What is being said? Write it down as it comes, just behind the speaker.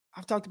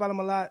I've talked about him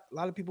a lot. A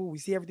lot of people, we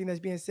see everything that's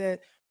being said.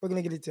 We're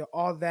going to get into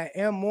all that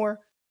and more.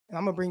 And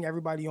I'm going to bring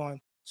everybody on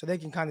so they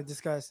can kind of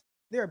discuss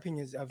their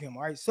opinions of him.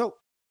 All right. So,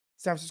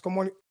 San Francisco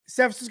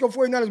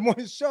 49ers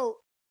morning show.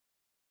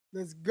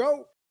 Let's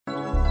go.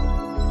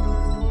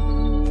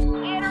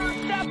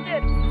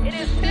 Intercepted. It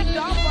is picked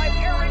off by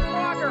Aaron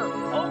Crocker.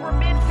 Over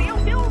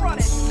midfield. He'll run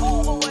it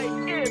all the way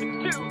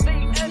into the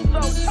end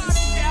zone.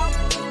 Touchdown.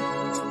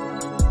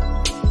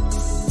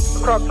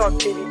 Croc Talk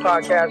TV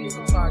podcast.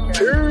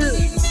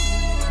 Peace.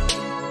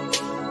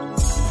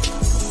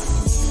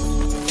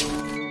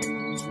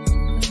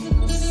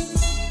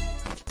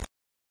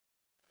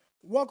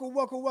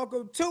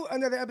 Welcome to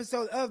another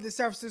episode of the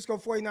San Francisco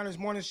 49ers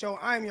morning show.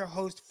 I am your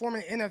host,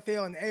 former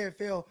NFL and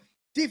AFL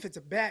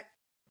defensive back,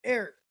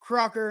 Eric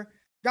Crocker.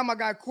 Got my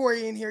guy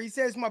Corey in here. He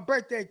says it's my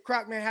birthday.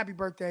 Croc, man, happy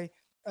birthday.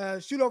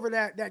 Shoot over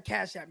that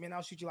cash app, man.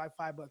 I'll shoot you like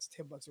 $5,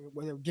 $10 or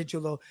whatever. Get you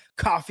a little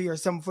coffee or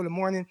something for the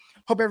morning.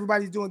 Hope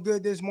everybody's doing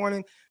good this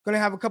morning. Gonna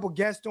have a couple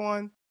guests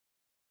on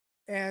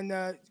and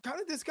kind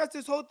of discuss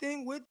this whole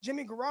thing with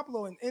Jimmy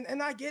Garoppolo.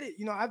 And I get it.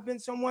 You know, I've been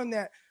someone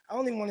that I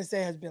don't even want to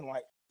say has been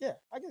like, yeah,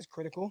 I guess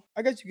critical.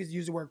 I guess you could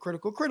use the word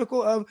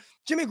critical of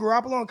Jimmy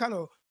Garoppolo and kind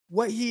of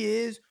what he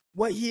is,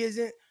 what he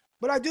isn't.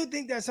 But I do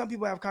think that some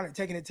people have kind of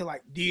taken it to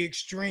like the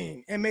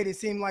extreme and made it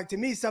seem like, to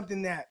me,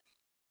 something that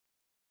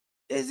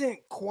isn't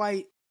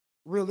quite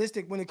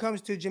realistic when it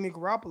comes to Jimmy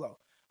Garoppolo.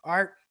 All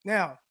right.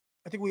 Now,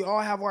 I think we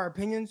all have our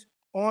opinions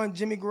on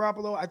Jimmy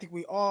Garoppolo. I think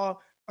we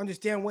all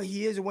understand what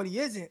he is and what he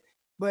isn't.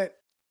 But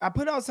I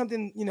put out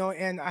something, you know,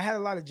 and I had a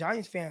lot of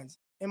Giants fans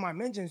in my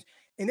mentions,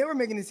 and they were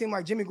making it seem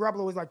like Jimmy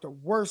Garoppolo was like the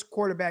worst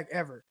quarterback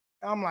ever.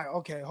 And I'm like,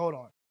 okay, hold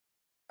on.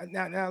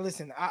 Now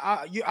listen,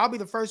 I'll be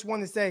the first one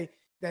to say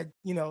that,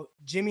 you know,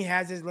 Jimmy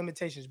has his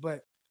limitations,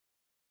 but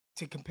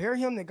to compare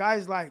him to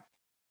guys like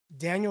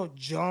Daniel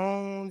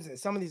Jones and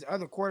some of these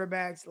other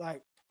quarterbacks,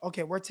 like,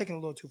 okay, we're taking a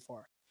little too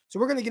far. So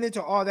we're going to get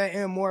into all that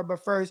and more.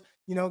 But first,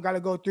 you know, got to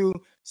go through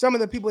some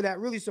of the people that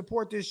really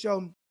support this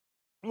show.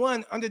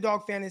 One,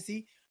 Underdog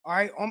Fantasy. All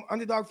right,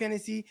 Underdog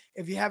Fantasy.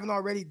 If you haven't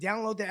already,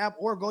 download the app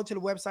or go to the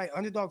website,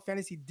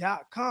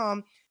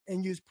 underdogfantasy.com,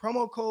 and use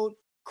promo code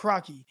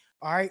Crocky.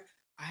 All right,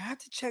 I had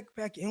to check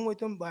back in with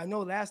them, but I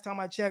know last time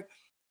I checked,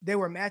 they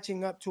were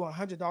matching up to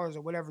 $100 or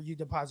whatever you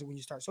deposit when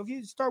you start. So if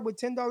you start with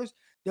 $10,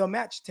 they'll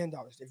match $10.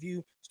 If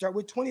you start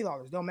with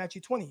 $20, they'll match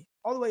you $20,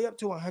 all the way up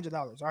to $100.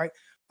 All right.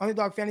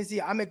 Underdog Fantasy,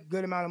 I make a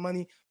good amount of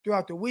money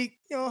throughout the week.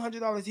 You know,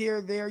 $100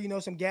 here, there, you know,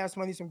 some gas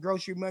money, some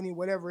grocery money,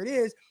 whatever it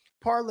is.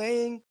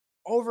 Parlaying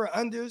over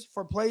unders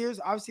for players.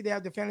 Obviously, they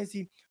have the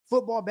fantasy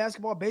football,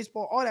 basketball,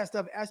 baseball, all that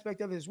stuff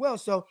aspect of it as well.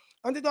 So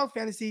Underdog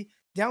Fantasy,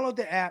 download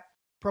the app,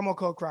 promo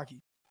code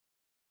Crocky.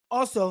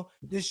 Also,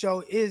 this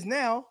show is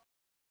now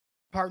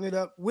partnered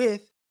up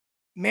with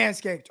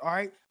Manscaped. All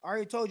right. I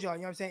already told y'all, you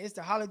know what I'm saying? It's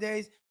the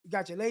holidays. You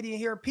got your lady in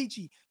here,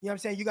 Peachy. You know what I'm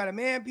saying? You got a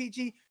man,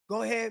 Peachy.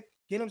 Go ahead,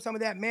 get him some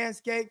of that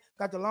Manscaped.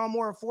 Got the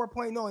Lawnmower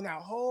 4.0 and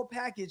that whole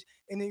package.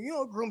 And then, you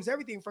know, grooms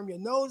everything from your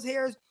nose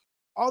hairs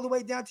all the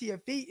way down to your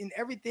feet and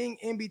everything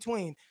in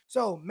between.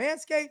 So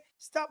Manscaped,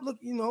 stop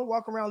looking, you know,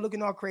 walk around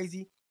looking all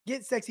crazy.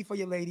 Get sexy for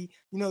your lady.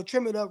 You know,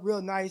 trim it up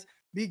real nice.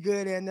 Be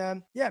good.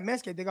 And yeah,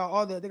 Manscaped, they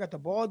got the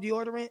ball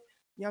deodorant.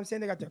 You know what I'm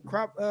saying? They got the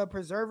crop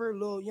preserver,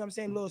 little, you know what I'm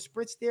saying, little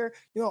spritz there,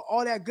 you know,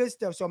 all that good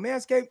stuff. So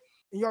Manscaped,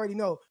 and you already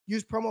know,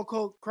 use promo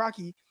code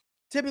Crocky.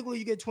 Typically,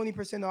 you get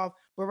 20% off,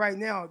 but right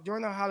now,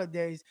 during the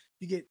holidays,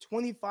 you get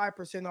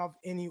 25% off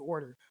any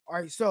order. All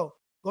right, so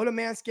go to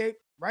Manscaped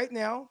right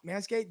now,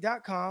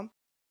 manscaped.com.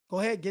 Go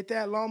ahead, get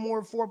that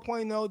Lawnmower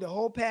 4.0, the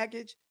whole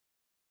package,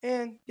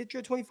 and get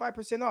your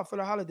 25% off for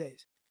the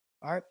holidays.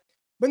 All right,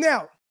 but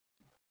now,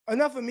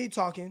 enough of me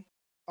talking.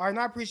 All right, and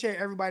I appreciate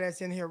everybody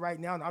that's in here right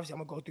now. And obviously, I'm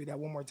going to go through that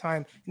one more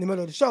time in the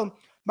middle of the show.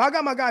 But I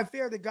got my guy,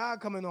 Fair to God,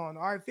 coming on.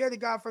 All right, Fair to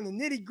God from the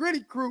Nitty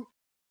Gritty crew.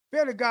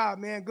 Fair to God,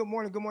 man. Good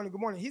morning.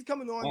 He's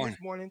coming on this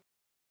morning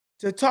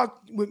to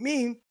talk with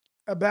me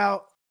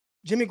about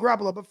Jimmy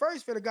Garoppolo. But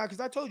first, Fair to God,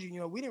 because I told you, you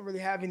know, we didn't really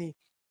have any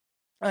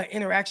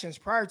interactions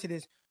prior to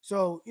this.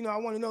 So, you know, I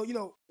want to know, you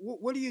know,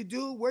 what do you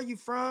do? Where are you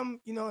from?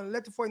 You know, and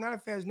let the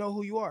 49er fans know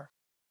who you are.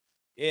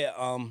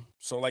 Yeah,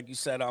 so like you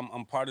said,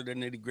 I'm part of the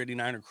Nitty Gritty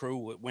Niner crew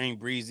with Wayne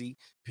Breezy,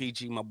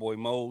 Peachy, my boy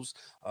Mose.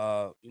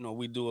 You know,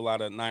 we do a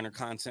lot of Niner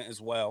content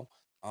as well.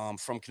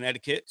 From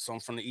Connecticut, so I'm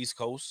from the East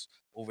Coast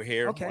over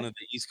here, Okay. one of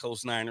the East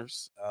Coast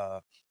Niners.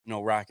 You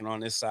know, rocking on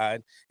this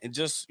side, and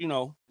just, you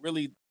know,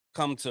 really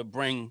come to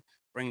bring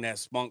that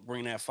spunk,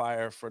 bring that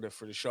fire for the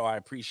show. I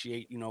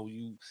appreciate, you know,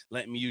 you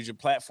letting me use your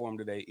platform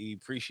today.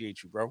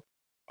 Appreciate you, bro.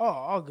 Oh,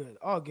 all good,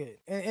 all good.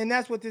 And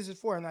that's what this is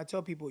for. And I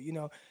tell people, you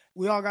know,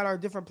 we all got our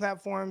different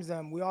platforms.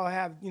 We all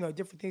have, you know,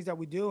 different things that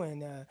we do.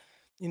 And,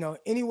 you know,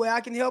 any way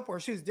I can help, or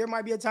shoot, there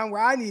might be a time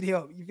where I need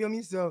help. You feel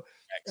me? So,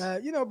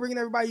 you know, bringing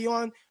everybody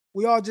on,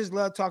 we all just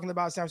love talking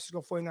about San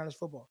Francisco 49ers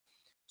football.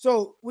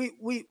 So we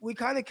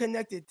kind of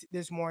connected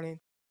this morning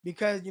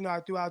because, you know,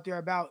 I threw out there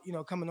about, you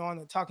know, coming on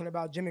and talking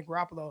about Jimmy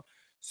Garoppolo.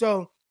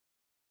 So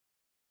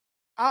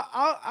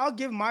I'll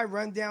give my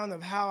rundown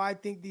of how I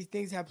think these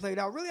things have played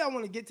out. Really, I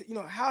want to get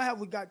to, how have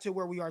we got to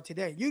where we are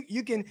today?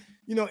 You can,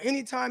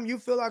 anytime you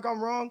feel like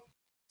I'm wrong,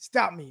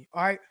 stop me.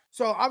 All right.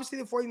 So obviously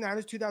the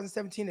 49ers,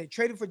 2017, they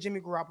traded for Jimmy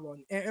Garoppolo.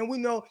 And we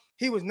know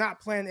he was not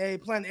plan A.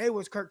 Plan A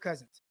was Kirk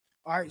Cousins.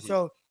 All right. Mhm.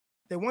 So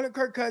they wanted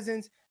Kirk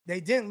Cousins. They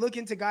didn't look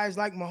into guys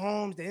like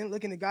Mahomes. They didn't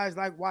look into guys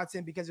like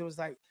Watson because it was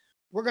like,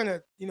 we're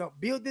gonna,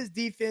 build this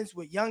defense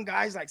with young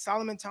guys like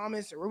Solomon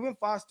Thomas or Reuben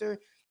Foster,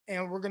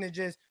 and we're gonna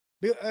just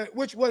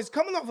which was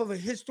coming off of a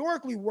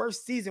historically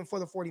worst season for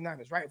the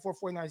 49ers, right? For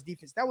 49ers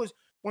defense. That was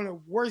one of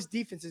the worst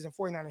defenses in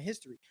 49er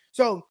history.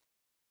 So,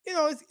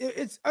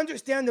 it's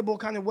understandable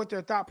kind of what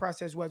their thought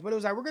process was, but it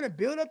was like, we're going to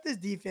build up this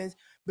defense,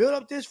 build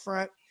up this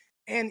front,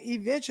 and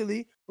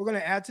eventually we're going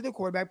to add to the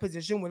quarterback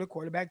position with a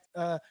quarterback,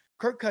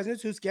 Kirk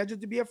Cousins, who's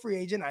scheduled to be a free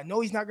agent. I know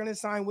he's not going to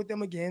sign with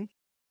them again,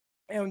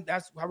 and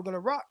that's how we're going to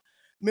rock.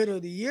 Middle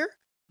of the year,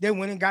 they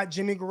went and got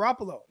Jimmy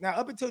Garoppolo. Now,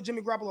 up until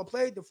Jimmy Garoppolo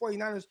played, the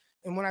 49ers,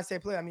 and when I say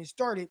play, I mean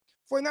started,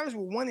 49ers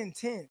were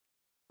 1-10,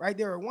 right?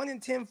 They were a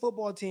 1-10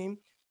 football team.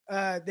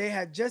 They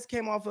had just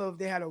came off of,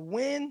 they had a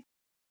win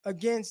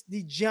against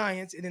the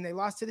Giants, and then they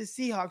lost to the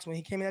Seahawks when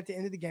he came in at the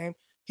end of the game.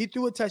 He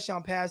threw a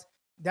touchdown pass.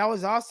 That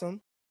was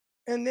awesome.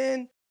 And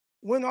then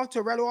went off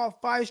to rattle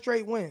off 5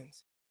 straight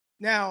wins.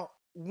 Now,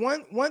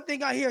 one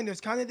thing I hear, and there's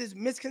kind of this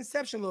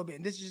misconception a little bit,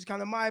 and this is just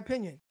kind of my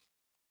opinion.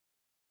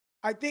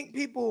 I think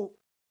people,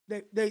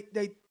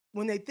 they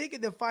when they think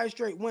of the 5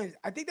 straight wins,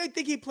 I think they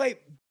think he played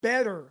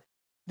better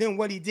than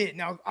what he did.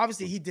 Now,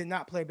 obviously, he did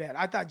not play bad.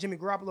 I thought Jimmy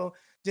Garoppolo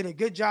did a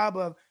good job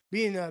of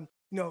being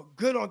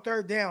good on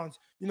third downs,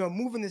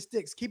 moving the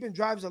sticks, keeping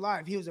drives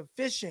alive. He was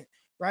efficient,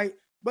 right?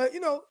 But,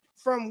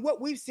 from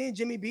what we've seen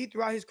Jimmy be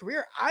throughout his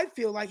career, I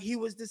feel like he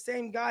was the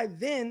same guy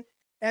then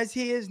as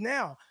he is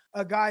now.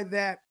 A guy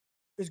that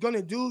is going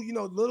to do,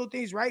 little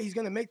things right. He's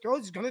going to make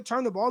throws. He's going to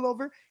turn the ball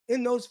over.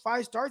 In those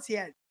 5 starts, he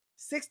had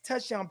 6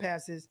 touchdown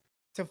passes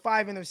to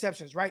 5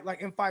 interceptions, right?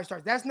 Like in 5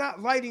 starts. That's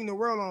not lighting the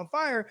world on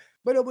fire,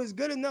 but it was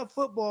good enough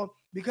football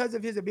because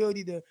of his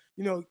ability to,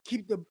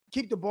 keep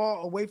the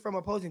ball away from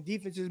opposing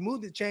defenses,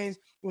 move the chains.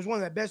 Was one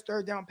of the best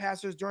third down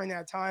passers during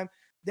that time.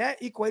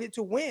 That equated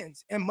to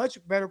wins and much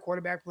better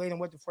quarterback play than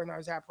what the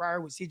 49ers had prior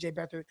with CJ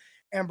Beathard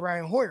and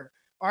Brian Hoyer.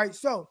 All right,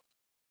 so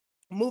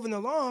moving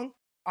along,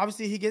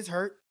 obviously he gets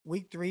hurt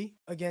week 3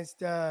 against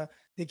the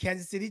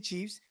Kansas City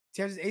Chiefs,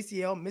 tears his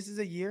ACL, misses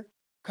a year.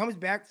 Comes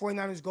back,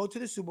 49ers go to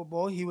the Super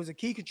Bowl. He was a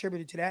key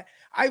contributor to that.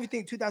 I even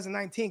think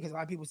 2019, because a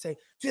lot of people say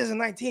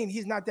 2019,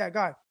 he's not that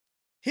guy.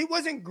 He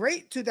wasn't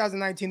great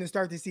 2019 to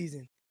start the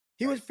season.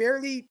 He was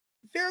fairly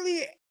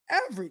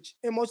average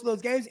in most of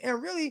those games.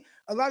 And really,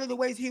 a lot of the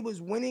ways he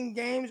was winning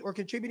games or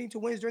contributing to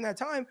wins during that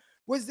time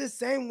was the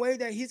same way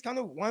that he's kind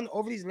of won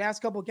over these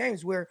last couple of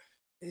games, where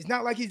it's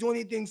not like he's doing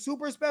anything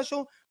super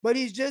special, but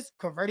he's just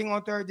converting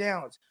on third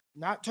downs,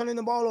 not turning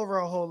the ball over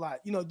a whole lot,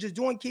 just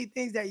doing key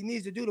things that he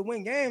needs to do to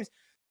win games.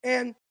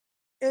 And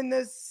in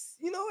this,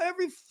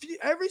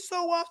 every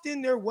so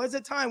often there was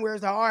a time where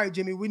it's like, all right,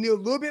 Jimmy, we need a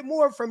little bit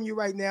more from you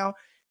right now.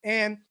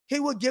 And he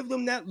would give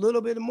them that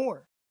little bit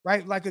more,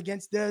 right? Like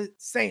against the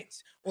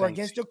Saints or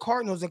against the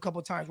Cardinals a couple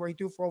of times where he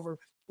threw for over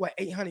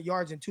 800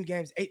 yards in 2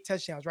 games, 8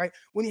 touchdowns, right?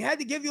 When he had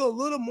to give you a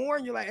little more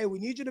and you're like, hey, we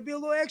need you to be a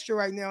little extra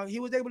right now, he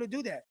was able to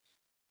do that.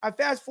 I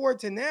fast forward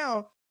to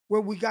now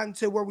where we got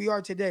into where we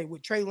are today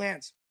with Trey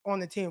Lance on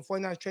the team,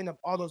 49ers trading up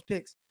all those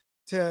picks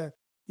to,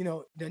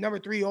 the number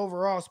 3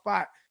 overall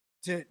spot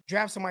to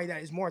draft somebody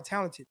that is more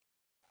talented.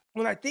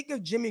 When I think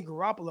of Jimmy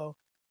Garoppolo,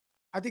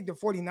 I think the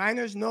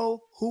 49ers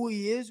know who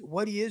he is,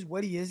 what he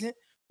isn't,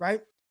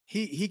 right?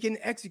 He can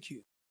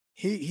execute.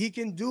 He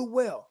can do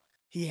well.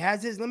 He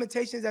has his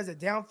limitations as a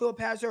downfield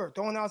passer or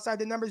throwing outside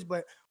the numbers,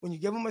 but when you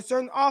give him a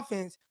certain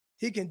offense,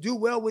 he can do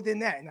well within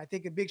that. And I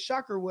think a big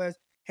shocker was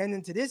heading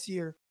into this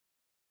year,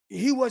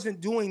 he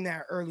wasn't doing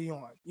that early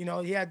on.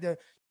 He had the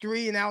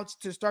 3 and outs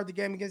to start the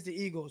game against the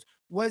Eagles,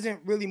 wasn't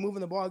really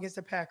moving the ball against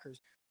the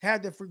Packers,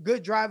 had the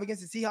good drive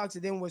against the Seahawks,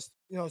 and then was,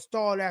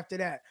 stalled after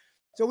that.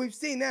 So we've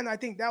seen that, and I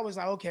think that was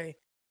like, okay,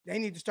 they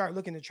need to start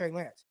looking to Trey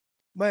Lance.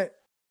 But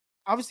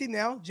obviously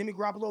now Jimmy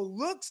Garoppolo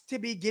looks to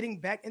be getting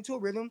back into a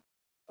rhythm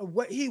of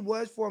what he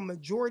was for a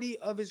majority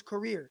of his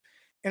career.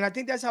 And I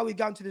think that's how we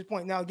got to this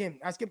point. Now, again,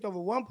 I skipped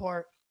over one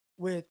part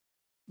with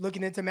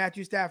looking into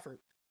Matthew Stafford,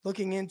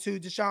 looking into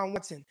Deshaun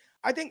Watson.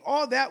 I think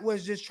all that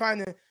was just trying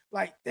to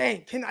like,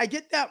 dang, can I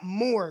get that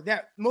more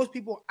that most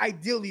people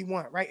ideally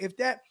want, right? If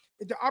the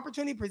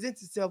opportunity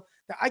presents itself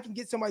that I can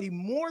get somebody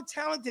more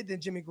talented than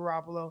Jimmy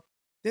Garoppolo,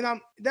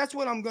 then that's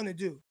what I'm going to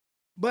do.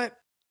 But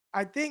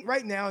I think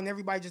right now, and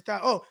everybody just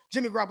thought, oh,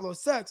 Jimmy Garoppolo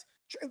sucks,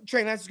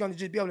 Trey Lance is going to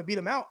just be able to beat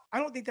him out. I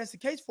don't think that's the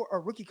case for a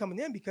rookie coming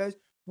in because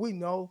we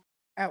know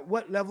at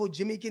what level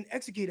Jimmy can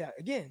execute at.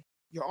 Again,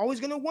 you're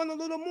always going to want a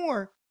little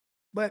more,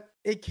 but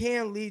it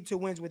can lead to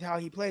wins with how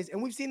he plays.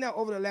 And we've seen that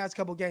over the last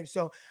couple of games.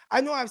 So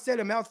I know I've said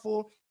a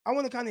mouthful. I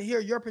want to kind of hear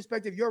your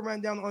perspective, your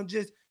rundown on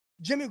just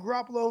Jimmy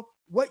Garoppolo,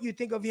 what you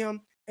think of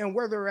him and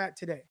where they're at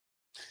today.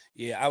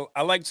 Yeah,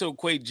 I like to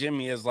equate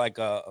Jimmy as like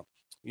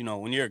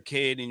when you're a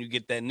kid and you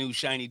get that new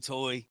shiny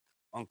toy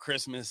on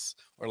Christmas,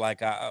 or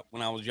like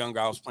when I was younger,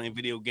 I was playing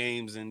video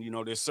games, and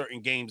there's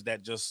certain games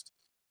that just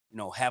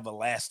have a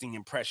lasting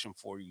impression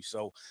for you.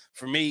 So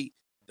for me,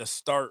 the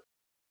start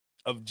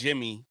of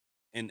Jimmy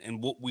and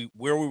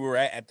where we were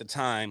at the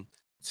time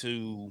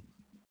to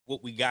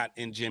what we got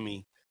in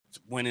Jimmy,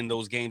 winning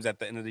those games at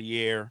the end of the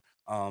year,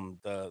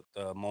 the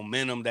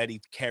momentum that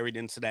he carried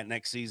into that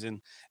next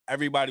season,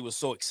 everybody was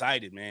so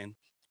excited, man.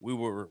 We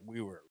were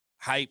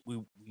hyped.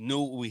 We knew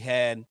what we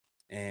had,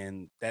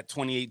 and that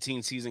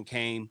 2018 season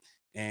came,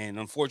 and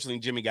unfortunately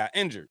Jimmy got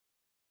injured.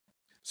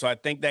 So I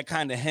think that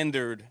kind of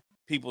hindered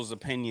people's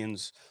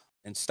opinions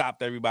and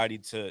stopped everybody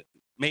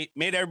made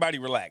everybody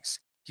relax,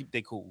 keep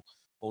their cool,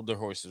 hold their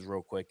horses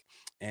real quick.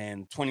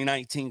 And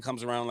 2019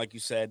 comes around, like you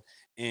said,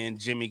 and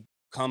Jimmy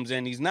comes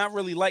in. He's not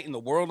really lighting the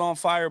world on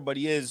fire, but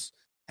he is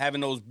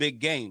having those big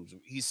games.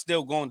 He's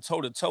still going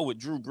toe to toe with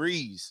Drew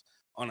Brees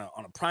on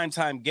a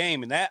primetime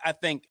game. And that, I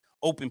think,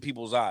 opened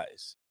people's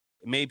eyes.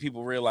 It made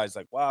people realize,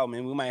 like, wow,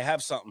 man, we might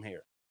have something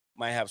here.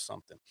 Might have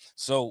something.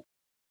 So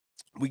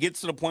we get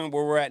to the point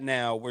where we're at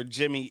now, where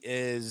Jimmy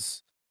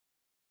is,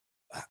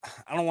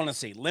 I don't want to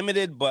say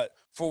limited, but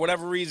for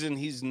whatever reason,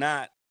 he's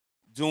not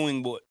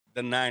doing what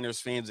the Niners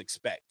fans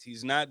expect.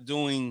 He's not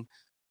doing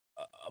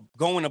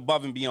going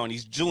above and beyond.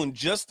 He's doing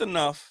just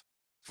enough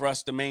for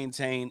us to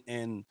maintain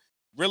and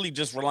really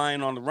just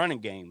relying on the running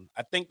game.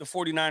 I think the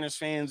 49ers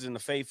fans and the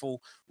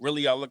faithful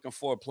really are looking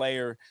for a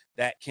player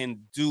that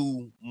can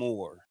do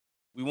more.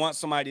 We want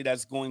somebody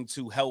that's going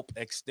to help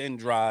extend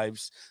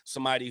drives,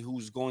 somebody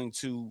who's going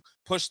to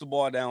push the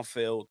ball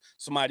downfield,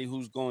 somebody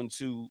who's going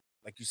to,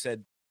 like you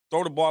said,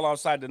 throw the ball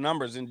outside the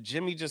numbers. And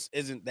Jimmy just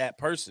isn't that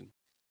person.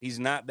 He's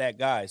not that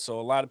guy. So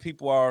a lot of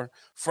people are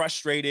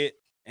frustrated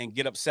and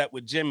get upset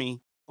with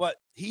Jimmy, but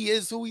he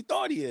is who he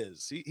thought he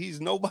is. He's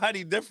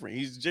nobody different.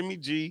 He's Jimmy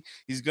G.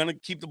 He's going to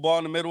keep the ball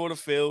in the middle of the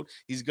field.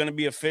 He's going to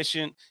be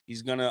efficient.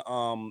 He's going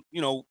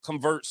to,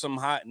 convert some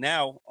hot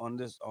now on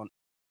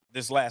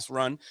this last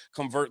run,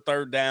 convert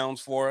third downs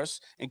for us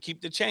and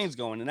keep the chains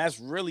going. And that's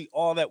really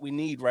all that we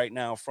need right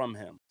now from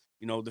him.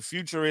 The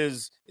future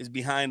is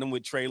behind him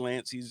with Trey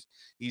Lance.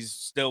 He's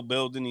still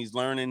building. He's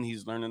learning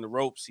the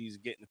ropes. He's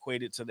getting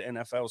acquainted to the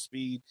NFL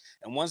speed.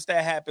 And once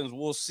that happens,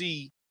 we'll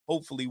see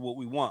hopefully what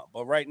we want.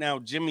 But right now,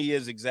 Jimmy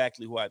is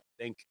exactly who I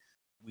think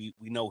we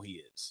know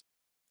he is.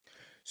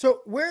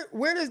 So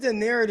where does the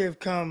narrative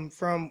come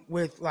from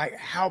with like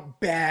how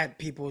bad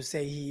people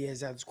say he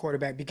is as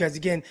quarterback? Because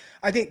again,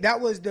 I think that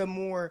was the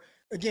more,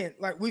 again,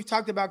 like we've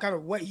talked about kind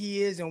of what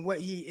he is and what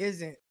he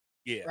isn't.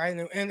 Yeah.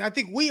 Right. And I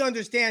think we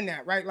understand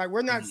that, right? Like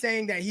we're not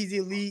saying that he's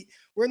elite.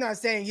 We're not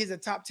saying he's a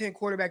top 10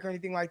 quarterback or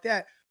anything like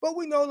that. But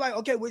we know, like,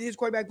 okay, with his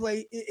quarterback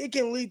play, it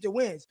can lead to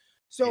wins.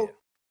 So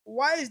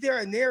why is there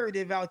a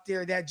narrative out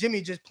there that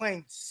Jimmy just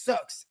plain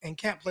sucks and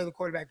can't play the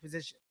quarterback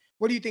position?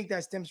 What do you think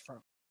that stems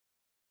from?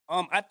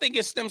 I think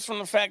it stems from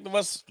the fact of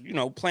us,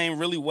 playing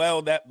really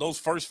well those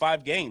first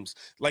 5 games.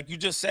 Like you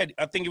just said,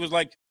 I think it was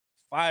like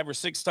 5 or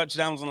 6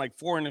 touchdowns and like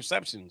 4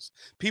 interceptions.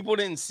 People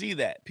didn't see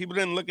that. People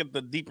didn't look at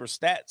the deeper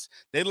stats.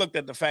 They looked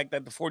at the fact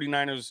that the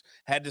 49ers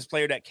had this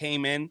player that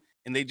came in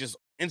and they just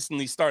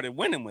instantly started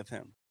winning with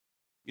him.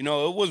 It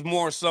was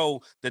more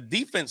so the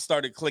defense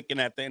started clicking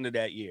at the end of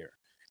that year.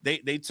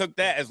 They took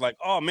that as like,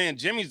 oh man,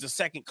 Jimmy's the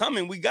second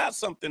coming. We got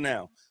something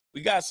now.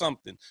 We got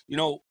something.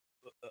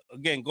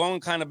 Again, going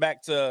kind of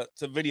back to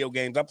video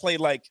games. I played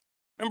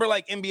remember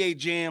NBA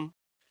Jam?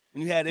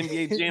 When you had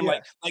NBA Jam,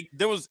 like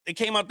it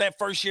came out that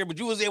first year, but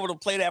you was able to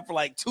play that for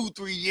like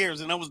 2-3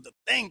 years, and that was the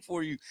thing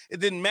for you. It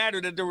didn't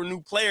matter that there were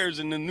new players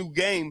in the new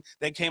game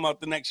that came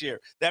out the next year.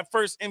 That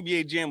first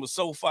NBA Jam was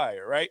so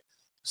fire, right?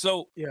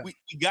 So we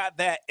got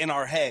that in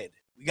our head.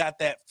 We got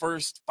that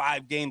first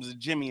 5 games of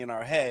Jimmy in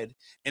our head,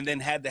 and then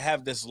had to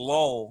have this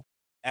lull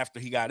after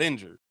he got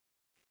injured.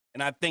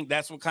 And I think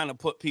that's what kind of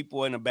put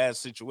people in a bad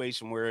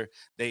situation where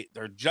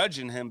they're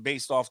judging him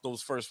based off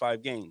those first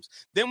 5 games.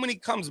 Then when he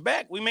comes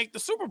back, we make the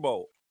Super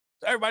Bowl.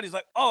 So everybody's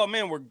like, oh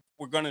man,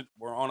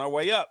 we're on our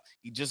way up.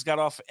 He just got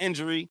off an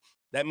injury.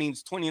 That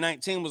means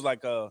 2019 was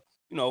like a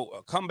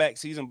comeback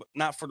season, but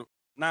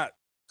not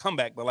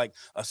comeback, but like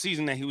a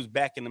season that he was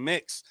back in the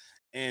mix.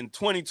 And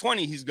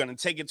 2020, he's going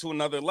to take it to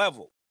another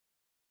level.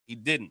 He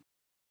didn't.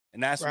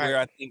 And that's where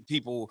I think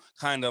people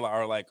kind of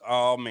are like,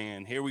 oh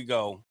man, here we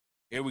go.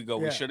 Here we go.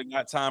 Yeah. We should have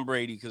got Tom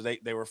Brady because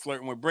they were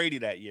flirting with Brady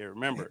that year.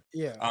 Remember?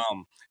 Yeah.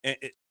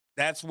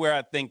 That's where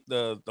I think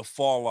the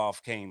fall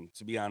off came,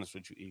 to be honest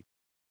with you, E.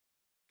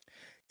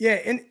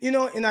 Yeah,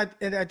 and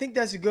I think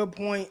that's a good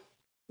point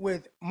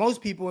with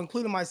most people,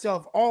 including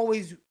myself,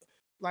 always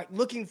like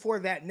looking for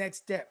that next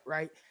step,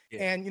 right?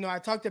 Yeah. And I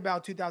talked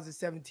about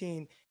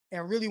 2017,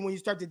 and really when you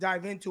start to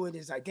dive into it,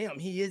 it's like, damn,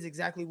 he is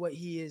exactly what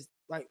he is.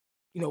 Like,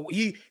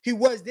 he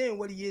was then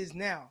what he is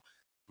now.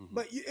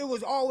 But it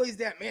was always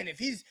that, man, if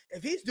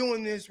he's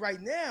doing this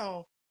right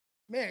now,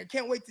 man,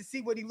 can't wait to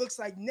see what he looks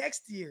like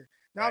next year.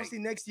 Now, obviously,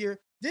 next year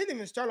didn't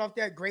even start off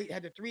that great.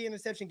 Had the 3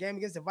 interception game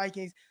against the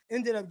Vikings,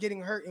 ended up getting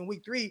hurt in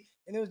week 3.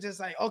 And it was just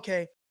like,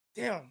 okay,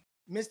 damn,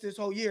 missed this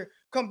whole year.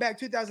 Come back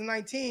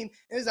 2019.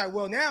 And it's like,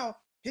 well, now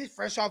he's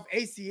fresh off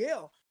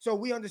ACL. So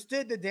we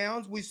understood the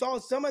downs. We saw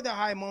some of the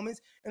high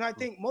moments. And I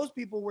think most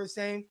people were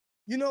saying,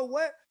 you know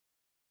what?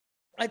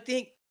 I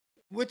think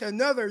with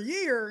another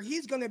year,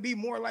 he's going to be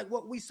more like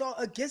what we saw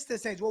against the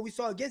Saints, what we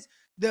saw against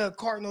the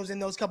Cardinals in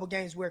those couple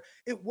games where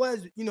it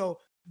was,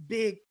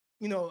 big,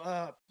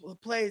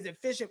 plays,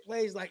 efficient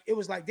plays. Like it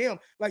was like, damn,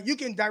 like you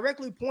can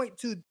directly point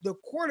to the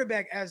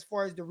quarterback as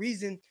far as the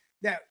reason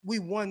that we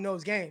won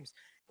those games.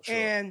 Sure.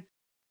 And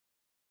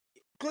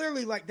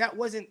clearly, like that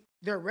wasn't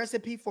their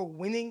recipe for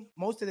winning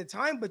most of the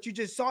time, but you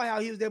just saw how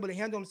he was able to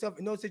handle himself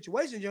in those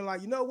situations. You're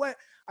like, you know what?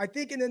 I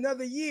think in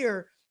another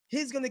year,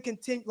 he's going to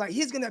continue, like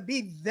he's going to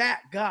be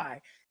that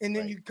guy. And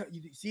then you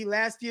see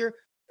last year,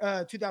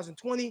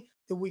 2020,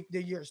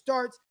 the year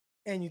starts,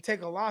 and you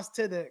take a loss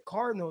to the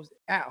Cardinals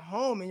at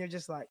home, and you're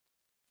just like,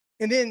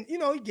 and then,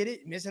 you get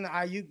it, missing the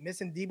Ayuk,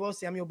 missing Deebo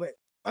Samuel, but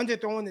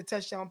underthrowing the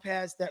touchdown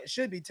pass that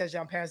should be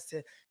touchdown pass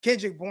to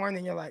Kendrick Bourne,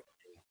 and you're like,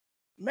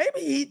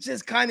 maybe he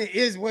just kind of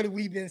is what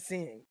we've been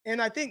seeing.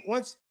 And I think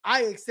once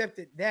I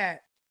accepted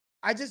that,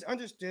 I just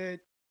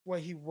understood what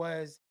he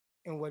was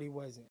and what he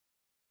wasn't.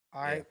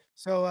 All right.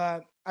 So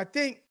I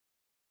think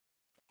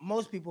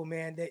most people,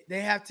 man, they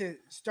have to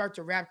start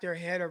to wrap their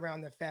head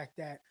around the fact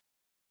that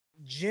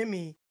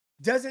Jimmy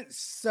doesn't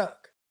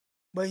suck,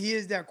 but he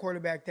is that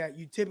quarterback that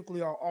you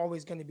typically are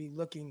always going to be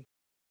looking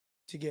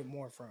to get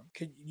more from.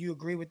 Could you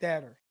agree with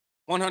that? Or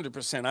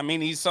 100%. I mean,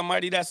 he's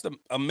somebody that's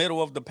a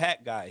middle of the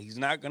pack guy. He's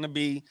not going to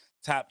be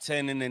top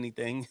 10 in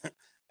anything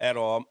at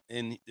all.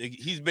 And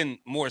he's been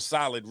more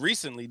solid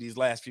recently these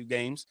last few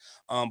games.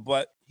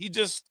 But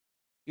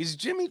he's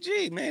Jimmy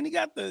G, man. He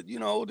got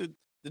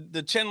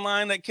the chin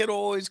line that Kittle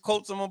always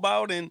quotes him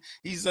about. And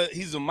he's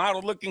a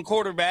model looking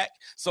quarterback.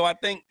 So I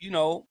think,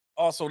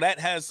 also that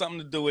has something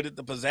to do with it,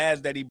 the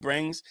pizzazz that he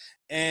brings.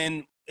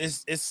 And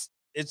it's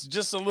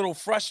just a little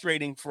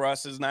frustrating for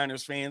us as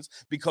Niners fans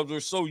because we're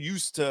so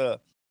used to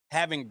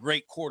having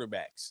great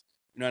quarterbacks.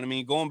 You know what I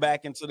mean? Going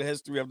back into the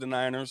history of the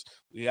Niners,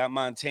 we got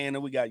Montana,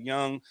 we got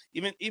Young,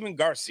 even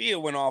Garcia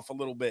went off a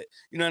little bit.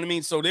 You know what I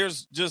mean? So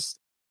there's just,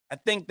 I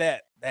think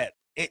that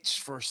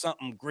itch for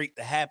something great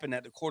to happen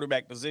at the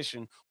quarterback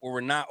position where we're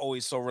not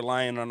always so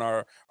reliant on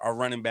our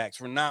running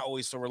backs. We're not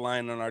always so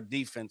reliant on our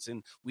defense.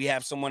 And we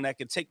have someone that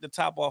can take the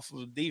top off of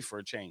the D for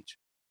a change.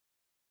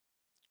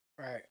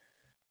 Right.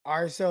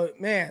 All right, so,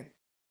 man,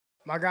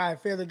 my guy,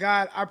 Fear the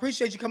God, I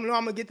appreciate you coming on.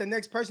 I'm going to get the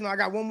next person. I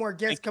got one more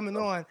guest coming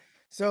on.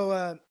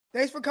 So,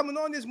 thanks for coming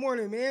on this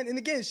morning, man. And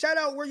again, shout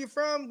out where you're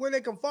from, where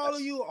they can follow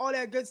you, all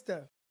that good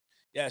stuff.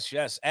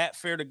 Yes. At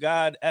Fear the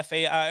God,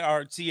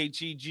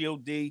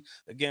 FAIRTHEGOD.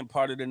 Again,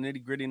 part of the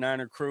Nitty Gritty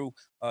Niner crew.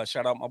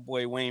 Shout out my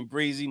boy Wayne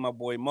Breezy, my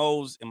boy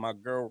Mose, and my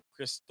girl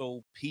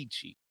Crystal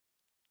Peachy.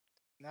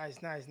 Nice.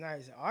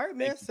 All right,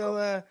 man.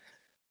 So,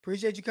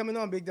 appreciate you coming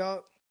on, big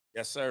dog.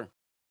 Yes, sir.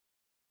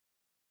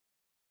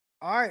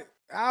 All right.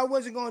 I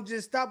wasn't going to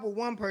just stop with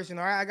one person.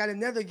 All right. I got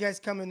another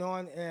guest coming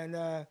on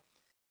and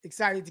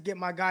excited to get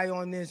my guy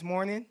on this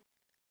morning.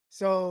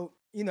 So,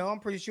 I'm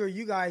pretty sure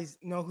you guys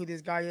know who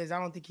this guy is. I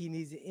don't think he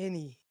needs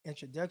any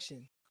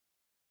introduction.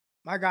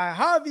 My guy,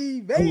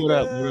 Javi Vega. What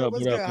up?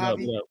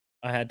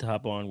 I had to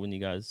hop on when you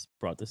guys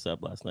brought this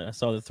up last night. I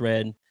saw the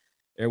thread.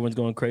 Everyone's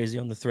going crazy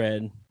on the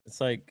thread.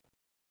 It's like,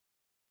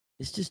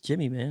 it's just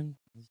Jimmy, man.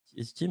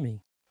 It's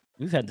Jimmy.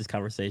 We've had this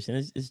conversation.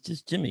 It's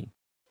just Jimmy.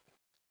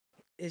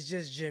 It's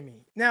just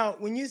Jimmy. Now,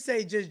 when you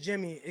say just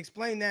Jimmy,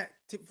 explain that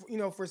to,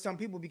 for some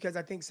people, because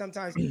I think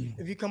sometimes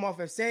if you come off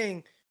as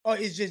saying, oh,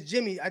 it's just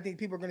Jimmy, I think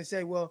people are going to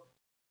say, well,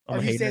 are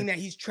you saying that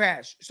he's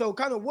trash? So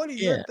kind of what are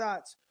your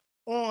thoughts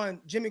on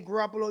Jimmy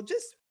Garoppolo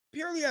just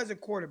purely as a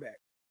quarterback?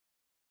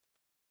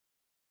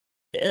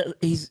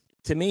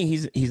 To me,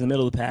 he's in the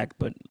middle of the pack,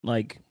 but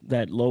like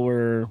that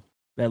lower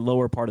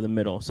part of the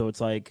middle. So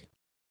it's like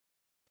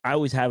I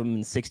always have him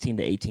in 16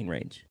 to 18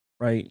 range,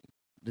 right?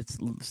 It's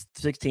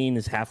 16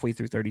 is halfway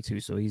through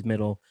 32, so he's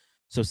middle.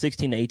 So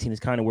 16 to 18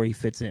 is kind of where he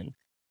fits in.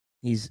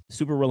 He's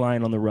super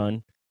reliant on the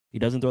run. He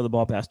doesn't throw the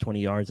ball past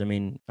 20 yards. I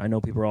mean, I know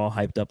people are all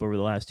hyped up over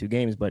the last two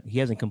games, but he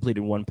hasn't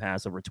completed one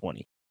pass over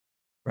 20,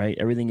 right?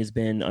 Everything has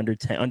been under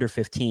 10, under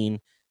 15,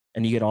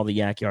 and you get all the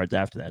yak yards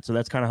after that. So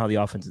that's kind of how the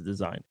offense is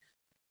designed.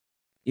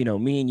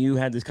 Me and you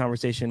had this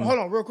conversation. Hold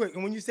on real quick.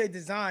 And when you say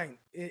design,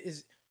 it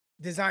is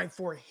designed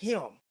for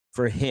him.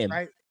 For him.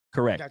 Right?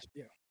 Correct. Gotcha.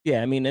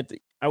 Yeah, I mean,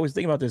 I was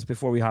thinking about this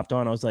before we hopped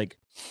on. I was like,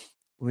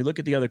 when we look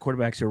at the other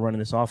quarterbacks who are running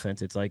this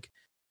offense, it's like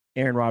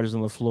Aaron Rodgers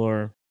and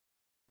LaFleur,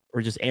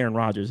 or just Aaron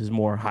Rodgers is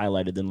more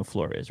highlighted than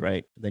LaFleur is,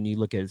 right? Then you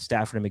look at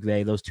Stafford and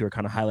McVay, those two are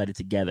kind of highlighted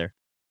together.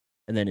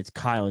 And then it's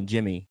Kyle and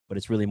Jimmy, but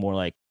it's really more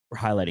like we're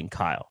highlighting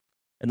Kyle.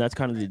 And that's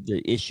kind of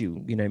the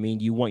issue. You know what I mean?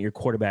 You want your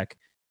quarterback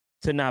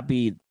to not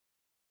be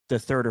the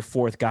third or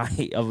fourth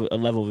guy of a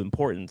level of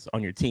importance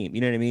on your team. You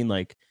know what I mean?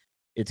 Like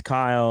it's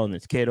Kyle and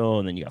it's Kittle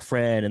and then you got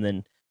Fred and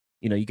then,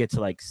 you get to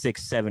like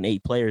 6, 7,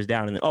 8 players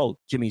down and then, oh,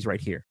 Jimmy's right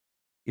here.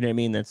 You know what I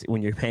mean? That's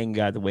when you're paying a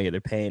guy the way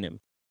they're paying him.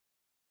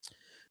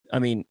 I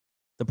mean,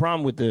 the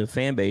problem with the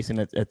fan base,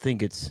 and I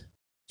think it's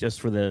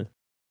just for the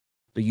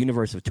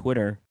universe of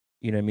Twitter,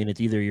 you know what I mean?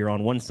 It's either you're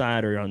on one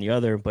side or you're on the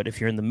other, but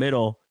if you're in the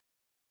middle,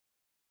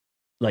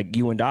 like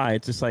you and I,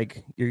 it's just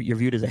like you're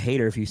viewed as a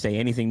hater if you say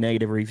anything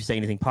negative or if you say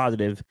anything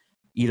positive.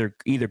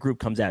 Either group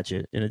comes at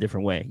you in a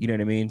different way. You know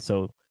what I mean?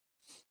 So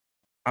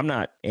I'm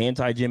not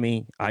anti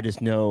Jimmy. I just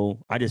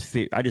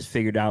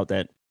figured out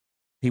that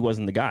he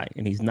wasn't the guy,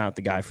 and he's not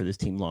the guy for this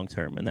team long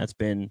term. And that's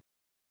been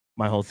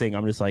my whole thing.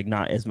 I'm just like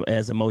not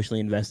as emotionally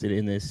invested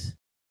in this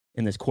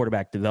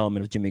quarterback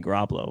development of Jimmy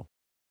Garoppolo.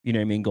 You know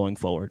what I mean? Going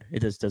forward,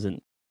 it just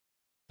doesn't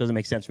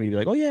make sense for me to be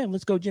like, oh yeah,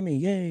 let's go Jimmy,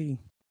 yay!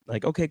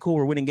 Like, okay, cool,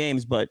 we're winning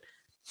games, but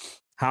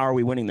how are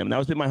we winning them? That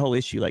was been my whole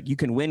issue. Like, you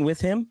can win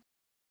with him,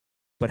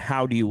 but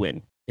how do you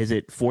win? Is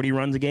it 40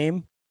 runs a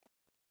game?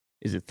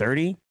 Is it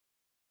 30?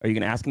 Are you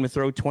going to ask him to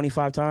throw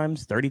 25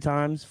 times, 30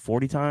 times,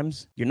 40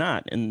 times? You're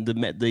not. And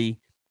the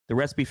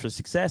recipe for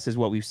success is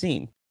what we've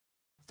seen.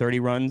 30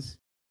 runs,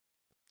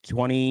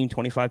 20,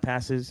 25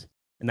 passes.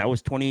 And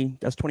that's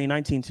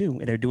 2019 too.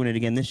 And they're doing it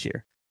again this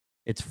year.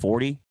 It's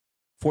 40,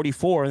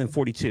 44, and then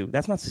 42.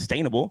 That's not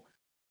sustainable.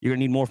 You're going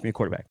to need more from your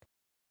quarterback.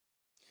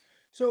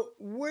 So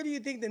where do you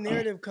think the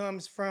narrative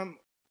comes from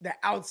the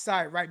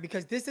outside, right?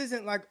 Because this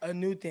isn't like a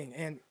new thing.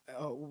 And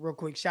real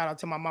quick, shout out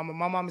to my mama.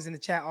 My mama's in the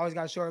chat. Always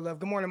got to show her love.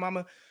 Good morning,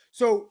 mama.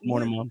 So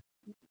morning, Mom.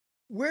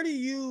 Where do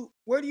you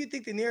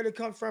think the narrative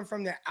comes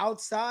from the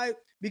outside?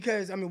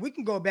 Because I mean, we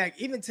can go back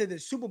even to the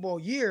Super Bowl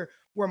year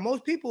where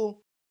most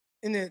people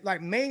in the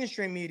like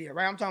mainstream media,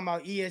 right? I'm talking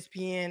about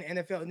ESPN,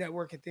 NFL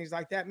Network, and things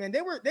like that. Man,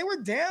 they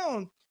were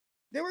down.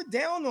 They were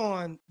down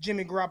on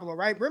Jimmy Garoppolo,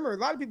 right? Remember, a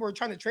lot of people were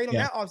trying to trade him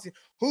that offseason.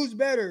 Who's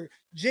better,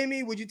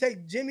 Jimmy? Would you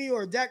take Jimmy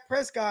or Dak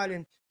Prescott?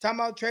 And talking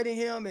about trading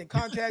him and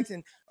contracts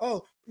and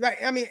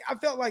I mean, I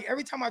felt like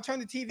every time I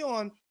turned the TV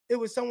on, it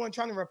was someone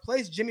trying to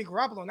replace Jimmy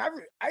Garoppolo. And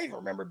I even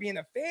remember being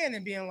a fan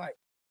and being like,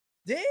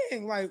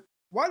 dang, like,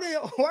 why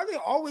are they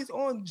always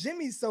on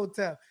Jimmy so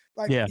tough?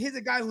 Like, he's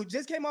a guy who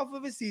just came off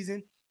of a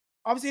season.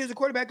 Obviously, he was a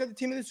quarterback of the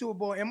team in the Super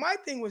Bowl. And my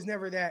thing was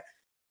never that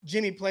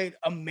Jimmy played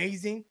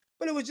amazing,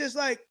 but it was just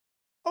like,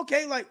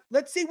 okay, like,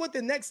 let's see what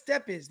the next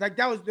step is. Like,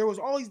 there was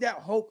always that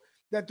hope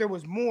that there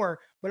was more,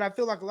 but I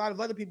feel like a lot of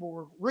other people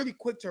were really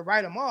quick to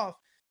write him off.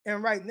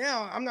 And right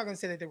now, I'm not going to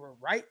say that they were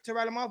right to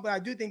write him off, but I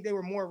do think they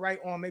were more right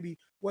on maybe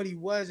what he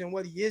was and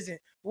what he isn't.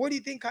 But where do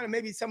you think kind of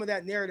maybe some of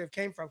that narrative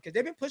came from? Because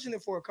they've been pushing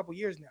it for a couple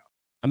years now.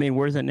 I mean,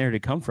 where does that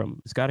narrative come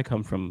from? It's got to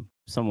come from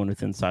someone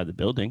within inside the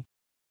building,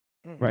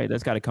 right?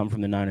 That's got to come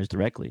from the Niners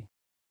directly.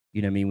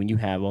 You know what I mean? When you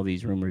have all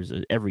these rumors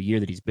every year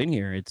that he's been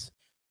here, it's,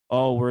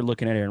 oh, we're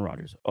looking at Aaron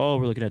Rodgers. Oh,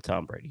 we're looking at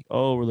Tom Brady.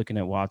 Oh, we're looking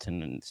at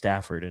Watson and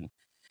Stafford and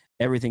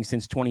everything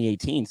since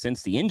 2018,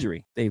 since the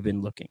injury, they've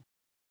been looking.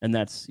 And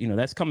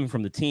that's coming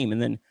from the team.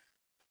 And then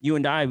you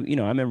and I, I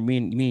remember me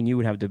and you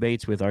would have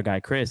debates with our guy,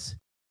 Chris,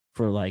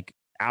 for like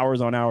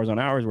hours on hours on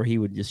hours where he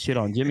would just shit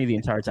on Jimmy the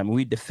entire time. And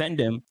we'd defend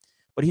him,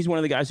 but he's one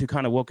of the guys who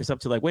kind of woke us up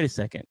to like, wait a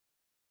second,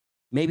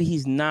 maybe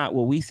he's not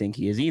what we think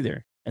he is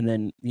either. And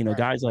then,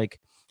 guys like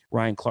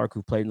Ryan Clark,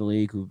 who played in the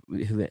league, who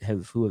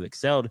have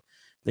excelled,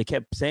 they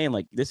kept saying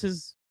like, this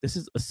is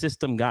a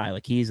system guy.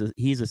 Like he's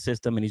a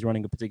system and he's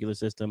running a particular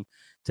system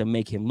to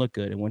make him look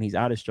good. And when he's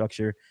out of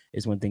structure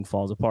is when things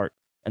falls apart.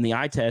 And the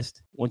eye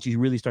test, once you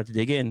really start to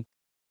dig in,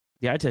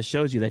 the eye test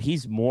shows you that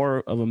he's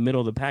more of a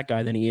middle of the pack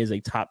guy than he is a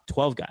top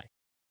 12 guy.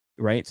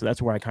 Right. So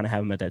that's where I kind of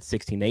have him at that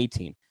 16 to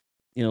 18.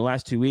 The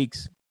last 2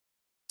 weeks,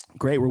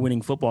 great. We're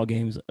winning football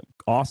games.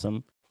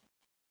 Awesome.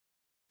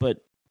 But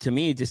to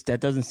me, just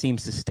that doesn't seem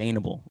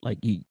sustainable. Like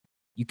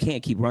you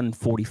can't keep running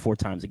 44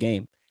 times a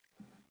game.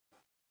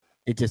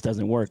 It just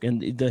doesn't work.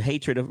 And the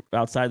hatred of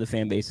outside the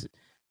fan base,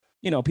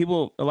 a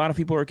lot of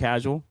people are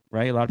casual,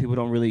 right? A lot of people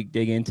don't really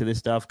dig into this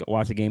stuff,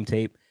 watch the game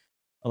tape.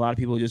 A lot of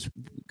people just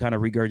kind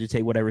of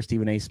regurgitate whatever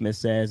Stephen A. Smith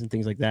says and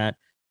things like that.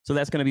 So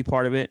that's going to be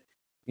part of it.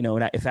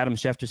 If Adam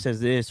Schefter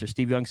says this or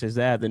Steve Young says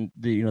that, then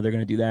they're going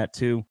to do that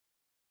too.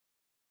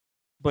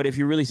 But if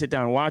you really sit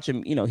down and watch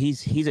him,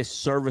 he's a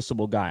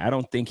serviceable guy. I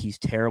don't think he's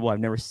terrible. I've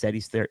never said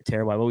he's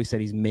terrible. I've always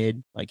said he's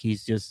mid. Like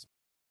he's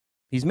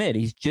mid.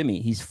 He's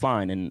Jimmy. He's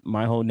fine. And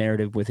my whole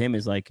narrative with him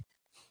is like,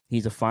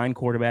 he's a fine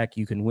quarterback.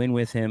 You can win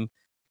with him.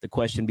 The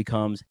question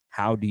becomes,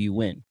 how do you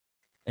win?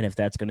 And if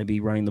that's going to be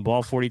running the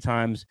ball 40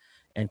 times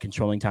and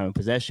controlling time of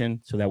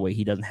possession, so that way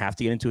he doesn't have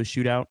to get into a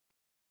shootout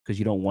because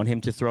you don't want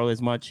him to throw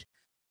as much.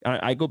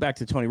 I go back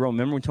to Tony Romo.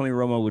 Remember when Tony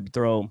Romo would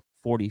throw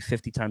 40,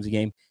 50 times a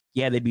game?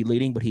 Yeah, they'd be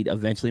leading, but he'd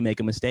eventually make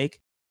a mistake.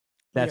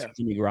 That's what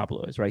Jimmy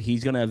Garoppolo is, right?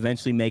 He's going to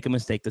eventually make a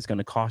mistake that's going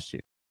to cost you.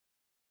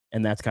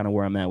 And that's kind of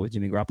where I'm at with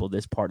Jimmy Garoppolo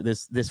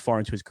this far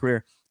into his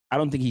career. I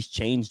don't think he's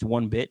changed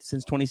one bit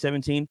since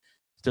 2017.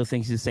 Still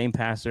think he's the same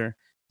passer.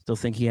 Still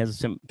think he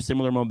has a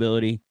similar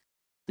mobility.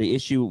 The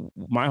issue,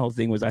 my whole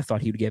thing was I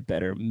thought he would get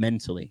better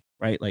mentally,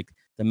 right? Like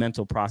the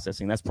mental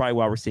processing. That's probably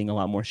why we're seeing a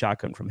lot more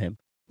shotgun from him,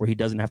 where he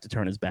doesn't have to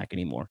turn his back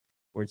anymore.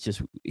 Where it's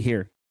just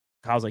here.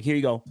 Kyle's like, here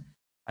you go.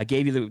 I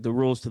gave you the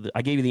rules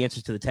I gave you the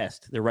answers to the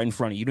test. They're right in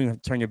front of you. You don't even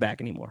have to turn your back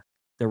anymore.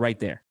 They're right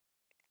there.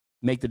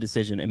 Make the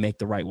decision and make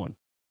the right one.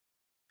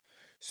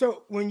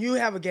 So when you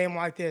have a game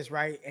like this,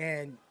 right,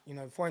 and,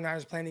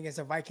 49ers playing against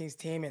a Vikings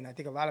team, and I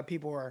think a lot of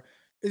people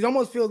it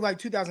almost feels like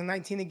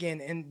 2019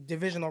 again in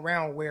divisional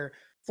round where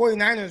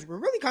 49ers were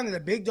really kind of the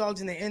big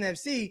dogs in the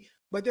NFC,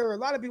 but there were a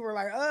lot of people who were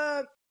like,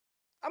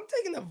 I'm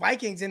taking the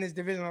Vikings in this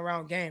divisional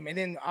round game. And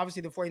then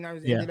obviously the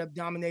 49ers ended up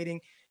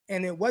dominating.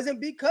 And it wasn't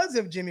because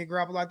of Jimmy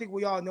Garoppolo. I think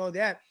we all know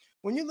that.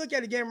 When you look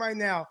at the game right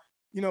now,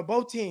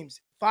 both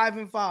teams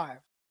 5-5,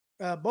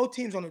 both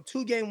teams on a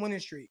 2-game winning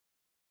streak.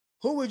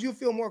 Who would you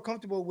feel more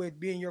comfortable with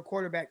being your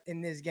quarterback in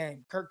this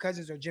game, Kirk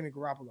Cousins or Jimmy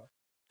Garoppolo?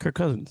 Kirk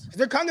Cousins.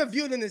 They're kind of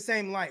viewed in the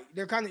same light.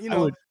 They're kind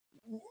of,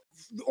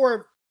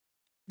 or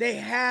they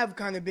have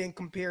kind of been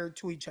compared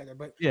to each other.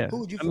 But yeah, who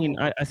would you I feel mean,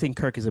 I think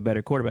Kirk is a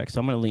better quarterback, so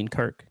I'm going to lean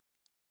Kirk.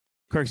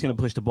 Kirk's going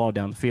to push the ball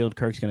down the field.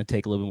 Kirk's going to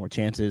take a little bit more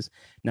chances.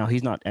 Now,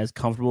 he's not as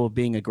comfortable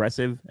being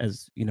aggressive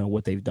as,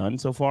 what they've done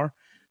so far.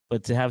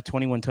 But to have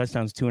 21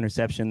 touchdowns, 2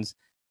 interceptions,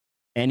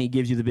 and he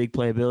gives you the big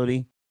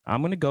playability,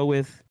 I'm going to go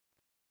with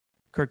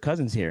Kirk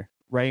Cousins here,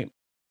 right?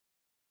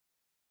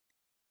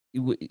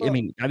 I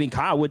mean,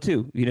 Kyle would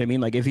too. You know what I mean?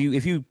 Like if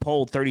you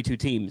polled 32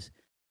 teams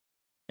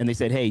and they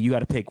said, hey, you got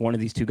to pick one of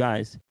these two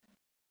guys,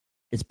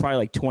 it's probably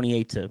like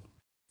 28-4.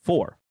 You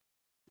know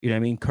what I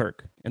mean?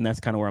 Kirk. And that's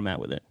kind of where I'm at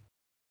with it.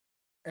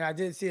 And I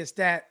did see a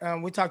stat.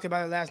 We talked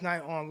about it last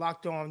night on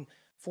Locked On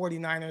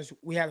 49ers.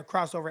 We had a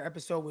crossover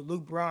episode with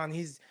Luke Braun.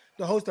 He's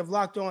the host of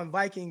Locked On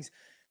Vikings.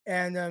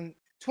 And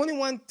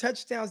 21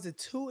 touchdowns to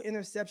 2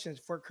 interceptions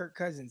for Kirk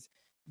Cousins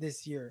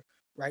this year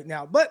right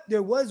now. But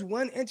there was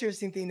one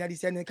interesting thing that he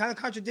said, and it kind of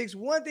contradicts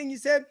one thing you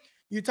said.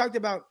 You talked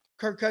about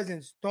Kirk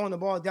Cousins throwing the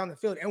ball down the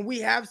field, and we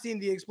have seen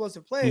the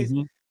explosive plays.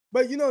 Mm-hmm.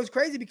 But, it's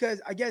crazy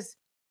because I guess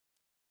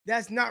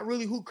that's not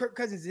really who Kirk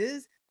Cousins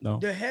is. No.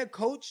 The head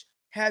coach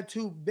had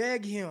to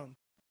beg him,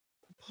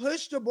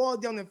 push the ball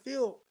down the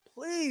field.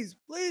 Please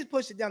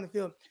push it down the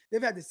field.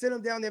 They've had to sit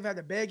him down. They've had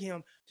to beg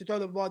him to throw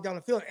the ball down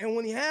the field. And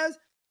when he has,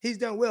 he's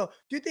done well.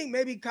 Do you think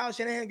maybe Kyle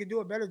Shanahan could do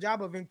a better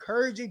job of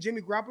encouraging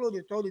Jimmy Garoppolo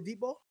to throw the deep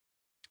ball?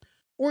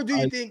 Or do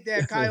you think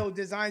that Kyle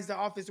designs the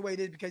offense the way it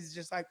is because it's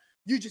just like,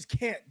 you just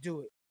can't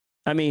do it?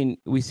 I mean,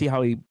 we see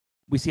how he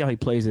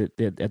plays it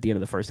at the end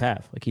of the first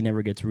half. Like he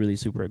never gets really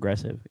super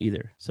aggressive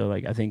either. So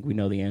like, I think we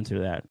know the answer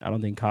to that. I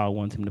don't think Kyle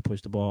wants him to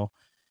push the ball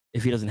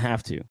if he doesn't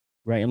have to,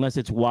 right? Unless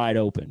it's wide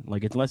open.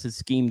 Like unless it's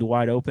schemed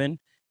wide open,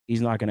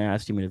 he's not going to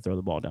ask Jimmy to throw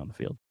the ball down the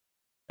field.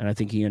 And I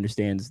think he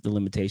understands the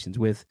limitations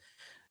with,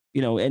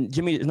 and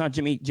Jimmy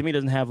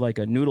doesn't have like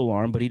a noodle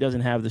arm, but he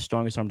doesn't have the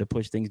strongest arm to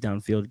push things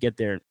downfield, get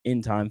there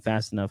in time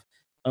fast enough,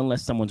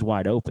 unless someone's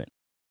wide open,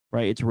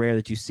 right? It's rare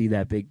that you see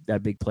that big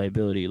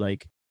playability.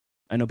 Like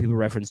I know people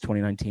reference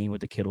 2019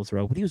 with the Kittle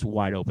throw, but he was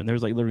wide open. There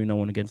was like literally no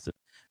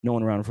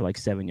one around for like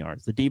 7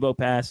 yards. The Debo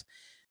pass,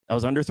 that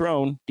was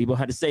underthrown. Debo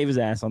had to save his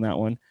ass on that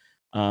one.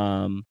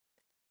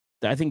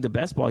 I think the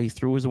best ball he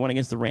threw was the one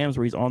against the Rams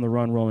where he's on the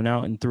run rolling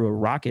out and threw a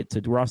rocket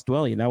to Ross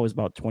Dwelley, and that was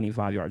about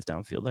 25 yards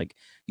downfield. Like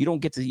you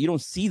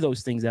don't see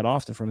those things that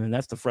often from him.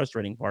 That's the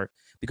frustrating part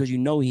because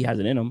he has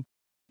it in him.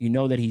 You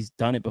know that he's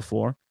done it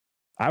before.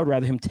 I would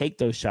rather him take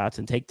those shots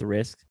and take the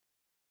risk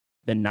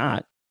than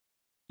not.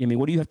 I mean,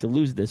 what do you have to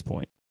lose at this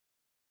point?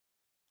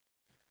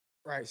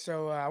 Right.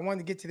 So I wanted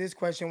to get to this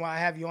question while I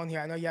have you on here.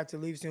 I know you have to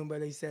leave soon,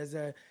 but he says,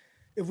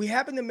 if we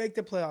happen to make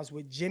the playoffs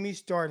with Jimmy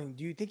starting,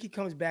 do you think he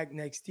comes back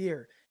next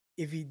year?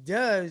 If he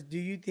does, do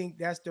you think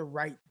that's the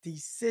right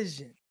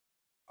decision?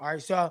 All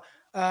right. So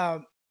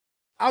I'll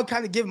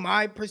kind of give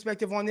my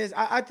perspective on this.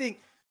 I think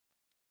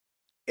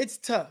it's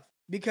tough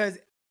because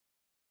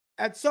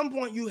at some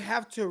point you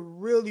have to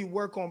really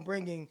work on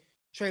bringing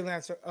Trey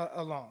Lance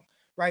along,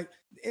 right?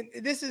 And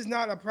this is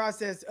not a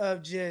process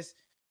of just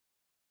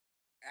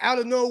out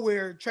of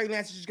nowhere, Trey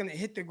Lance is just going to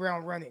hit the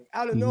ground running.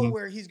 Out of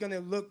nowhere, he's going to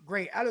look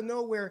great. Out of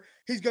nowhere,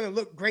 he's going to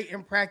look great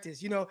in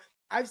practice.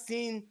 I've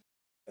seen,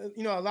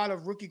 a lot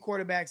of rookie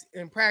quarterbacks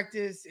in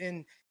practice,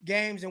 in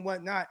games and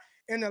whatnot.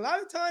 And a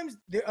lot of times,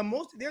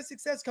 most of their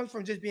success comes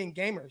from just being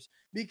gamers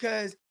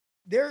because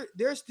they're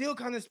still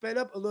kind of sped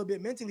up a little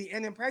bit mentally.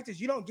 And in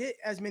practice, you don't get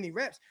as many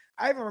reps.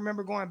 I even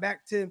remember going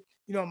back to,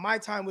 my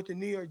time with the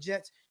New York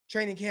Jets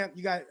training camp.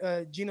 You got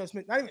Geno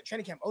Smith, not even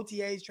training camp,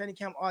 OTAs, training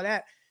camp, all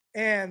that.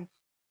 And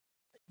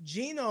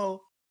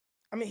Geno,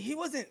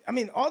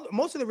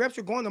 most of the reps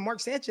were going to Mark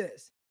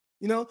Sanchez,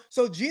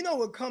 so Geno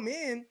would come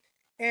in,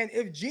 and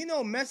if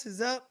Geno messes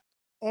up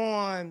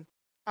on,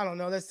 I don't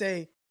know, let's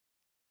say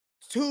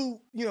two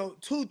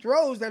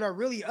throws that are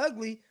really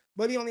ugly,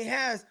 but he only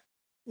has,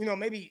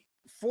 maybe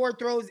 4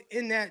 throws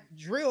in that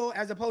drill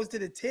as opposed to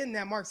the 10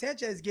 that Mark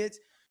Sanchez gets,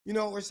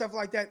 or stuff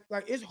like that.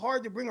 Like it's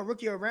hard to bring a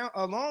rookie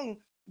along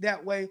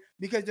that way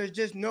because there's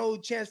just no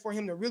chance for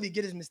him to really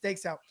get his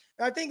mistakes out.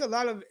 And I think a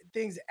lot of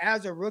things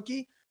as a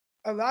rookie,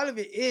 a lot of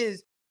it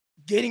is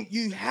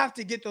you have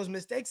to get those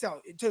mistakes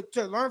out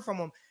to learn from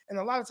them. And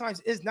a lot of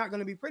times it's not going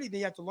to be pretty. Then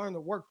you have to learn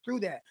to work through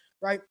that.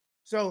 Right.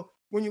 So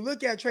when you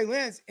look at Trey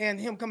Lance and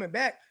him coming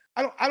back,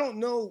 I don't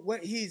know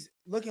what he's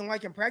looking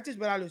like in practice,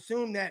 but I'd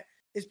assume that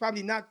it's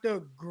probably not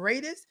the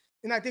greatest.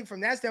 And I think from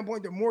that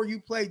standpoint, the more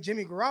you play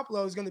Jimmy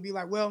Garoppolo is going to be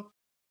like, well,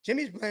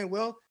 Jimmy's playing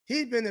well.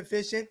 He's been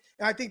efficient.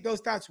 And I think those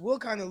thoughts will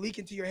kind of leak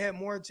into your head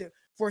more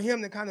for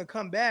him to kind of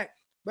come back.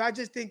 But I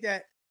just think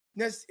that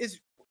it's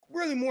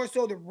really more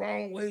so the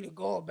wrong way to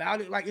go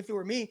about it. Like if it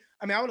were me,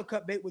 I mean, I would have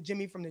cut bait with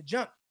Jimmy from the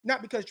jump,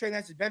 not because Trey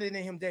Lance is better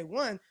than him day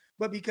one,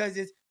 but because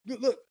it's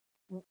look,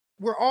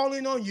 we're all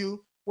in on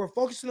you. We're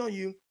focusing on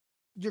you.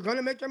 You're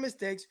gonna make your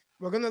mistakes.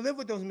 We're gonna live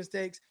with those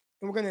mistakes,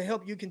 and we're gonna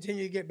help you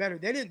continue to get better.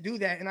 They didn't do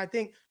that, and I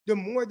think the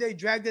more they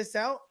drag this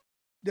out,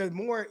 the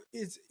more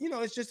it's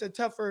it's just a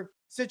tougher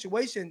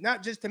situation.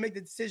 Not just to make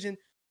the decision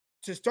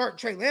to start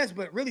Trey Lance,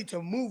 but really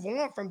to move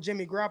on from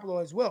Jimmy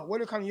Garoppolo as well.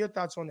 What are kind of your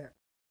thoughts on that?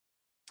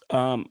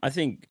 I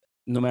think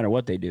no matter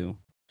what they do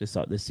this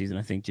season,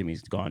 I think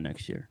Jimmy's gone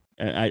next year.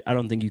 I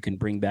don't think you can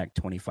bring back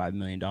 $25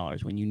 million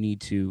when you need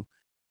to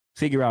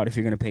figure out if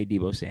you're going to pay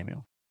Deebo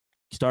Samuel.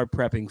 Start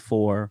prepping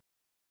for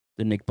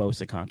the Nick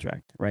Bosa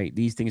contract, right?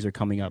 These things are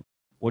coming up.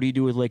 What do you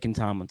do with Laken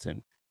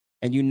Tomlinson?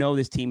 And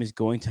this team is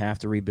going to have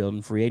to rebuild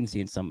in free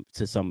agency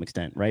to some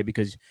extent, right?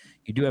 Because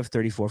you do have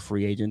 34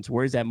 free agents.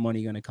 Where's that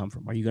money going to come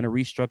from? Are you going to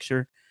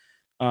restructure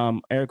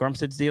Eric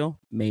Armstead's deal?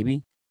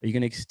 Maybe. Are you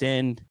going to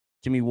extend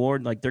Jimmy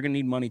Ward? Like, they're going to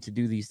need money to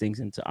do these things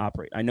and to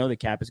operate. I know the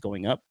cap is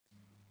going up,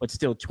 but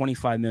still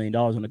 $25 million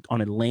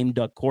on a lame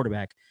duck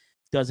quarterback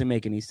doesn't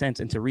make any sense.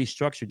 And to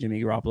restructure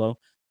Jimmy Garoppolo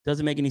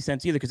doesn't make any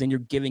sense either, because then you're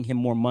giving him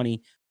more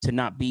money to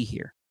not be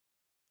here,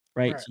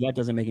 right? So that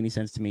doesn't make any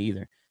sense to me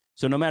either.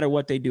 So no matter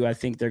what they do, I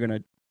think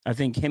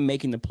him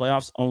making the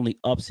playoffs only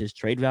ups his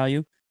trade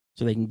value,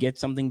 so they can get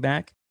something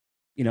back.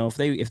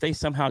 If they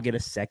somehow get a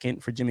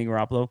second for Jimmy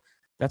Garoppolo,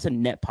 that's a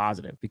net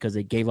positive, because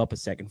they gave up a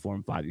second for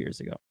him 5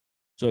 years ago.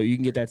 So you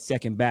can get that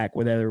second back,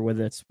 whether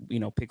it's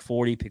pick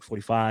 40, pick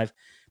 45,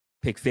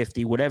 pick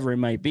 50, whatever it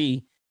might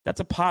be. That's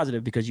a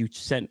positive, because you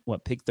sent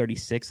pick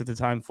 36 at the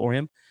time for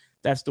him.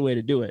 That's the way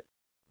to do it.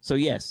 So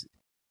yes,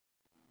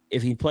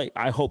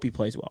 I hope he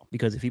plays well,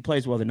 because if he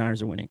plays well, the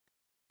Niners are winning.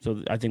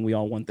 So I think we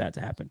all want that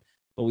to happen.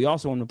 But we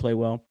also want him to play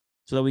well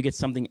so that we get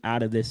something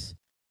out of this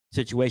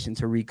situation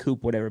to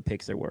recoup whatever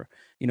picks there were.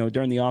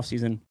 During the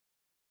offseason,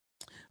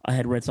 I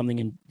had read something,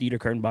 in Dieter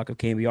Kurtenbach of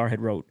KNBR had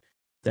wrote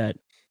that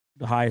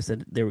the highest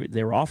that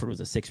they were offered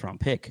was a 6th-round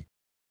pick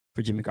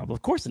for Jimmy Garoppolo.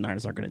 Of course, the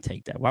Niners aren't going to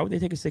take that. Why would they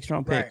take a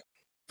 6th-round pick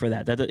for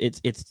that?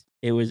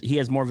 He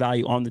has more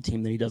value on the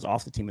team than he does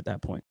off the team at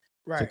that point.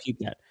 Right. So keep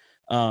that.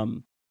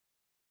 So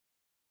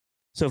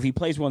if he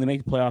plays well and they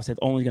make the playoffs, that's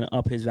only going to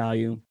up his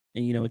value.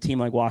 And, a team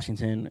like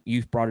Washington,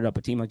 you've brought it up,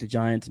 a team like the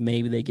Giants,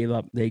 maybe they give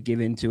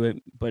into it.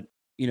 But,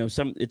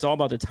 it's all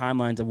about the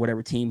timelines of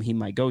whatever team he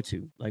might go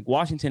to. Like,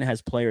 Washington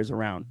has players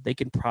around. They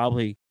could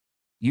probably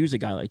use a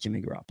guy like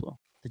Jimmy Garoppolo.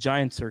 The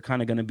Giants are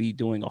kind of going to be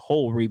doing a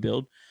whole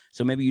rebuild,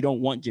 so maybe you don't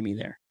want Jimmy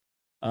there.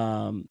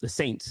 The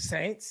Saints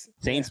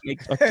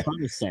make a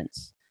ton of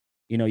sense.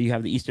 You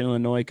have the Eastern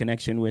Illinois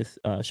connection with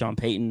Sean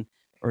Payton,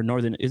 or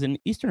Northern, is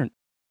it Eastern?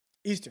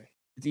 Eastern.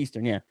 It's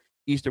Eastern, yeah.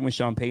 Eastern with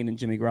Sean Payton and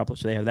Jimmy Garoppolo,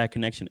 so they have that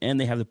connection, and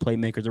they have the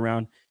playmakers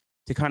around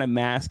to kind of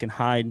mask and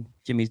hide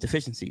Jimmy's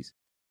deficiencies,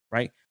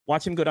 right?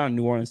 Watch him go down to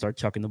New Orleans and start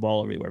chucking the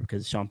ball everywhere,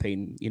 because Sean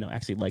Payton,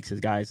 actually likes his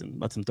guys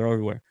and lets them throw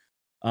everywhere.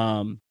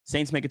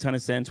 Saints make a ton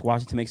of sense.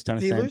 Washington makes a ton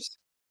of sense.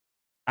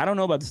 I don't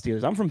know about the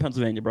Steelers. I'm from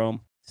Pennsylvania,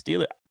 bro.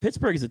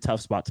 Pittsburgh is a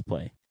tough spot to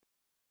play,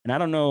 and I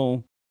don't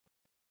know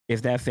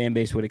if that fan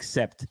base would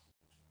accept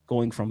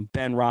going from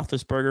Ben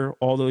Roethlisberger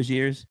all those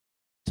years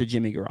to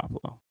Jimmy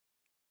Garoppolo.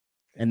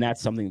 And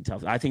that's something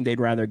tough. I think they'd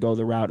rather go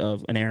the route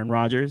of an Aaron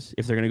Rodgers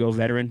if they're going to go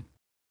veteran,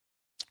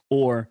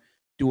 or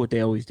do what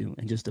they always do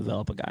and just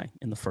develop a guy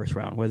in the first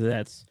round. Whether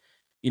that's,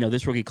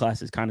 this rookie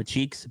class is kind of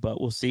cheeks, but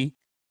we'll see.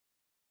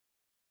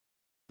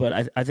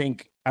 But I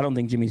don't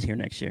think Jimmy's here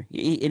next year.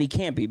 And he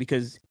can't be,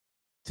 because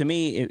to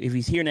me, if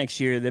he's here next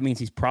year, that means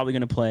he's probably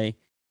going to play.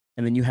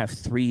 And then you have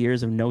 3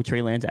 years of no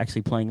Trey Lance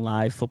actually playing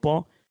live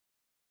football.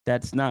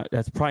 That's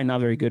probably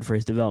not very good for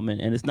his development.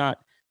 And it's not,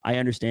 I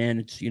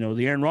understand it's,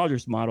 the Aaron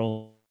Rodgers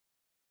model.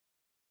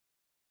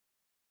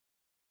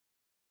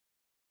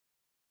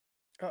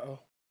 Uh-oh.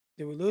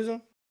 Did we lose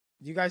him?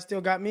 You guys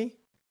still got me?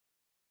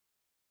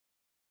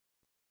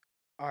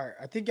 All right.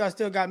 I think y'all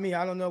still got me.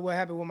 I don't know what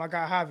happened with my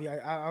guy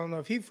Javi. I don't know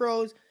if he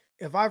froze.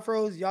 If I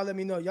froze, y'all let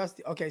me know.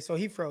 Okay, so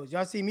he froze.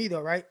 Y'all see me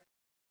though, right?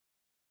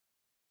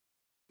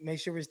 Make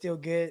sure we're still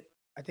good.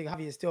 I think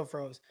Javi is still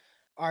froze.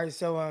 All right,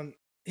 so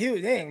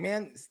dang,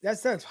 man, that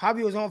sucks.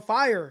 Javi was on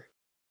fire.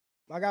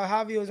 My guy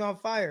Javi was on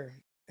fire.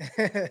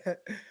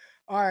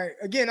 All right.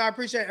 Again, I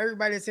appreciate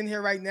everybody that's in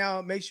here right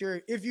now. Make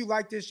sure, if you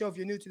like this show, if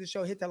you're new to the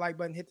show, hit that like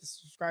button, hit the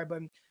subscribe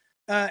button.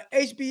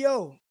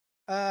 HBO,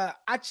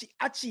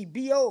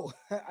 Bo.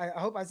 I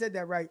hope I said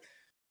that right.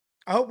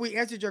 I hope we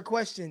answered your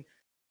question.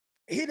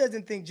 He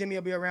doesn't think Jimmy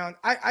will be around.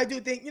 I do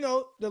think,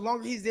 the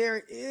longer he's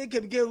there, it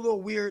could get a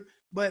little weird.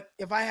 But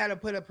if I had to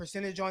put a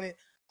percentage on it,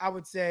 I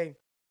would say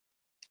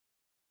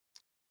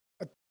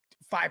a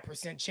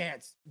 5%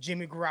 chance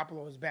Jimmy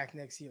Garoppolo is back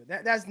next year.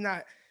 That's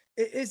not.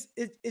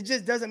 It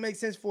just doesn't make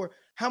sense for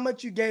how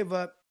much you gave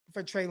up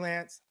for Trey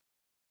Lance,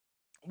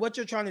 what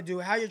you're trying to do,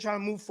 how you're trying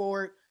to move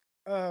forward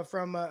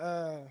from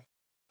let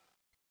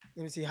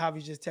me see.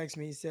 Javi just texted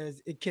me. He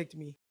says it kicked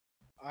me.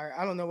 All right,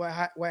 I don't know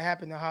what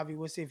happened to Javi.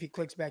 We'll see if he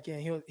clicks back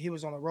in. He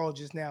was on a roll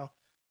just now.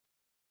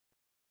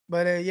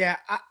 But yeah,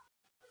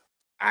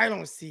 I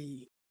don't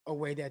see a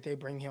way that they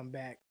bring him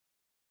back,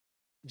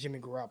 Jimmy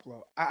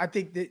Garoppolo. I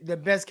think the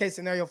best case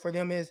scenario for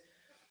them is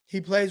he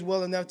plays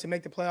well enough to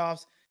make the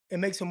playoffs. It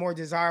makes him more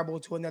desirable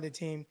to another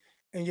team,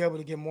 and you're able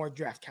to get more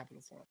draft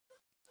capital for him.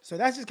 So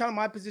that's just kind of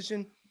my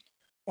position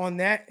on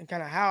that and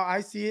kind of how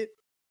I see it.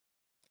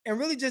 And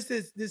really just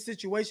this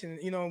situation,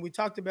 we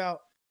talked about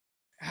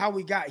how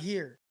we got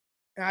here.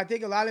 And I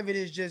think a lot of it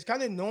is just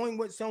kind of knowing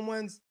what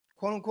someone's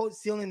quote unquote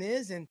ceiling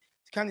is and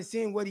kind of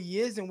seeing what he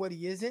is and what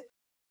he isn't.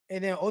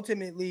 And then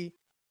ultimately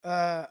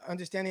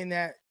understanding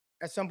that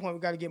at some point we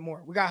got to get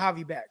more. We got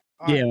Javi back.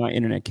 All Yeah, right. my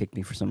internet kicked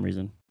me for some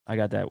reason. I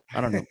got that.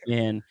 I don't know.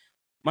 Man,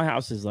 my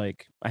house is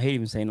like, I hate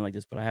even saying it like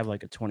this, but I have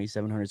like a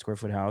 2,700 square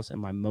foot house and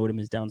my modem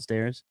is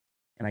downstairs.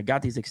 And I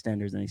got these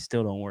extenders and they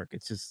still don't work.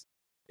 It's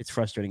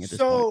frustrating at this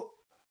point. So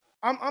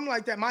I'm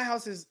like that. My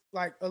house is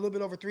like a little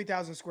bit over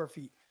 3,000 square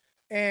feet.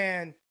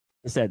 And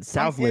It said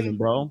South in- living,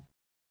 bro.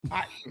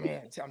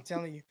 I'm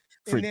telling you.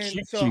 For And then,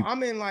 cheap, so cheap.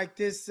 I'm in like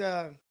this,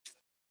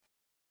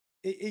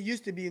 it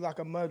used to be like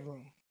a mud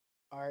room.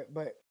 All right.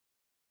 But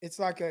it's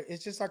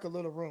just like a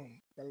little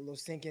room. Got a little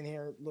sink in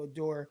here, a little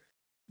door.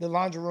 The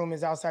laundry room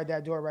is outside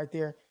that door right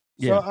there.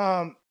 Yeah.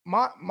 So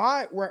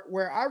my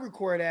where I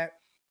record at,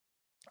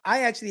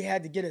 I actually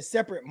had to get a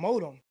separate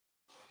modem.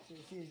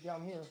 See it's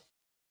down here.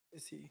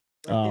 Let's see.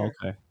 Right Oh, there.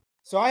 okay.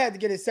 So I had to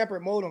get a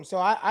separate modem. So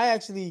I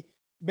actually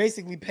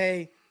basically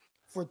pay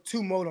for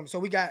 2 modems. So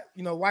we got,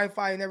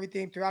 Wi-Fi and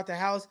everything throughout the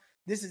house.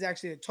 This is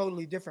actually a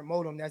totally different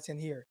modem that's in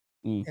here.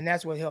 Mm. And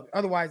that's what helped.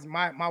 Otherwise,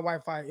 my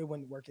Wi-Fi, it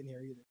wouldn't work in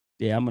here either.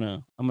 Yeah, I'm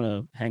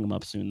gonna hang them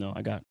up soon though.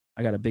 I got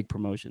a big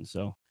promotion,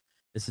 so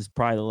this is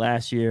probably the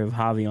last year of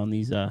Javi on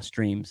these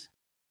streams.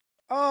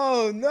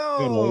 Oh I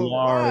got a no!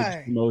 large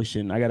Why?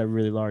 promotion. I got a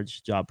really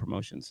large job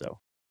promotion, so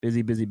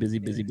busy.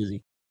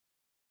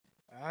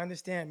 I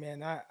understand,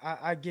 man.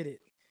 I get it.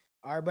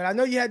 All right, but I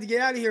know you had to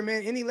get out of here,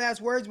 man. Any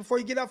last words before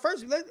you get out?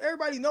 First, let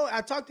everybody know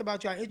I talked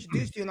about you. I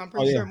introduced you, and I'm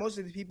pretty sure most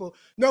of the people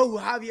know who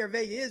Javier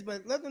Vega is,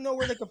 but let them know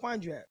where they can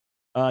find you at.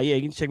 Yeah,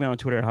 you can check me out on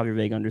Twitter at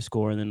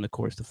JavierVega_, and then of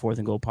course the 4th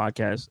and Goal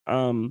podcast.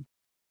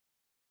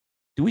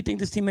 Do we think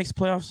this team makes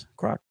playoffs,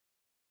 Croc?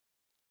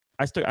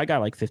 I got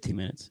like 15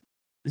 minutes.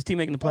 This team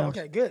making the playoffs? Oh,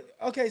 okay, good.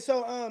 Okay,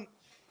 so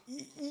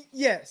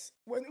yes.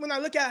 When I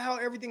look at how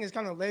everything is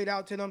kind of laid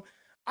out to them,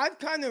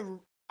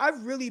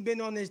 I've really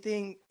been on this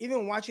thing,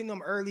 even watching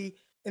them early,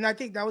 and I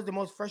think that was the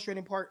most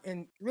frustrating part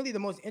and really the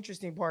most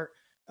interesting part.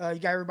 You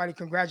got everybody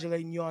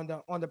congratulating you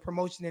on the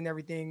promotion and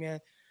everything, man.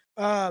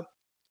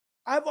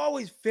 I've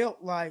always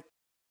felt like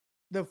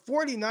the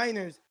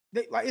 49ers,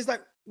 it's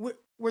like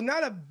we're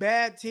not a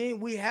bad team.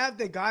 We have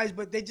the guys,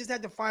 but they just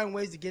had to find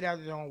ways to get out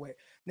of their own way.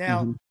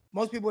 Now,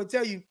 most people would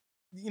tell you,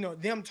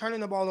 them turning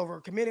the ball over,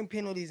 committing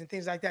penalties and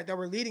things like that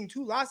were leading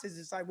to losses.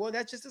 It's like, well,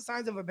 that's just the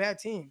signs of a bad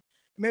team.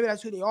 Maybe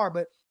that's who they are,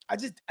 but I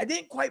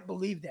didn't quite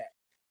believe that.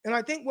 And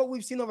I think what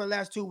we've seen over the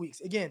last 2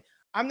 weeks, again,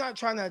 I'm not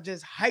trying to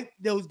just hype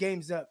those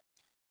games up,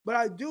 but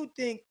I do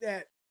think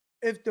that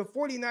if the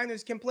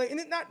 49ers can play, and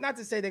it, not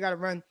to say they got to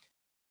run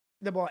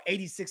the ball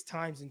 86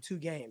 times in 2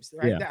 games,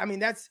 right?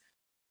 Yeah.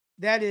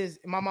 That is,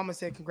 my mama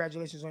said,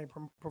 congratulations on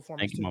your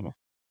performance. Thank you,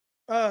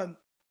 Mama.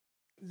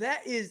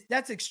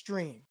 That's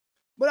extreme.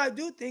 But I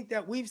do think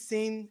that we've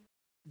seen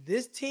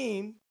this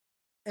team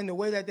and the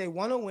way that they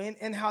want to win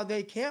and how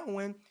they can't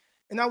win.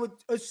 And I would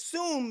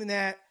assume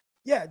that,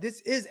 yeah,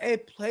 this is a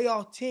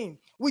playoff team.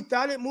 We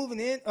thought it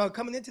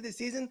coming into the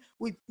season.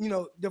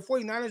 The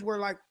 49ers were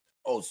like,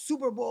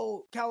 Super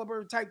Bowl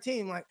caliber type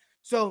team. Like,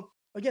 so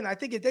again, I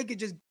think if they could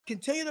just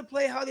continue to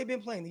play how they've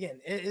been playing,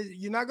 again,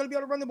 you're not going to be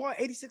able to run the ball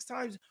 86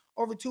 times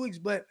over 2 weeks,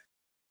 but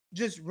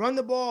just run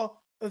the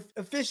ball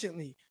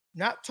efficiently,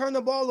 not turn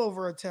the ball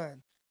over a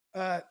ton,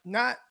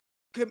 not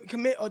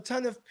commit a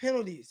ton of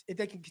penalties. If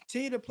they can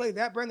continue to play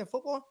that brand of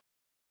football,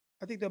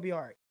 I think they'll be all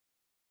right.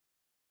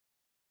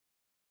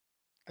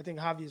 I think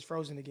Javi is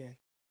frozen again.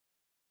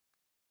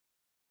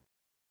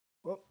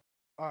 Well,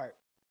 all right.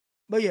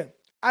 But yeah,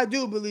 I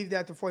do believe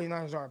that the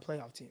 49ers are a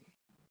playoff team.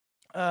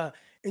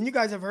 And you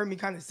guys have heard me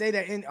kind of say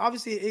that. And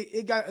obviously,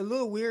 it got a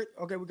little weird.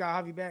 Okay, we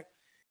got Javi back.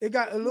 It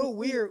got a little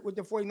weird with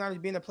the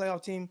 49ers being a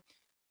playoff team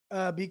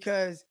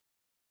because,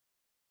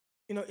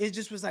 it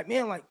just was like,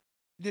 man, like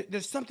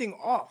there's something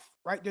off,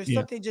 right? There's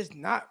something just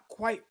not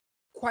quite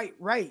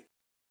right.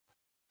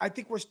 I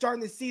think we're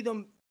starting to see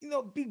them,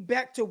 be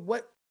back to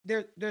what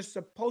they're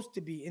supposed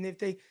to be. And if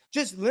they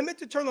just limit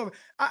the turnover,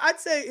 I'd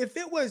say if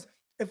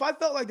I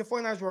felt like the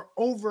 49ers were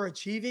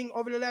overachieving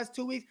over the last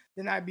 2 weeks,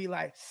 then I'd be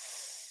like,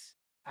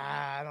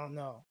 I don't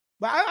know.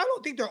 But I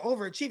don't think they're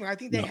overachieving. I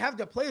think they have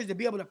the players to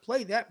be able to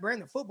play that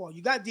brand of football.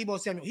 You got Deebo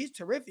Samuel. He's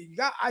terrific. You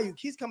got Ayuk.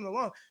 He's coming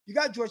along. You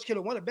got George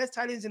Kittle, one of the best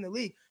tight ends in the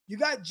league. You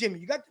got Jimmy.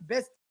 You got the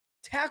best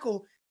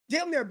tackle,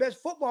 damn near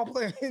best football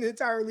player in the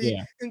entire league,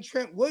 in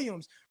Trent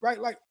Williams, right?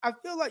 Like, I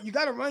feel like you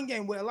got a run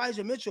game with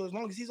Elijah Mitchell as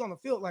long as he's on the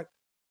field. Like,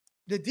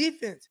 the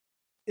defense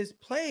is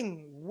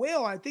playing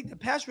well. I think the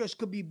pass rush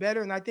could be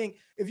better. And I think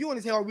if you want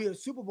to say, are we a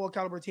Super Bowl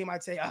caliber team,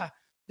 I'd say,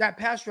 that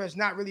pass rush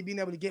not really being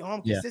able to get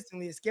home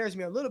consistently, it scares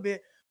me a little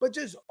bit. But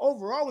just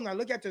overall, when I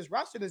look at this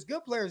roster, there's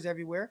good players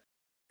everywhere.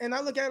 And I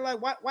look at it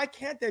like, why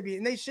can't they be?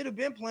 And they should have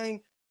been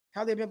playing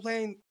how they've been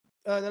playing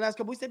the last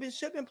couple weeks. They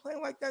should have been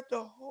playing like that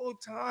the whole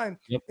time.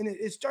 Yep. And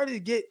it started to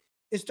get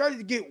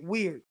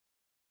weird.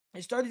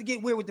 It started to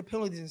get weird with the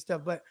penalties and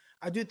stuff. But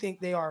I do think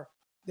they're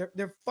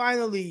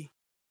finally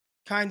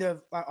kind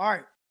of like, all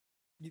right,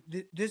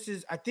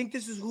 I think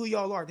this is who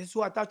y'all are. This is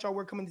who I thought y'all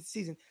were coming this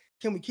season.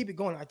 Can we keep it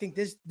going? I think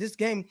this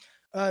game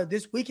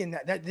this weekend,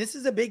 that this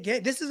is a big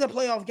game. This is a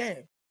playoff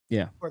game.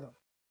 Yeah. For them.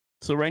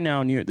 So right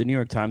now, the New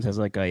York Times has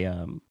like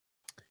a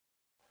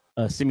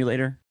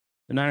simulator.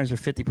 The Niners are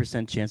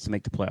 50% chance to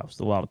make the playoffs,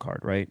 the wild card,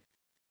 right?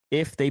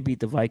 If they beat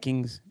the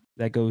Vikings,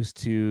 that goes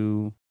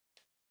to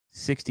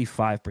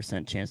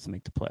 65% chance to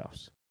make the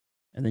playoffs.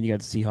 And then you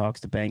got the Seahawks,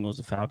 the Bengals,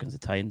 the Falcons, the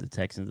Titans, the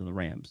Texans, and the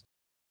Rams.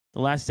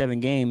 The last 7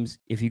 games,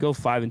 if you go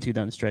 5-2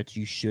 down the stretch,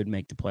 you should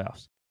make the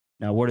playoffs.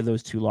 Now, what are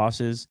those 2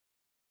 losses?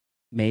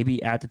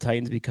 Maybe at the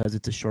Titans because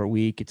it's a short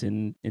week. It's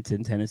in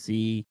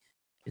Tennessee.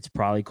 It's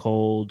probably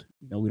cold.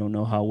 We don't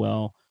know how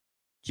well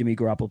Jimmy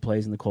Garoppolo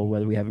plays in the cold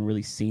weather. We haven't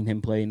really seen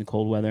him play in the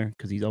cold weather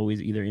because he's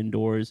always either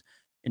indoors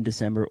in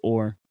December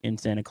or in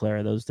Santa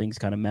Clara. Those things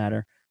kind of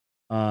matter.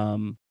 I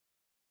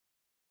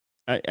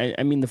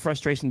mean, the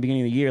frustration at the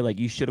beginning of the year, like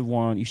you should have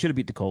won. You should have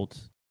beat the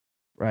Colts,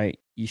 right?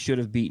 You should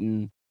have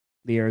beaten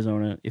the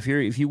Arizona. If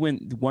you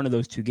win one of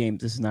those 2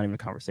 games, this is not even a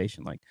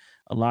conversation. Like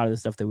a lot of the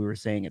stuff that we were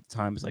saying at the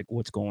time is like,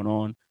 what's going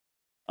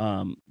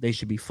on? They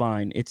should be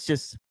fine. It's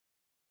just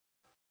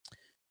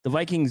the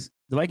Vikings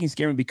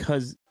scare me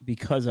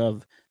because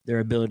of their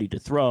ability to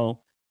throw.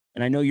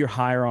 And I know you're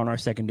higher on our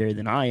secondary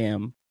than I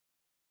am,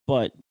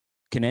 but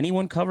can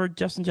anyone cover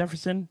Justin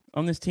Jefferson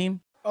on this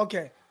team?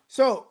 Okay.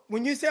 So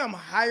when you say I'm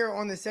higher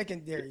on the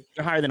secondary,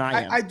 you're higher than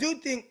I am.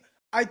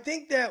 I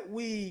think that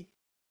we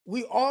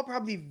all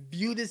probably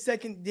view the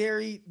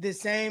secondary the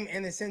same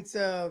in the sense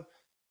of,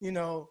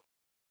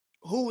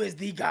 who is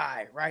the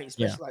guy, right?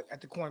 Especially like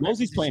at the corner.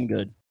 Mosley's playing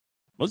good.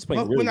 Mosley's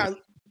playing really good.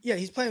 Yeah,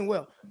 he's playing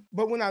well.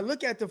 But when I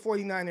look at the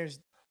 49ers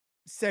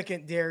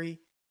secondary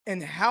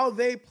and how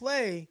they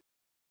play,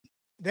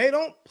 they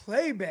don't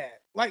play bad.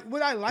 Like,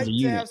 would I like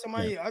to have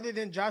somebody other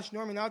than Josh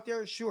Norman out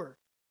there? Sure.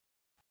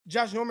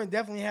 Josh Norman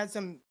definitely had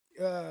some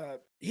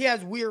he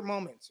has weird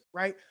moments,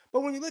 right?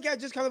 But when you look at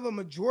just kind of a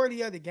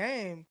majority of the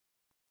game,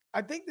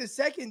 I think the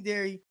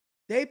secondary,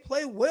 they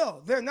play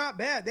well. They're not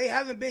bad. They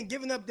haven't been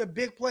giving up the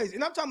big plays.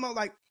 And I'm talking about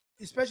like,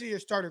 especially your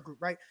starter group,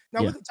 right?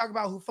 Now we can talk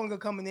about Hufanga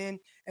coming in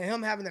and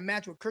him having a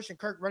match with Christian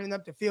Kirk running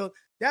up the field.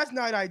 That's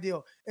not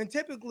ideal. And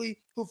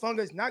typically Hufanga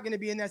is not going to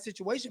be in that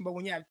situation. But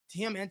when you have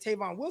him and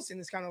Tavon Wilson,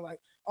 it's kind of like,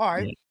 all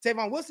right,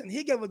 Tavon Wilson,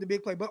 he gave up the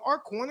big play. But our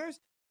corners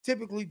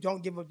typically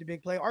don't give up the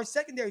big play. Our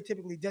secondary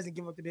typically doesn't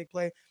give up the big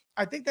play.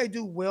 I think they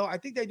do well. I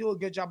think they do a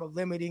good job of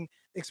limiting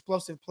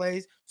explosive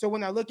plays. So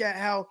when I look at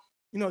how,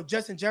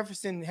 Justin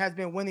Jefferson has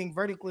been winning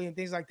vertically and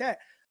things like that,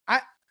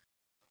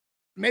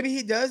 maybe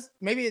it does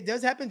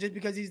happen just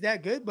because he's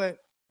that good, but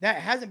that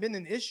hasn't been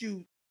an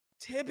issue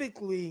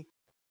typically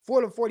for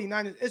the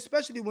 49ers,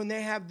 especially when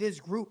they have this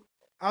group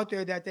out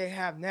there that they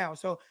have now.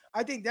 So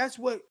I think that's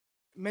what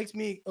makes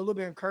me a little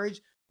bit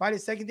encouraged by the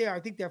secondary. I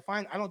think they're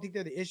fine. I don't think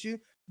they're the issue.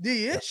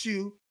 The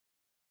issue,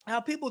 how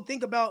people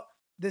think about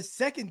the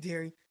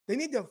secondary, they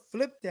need to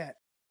flip that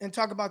and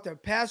talk about the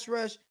pass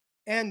rush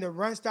and the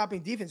run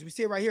stopping defense. We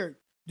see it right here.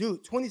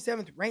 Dude,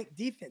 27th ranked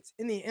defense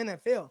in the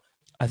NFL.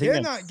 I think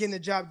they're not getting the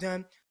job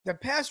done. The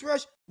pass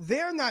rush,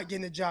 they're not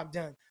getting the job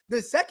done.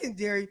 The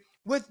secondary,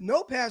 with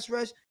no pass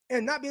rush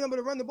and not being able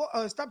to run the ball,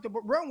 stop the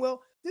run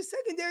well, the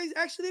secondary is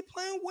actually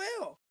playing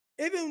well,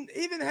 even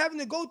having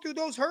to go through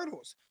those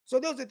hurdles. So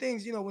those are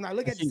things, when I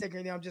look at the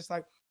secondary, I'm just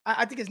like,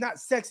 I think it's not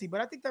sexy,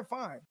 but I think they're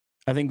fine.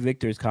 I think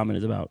Victor's comment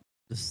is about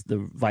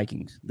the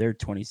Vikings. They're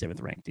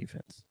 27th ranked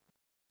defense.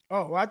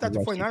 Oh, well, I thought the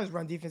 49ers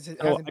run defense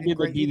hasn't been I did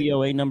the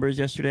DVOA numbers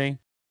yesterday.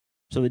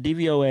 So the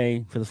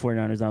DVOA for the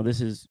 49ers now,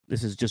 this is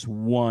just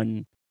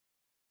one,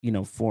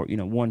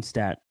 one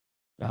stat.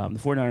 The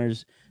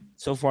 49ers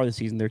so far this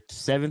season, they're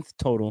 7th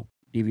total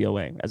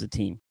DVOA as a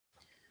team.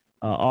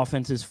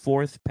 Offense is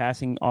 4th,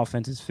 passing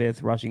offense is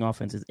 5th, rushing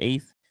offense is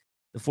 8th.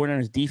 The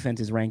 49ers defense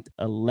is ranked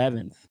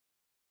 11th.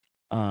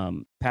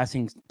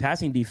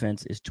 Passing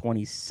defense is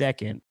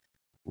 22nd.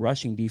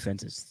 Rushing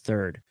defense is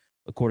 3rd,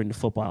 according to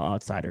Football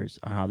Outsiders,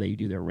 on how they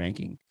do their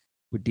ranking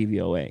with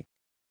DVOA.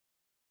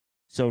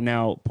 So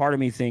now part of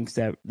me thinks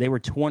that they were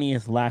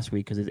 20th last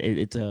week because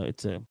it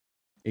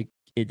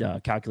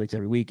calculates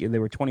every week. They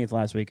were 20th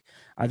last week.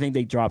 I think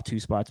they dropped 2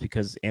 spots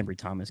because Ambry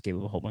Thomas gave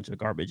up a whole bunch of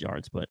garbage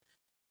yards, but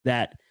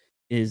that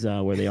is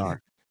where they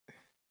are.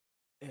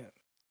 Yeah,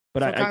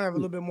 but so I kind of a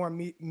little bit more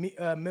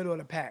middle of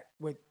the pack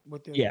with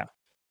the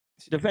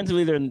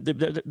Defensively,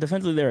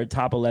 they're a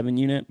top 11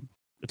 unit,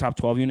 a top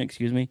 12 unit.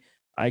 Excuse me.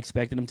 I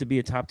expected them to be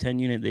a top 10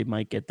 unit. They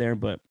might get there,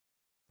 but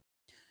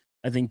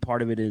I think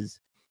part of it is,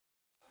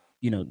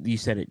 you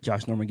said it.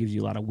 Josh Norman gives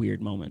you a lot of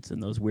weird moments,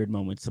 and those weird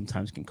moments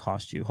sometimes can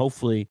cost you.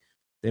 Hopefully,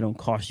 they don't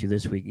cost you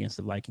this week against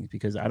the Vikings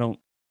because I don't.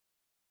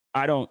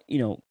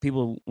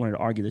 People wanted to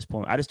argue this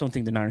point. I just don't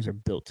think the Niners are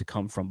built to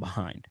come from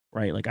behind,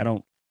 right? Like I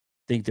don't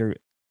think they're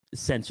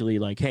essentially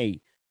like,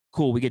 hey,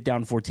 cool, we get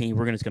down 14,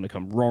 we're just going to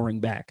come roaring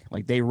back.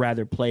 Like, they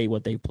rather play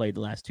what they've played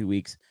the last 2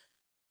 weeks.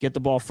 Get the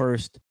ball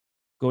first,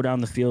 go down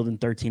the field in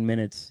 13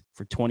 minutes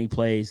for 20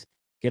 plays,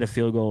 get a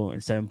field goal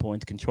and 7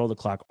 points, control the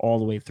clock all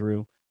the way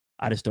through.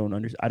 I just don't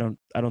understand.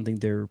 I don't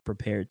think they're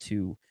prepared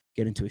to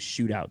get into a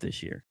shootout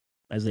this year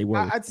as they were.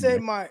 I'd say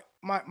my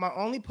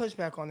only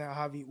pushback on that,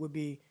 Javi, would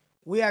be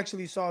we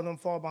actually saw them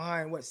fall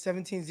behind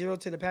 17-0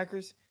 to the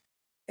Packers,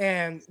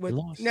 and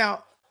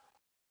now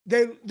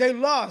they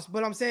lost,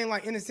 but I'm saying,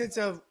 like, in the sense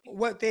of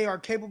what they are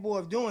capable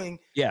of doing.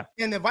 Yeah.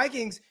 And the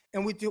Vikings,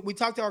 and we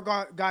talked to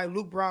our guy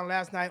Luke Brown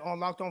last night on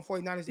Locked On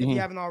 49ers. If you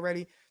haven't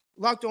already,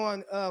 Locked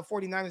On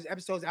 49ers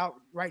episode's out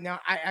right now.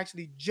 I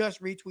actually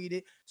just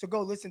retweeted, so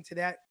go listen to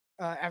that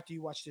after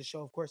you watch this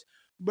show, of course.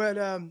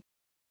 But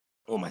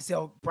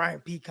myself, Brian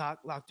Peacock,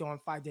 Locked On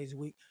 5 days a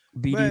week.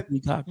 BD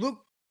Peacock.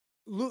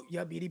 Luke,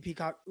 yeah, BD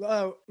Peacock.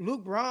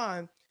 Luke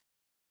Braun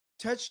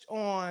touched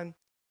on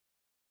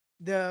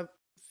the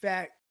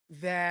fact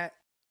that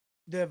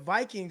the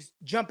Vikings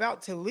jump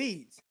out to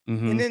leads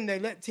and then they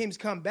let teams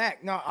come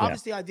back. Now,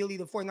 obviously, ideally,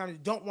 the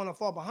 49ers don't want to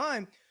fall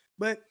behind,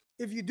 but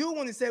if you do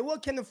want to say, well,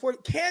 can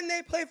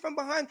they play from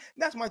behind?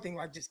 That's my thing.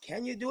 Like, just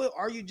can you do it?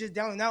 Are you just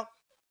down and out?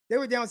 They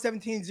were down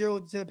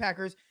 17-0 to the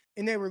Packers,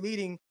 and they were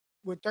leading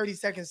with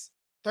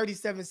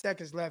 37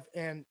 seconds left,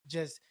 and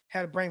just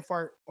had a brain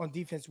fart on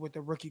defense with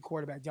the rookie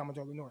quarterback,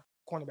 Deommodore Lenoir,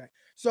 cornerback.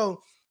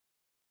 So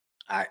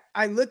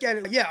I look at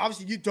it, like, yeah,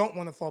 obviously you don't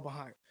want to fall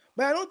behind.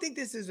 But I don't think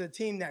this is a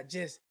team that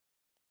just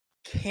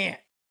can't.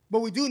 But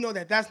we do know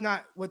that that's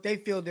not what they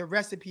feel their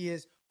recipe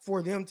is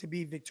for them to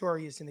be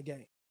victorious in the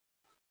game.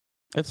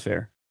 That's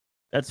fair.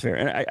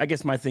 And I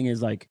guess my thing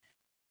is, like,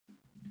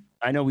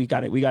 I know we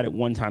got it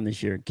one time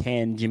this year.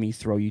 Can Jimmy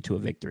throw you to a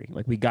victory?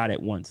 Like, we got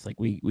it once. Like,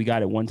 we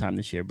got it one time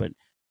this year. But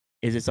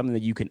is it something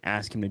that you can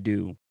ask him to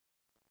do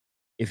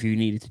if you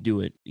needed to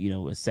do it,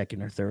 a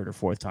second or third or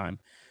fourth time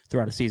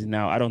throughout a season?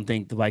 Now, I don't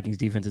think the Vikings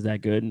defense is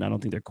that good, and I don't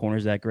think their corner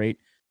is that great.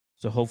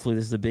 So hopefully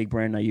this is a big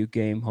Brandon Ayuk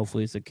game.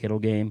 Hopefully it's a Kittle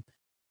game.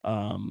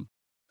 I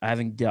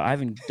haven't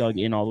dug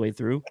in all the way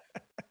through,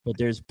 but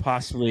there's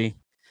possibly.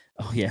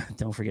 Oh yeah,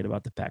 don't forget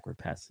about the backward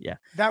pass. Yeah,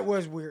 that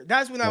was weird.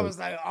 That's when I was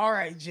like, "All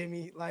right,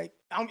 Jimmy, like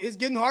it's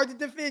getting hard to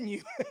defend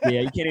you."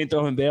 Yeah, you can't even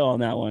throw him bail on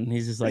that one.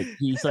 He's like.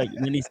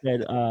 And then he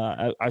said,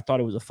 "I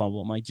thought it was a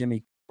fumble." I'm like,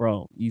 Jimmy,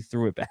 bro, you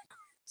threw it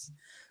backwards.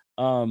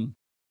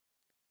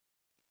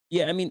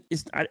 Yeah, I mean,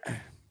 I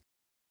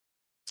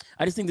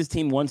just think this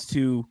team wants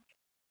to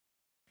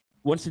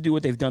do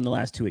what they've done the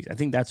last 2 weeks. I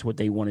think that's what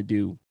they want to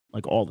do,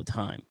 like, all the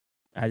time.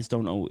 I just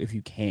don't know if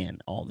you can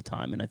all the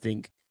time. And I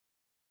think,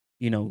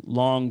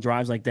 long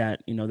drives like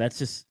that, that's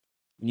just,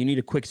 you need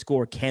a quick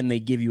score. Can they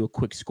give you a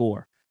quick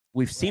score?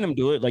 We've seen them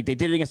do it. Like, they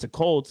did it against the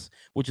Colts,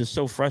 which is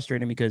so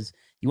frustrating because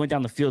you went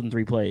down the field in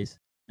 3 plays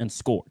and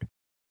scored,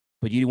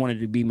 but you wanted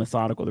to be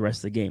methodical the rest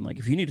of the game. Like,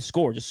 if you need to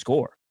score, just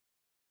score.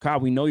 Kyle,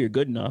 we know you're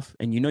good enough,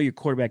 and your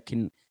quarterback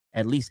can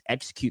at least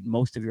execute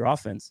most of your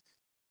offense.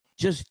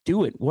 Just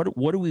do it. What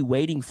are we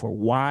waiting for?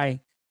 Why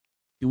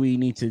do we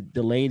need to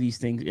delay these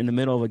things in the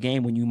middle of a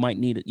game when you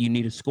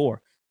need a score?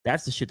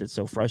 That's the shit that's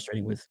so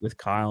frustrating with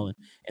Kyle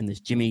and this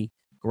Jimmy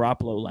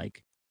Garoppolo,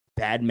 like,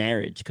 bad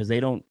marriage, because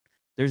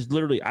there's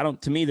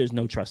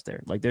no trust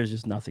there. Like, there's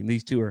just nothing.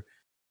 These two are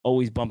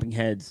always bumping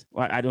heads.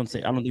 I don't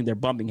think they're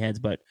bumping heads,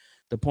 but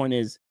the point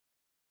is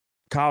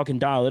Kyle can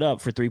dial it up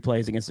for 3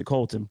 plays against the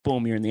Colts and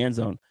boom, you're in the end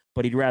zone,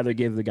 but he'd rather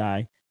give the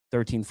guy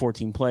 13,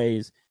 14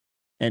 plays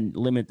and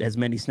limit as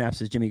many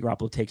snaps as Jimmy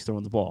Garoppolo takes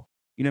throwing the ball.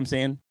 You know what I'm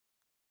saying?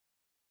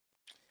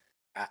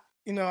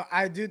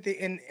 I do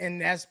think,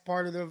 and that's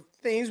part of the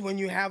things when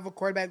you have a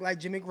quarterback like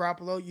Jimmy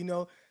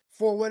Garoppolo,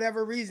 for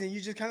whatever reason, you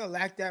just kind of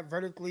lack that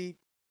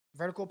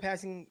vertical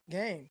passing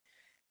game.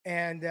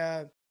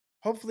 And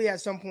hopefully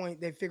at some point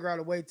they figure out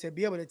a way to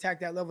be able to attack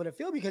that level of the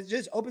field, because it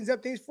just opens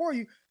up things for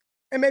you.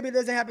 And maybe it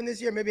doesn't happen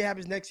this year. Maybe it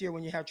happens next year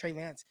when you have Trey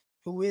Lance,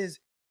 who is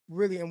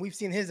really, and we've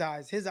seen his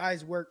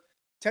eyes work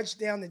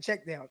touchdown and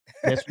check down.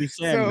 Yes, we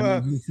said.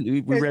 So we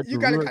read you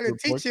got to kind of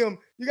teach him.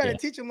 You got to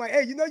teach him, like,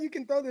 hey, you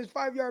can throw this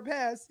 5-yard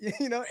pass, and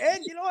you don't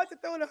have to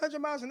throw it 100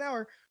 miles an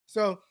hour.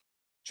 So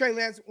Trey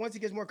Lance, once he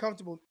gets more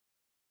comfortable,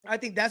 I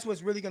think that's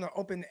what's really going to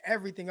open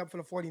everything up for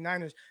the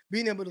 49ers,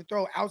 being able to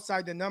throw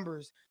outside the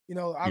numbers.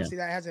 Obviously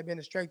that hasn't been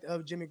a strength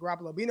of Jimmy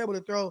Garoppolo, being able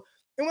to throw.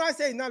 And when I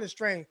say not a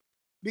strength,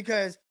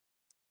 because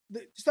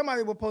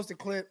somebody will post a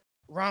clip,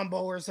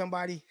 Rombo or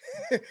somebody,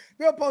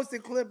 they'll post a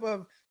clip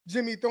of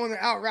Jimmy throwing an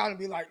out route and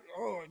be like,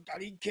 oh,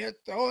 God, he can't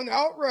throw an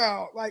out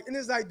route. Like, and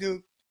it's like,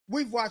 dude,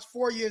 we've watched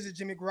 4 years of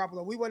Jimmy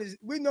Garoppolo.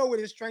 We know what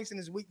his strengths and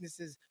his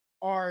weaknesses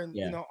are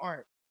and,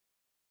 aren't.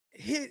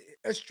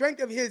 A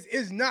strength of his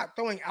is not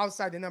throwing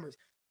outside the numbers.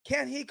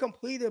 Can he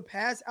complete a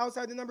pass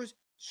outside the numbers?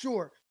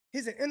 Sure.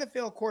 He's an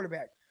NFL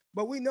quarterback,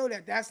 but we know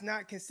that that's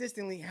not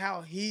consistently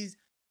how he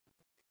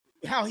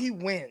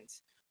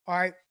wins. All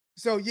right.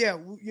 So yeah,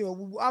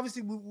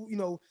 obviously,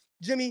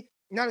 Jimmy,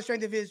 not a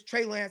strength of his.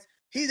 Trey Lance,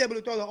 he's able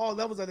to throw to all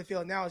levels of the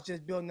field. Now it's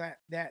just building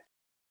that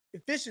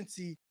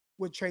efficiency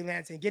with Trey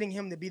Lance and getting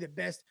him to be the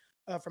best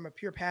from a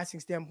pure passing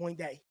standpoint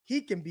that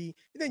he can be,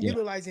 and then Yeah.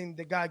 utilizing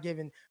the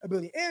God-given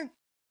ability. And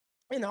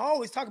I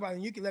always talk about it,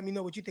 and you can let me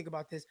know what you think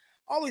about this.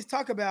 I always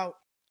talk about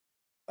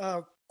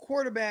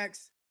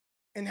quarterbacks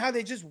and how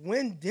they just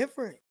win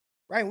different,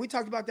 right? And we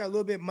talked about that a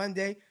little bit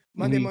Monday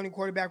Mhm. morning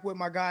quarterback with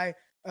my guy,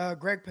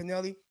 Greg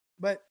Pinelli.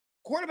 But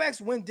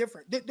quarterbacks win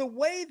different. The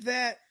way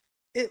that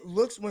it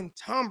looks when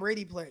Tom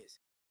Brady plays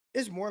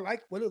is more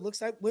like what it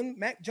looks like when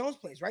Mac Jones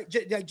plays, right?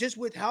 Just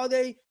with how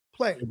they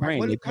play, Their right? brain,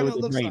 What they it play kind with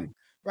of their looks like, brain.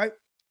 right?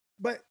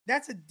 But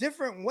that's a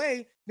different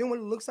way than what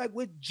it looks like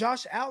with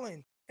Josh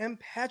Allen and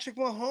Patrick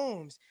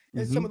Mahomes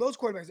and some Mhm. of those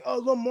quarterbacks. Oh,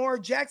 Lamar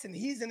Jackson,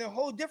 he's in a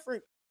whole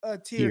different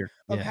tier Here.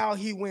 of Yeah. how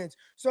he wins.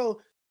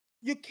 So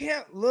you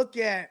can't look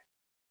at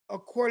a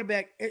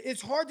quarterback.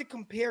 It's hard to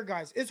compare,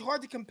 guys. It's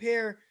hard to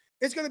compare.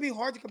 It's going to be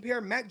hard to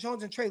compare Mac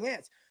Jones and Trey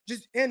Lance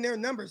just in their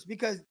numbers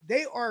because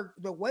they are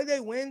the way they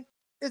win.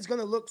 It's going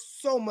to look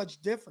so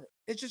much different.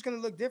 It's just going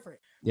to look different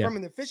Yeah. from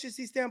an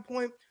efficiency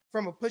standpoint,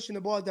 from a pushing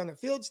the ball down the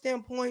field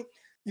standpoint.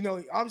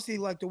 Obviously,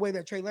 like the way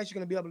that Trey Lance is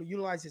going to be able to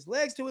utilize his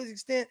legs to his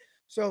extent.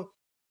 So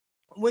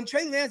when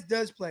Trey Lance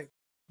does play,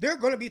 there are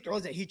going to be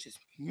throws that he just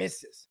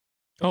misses.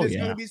 Oh, There's yeah.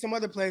 going to be some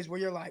other plays where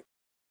you're like,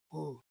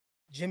 "Ooh,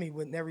 Jimmy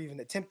would never even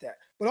attempt that."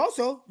 But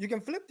also, you can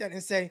flip that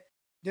and say,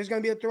 there's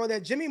going to be a throw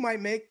that Jimmy might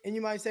make, and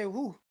you might say,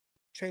 "Ooh,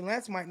 Trey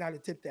Lance might not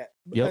attempt that."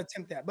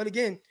 But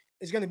again,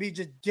 it's going to be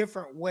just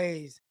different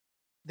ways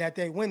that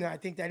they win. And I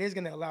think that is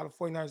going to allow the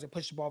 49ers to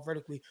push the ball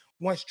vertically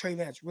once Trey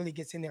Lance really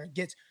gets in there and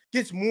gets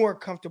more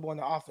comfortable in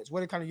the offense.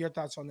 What are kind of your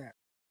thoughts on that?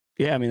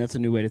 Yeah, I mean, that's a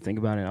new way to think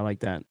about it. I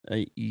like that.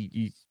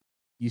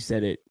 You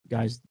said it.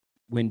 Guys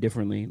win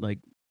differently, like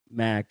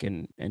Mac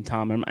and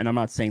Tom. And I'm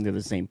not saying they're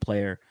the same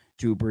player.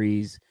 Drew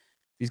Brees.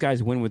 These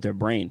guys win with their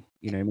brain.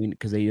 You know what I mean?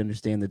 Because they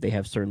understand that they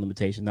have certain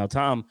limitations. Now,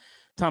 Tom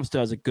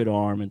still has a good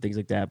arm and things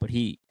like that. But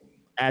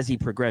as he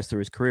progressed through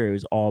his career, it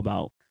was all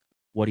about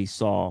what he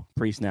saw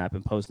pre-snap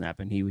and post-snap.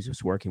 And he was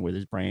just working with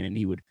his brain, and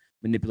he would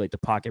manipulate the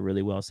pocket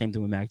really well. Same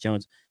thing with Mac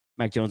Jones.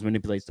 Mac Jones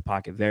manipulates the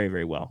pocket very,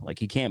 very well. Like,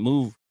 he can't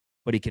move,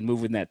 but he can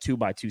move in that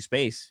 2x2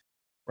 space,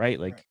 right?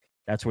 Like, Right.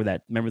 That's where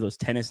remember those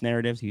tennis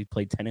narratives? He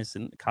played tennis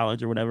in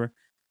college or whatever.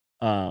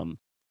 And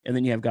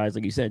then you have guys,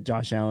 like you said,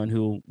 Josh Allen,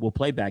 who will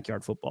play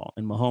backyard football,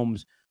 and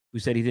Mahomes, who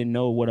said he didn't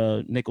know what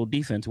a nickel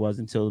defense was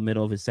until the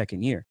middle of his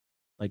second year.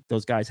 Like,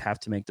 those guys have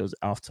to make those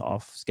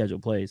off schedule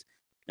plays.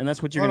 And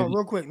that's what you're Hold going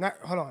on, to real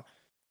quick. Hold on.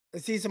 I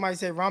see somebody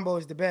say Rombo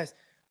is the best.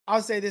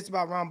 I'll say this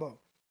about Rombo,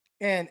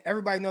 and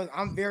everybody knows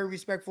I'm very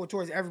respectful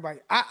towards everybody.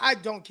 I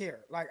don't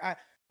care. Like, I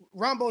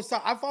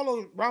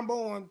follow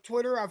Rombo on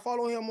Twitter. I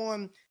follow him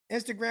on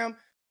Instagram.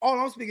 All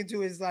I'm speaking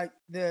to is like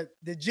the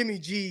Jimmy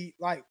G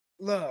like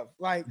love.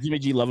 Like, Jimmy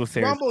G love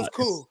affairs. Rumbo's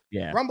cool.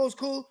 Yeah. Rumbo's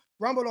cool.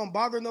 Rumbo don't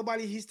bother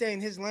nobody. He stay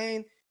in his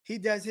lane. He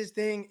does his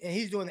thing, and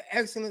he's doing an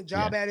excellent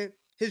job at it.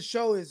 His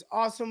show is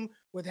awesome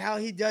with how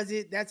he does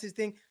it. That's his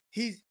thing.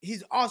 He's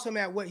awesome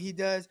at what he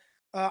does.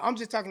 I'm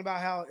just talking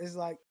about how it's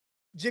like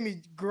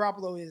Jimmy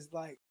Garoppolo is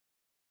like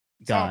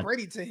Tom God.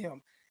 Brady to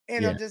him.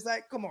 And Yeah. I'm just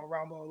like, come on,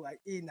 Rombo. Like,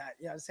 he's not,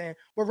 you know what I'm saying?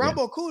 But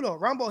Rombo cool though.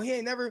 Rombo, he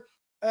ain't never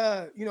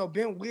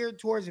been weird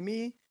towards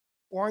me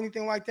or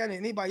anything like that, and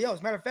anybody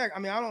else. Matter of fact, I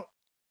mean, I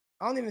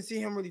don't even see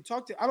him really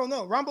talk to. I don't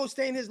know. Rombo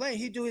stay in his lane.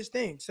 He do his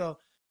thing. So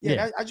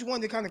I just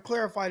wanted to kind of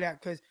clarify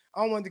that because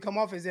I don't want it to come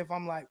off as if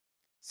I'm like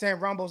saying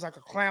Rombo's like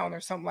a clown or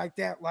something like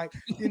that. Like,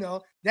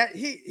 that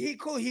he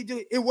cool. He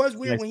do. It was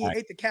weird when he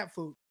ate the cat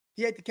food.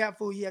 He ate the cat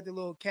food. He had the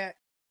little cat.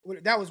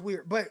 That was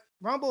weird. But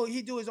Rombo,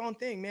 he do his own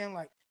thing, man.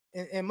 Like,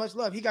 and much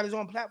love. He got his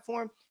own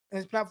platform, and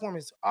his platform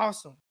is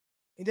awesome.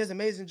 He does an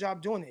amazing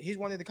job doing it. He's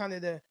one of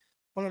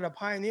the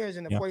pioneers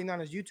in the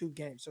 49ers YouTube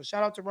game. So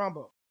shout out to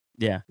Rombo.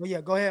 Yeah. But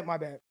yeah, go ahead. My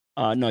bad.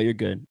 No, you're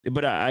good.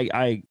 But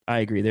I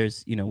agree.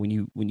 There's, when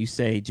you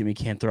say Jimmy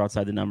can't throw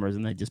outside the numbers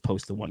and they just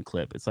post the one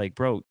clip, it's like,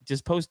 bro,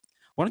 just post.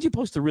 Why don't you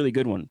post a really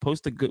good one?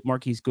 Post a good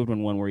Marquise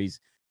Goodwin one where he's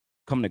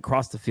coming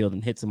across the field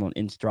and hits him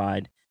in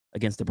stride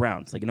against the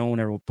Browns. Like, no one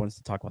ever wants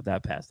to talk about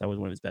that pass. That was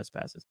one of his best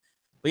passes.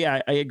 But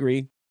yeah, I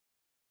agree.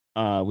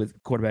 With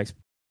quarterbacks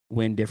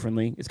win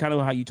differently. It's kind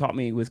of how you taught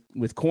me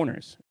with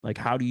corners. Like,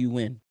 how do you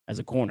win as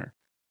a corner?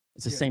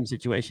 It's the same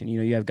situation.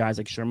 You have guys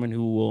like Sherman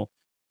who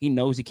he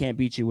knows he can't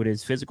beat you with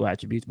his physical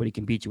attributes, but he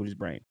can beat you with his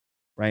brain,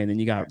 right? And then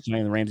you got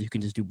Jalen Ramsey who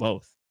can just do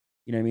both.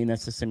 You know what I mean?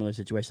 That's a similar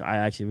situation. I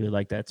actually really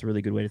like that. It's a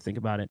really good way to think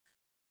about it.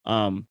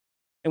 And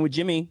with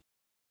Jimmy,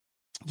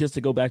 just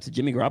to go back to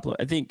Jimmy Garoppolo,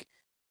 I think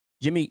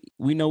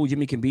we know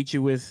Jimmy can beat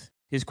you with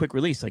his quick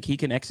release. Like, he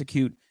can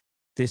execute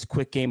this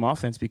quick game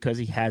offense because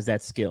he has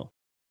that skill.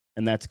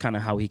 And that's kind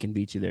of how he can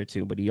beat you there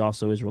too. But he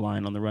also is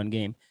relying on the run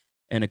game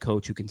and a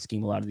coach who can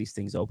scheme a lot of these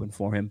things open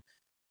for him.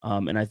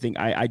 And I think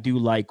I do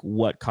like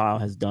what Kyle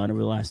has done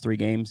over the last 3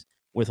 games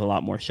with a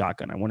lot more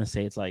shotgun. I want to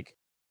say it's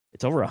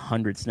over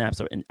 100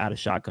 snaps out of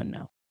shotgun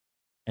now.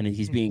 And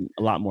he's being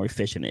a lot more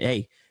efficient.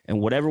 Hey,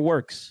 and whatever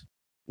works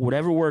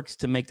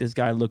to make this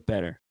guy look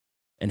better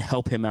and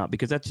help him out,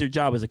 because that's your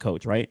job as a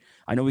coach, right?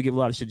 I know we give a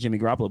lot of shit to Jimmy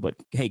Garoppolo, but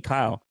hey,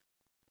 Kyle,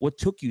 what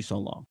took you so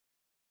long?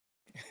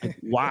 Like,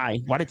 why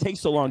did it take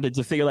so long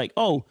to figure, like,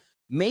 oh,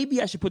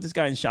 maybe I should put this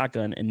guy in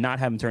shotgun and not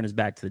have him turn his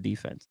back to the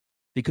defense,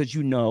 because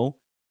you know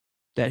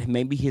that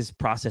maybe his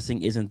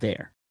processing isn't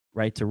there,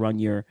 right, to run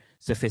your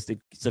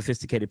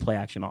sophisticated play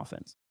action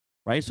offense,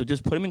 right? So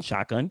just put him in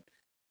shotgun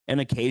and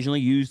occasionally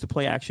use the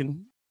play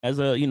action as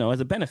a, you know, as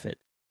a benefit.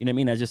 You know what I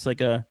mean? As just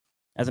like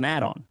as an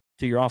add-on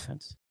to your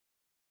offense.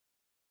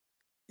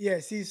 Yeah,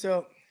 see,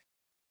 so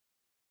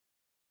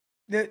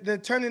the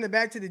turning it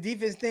back to the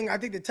defense thing, I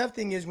think the tough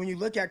thing is when you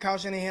look at Kyle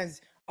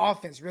Shanahan's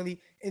offense, really,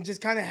 and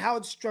just kind of how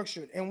it's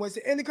structured. And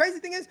the crazy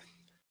thing is,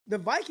 the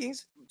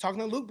Vikings, talking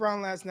to Luke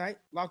Brown last night,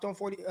 Locked On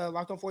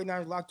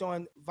 49ers, Locked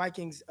On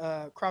Vikings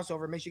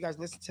crossover. Make sure you guys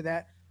listen to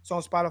that. It's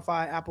on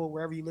Spotify, Apple,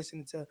 wherever you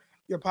listen to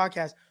your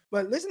podcast.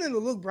 But listening to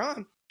Luke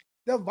Brown,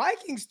 the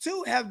Vikings,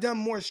 too, have done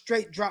more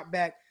straight drop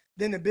back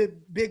than the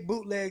big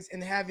bootlegs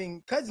and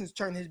having Cousins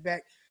turn his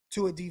back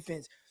to a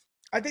defense.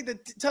 I think the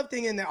tough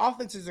thing in the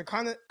offenses are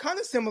kind of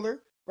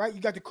similar, right? You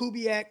got the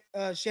Kubiak,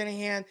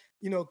 Shanahan.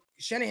 You know,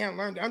 Shanahan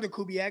learned under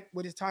Kubiak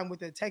with his time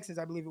with the Texans,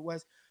 I believe it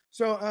was.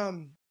 So,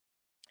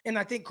 and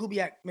I think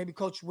Kubiak maybe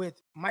coached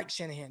with Mike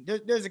Shanahan.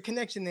 There's a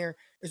connection there.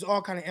 It's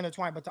all kind of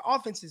intertwined, but the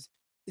offense is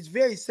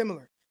very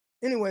similar.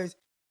 Anyways,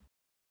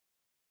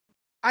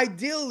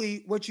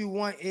 ideally, what you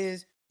want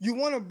is you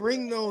want to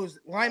bring those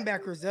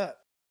linebackers up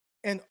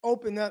and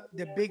open up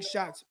the big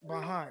shots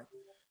behind.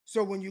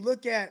 So when you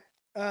look at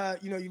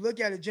you look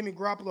at a Jimmy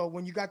Garoppolo,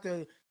 when you got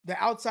the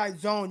outside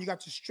zone, you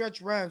got the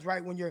stretch runs,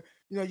 right? When you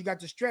got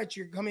the stretch,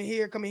 you're coming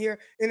here,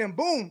 and then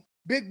boom,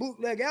 big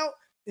bootleg out.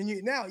 And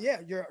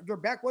your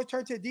back was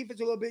turned to the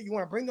defense a little bit. You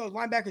want to bring those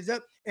linebackers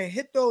up and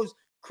hit those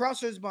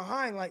crossers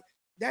behind. Like,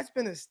 that's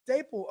been a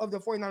staple of the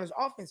 49ers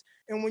offense.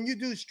 And when you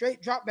do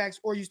straight dropbacks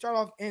or you start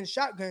off in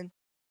shotgun,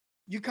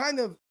 you kind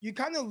of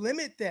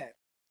limit that.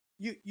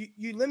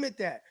 You limit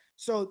that.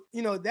 So,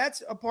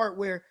 that's a part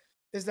where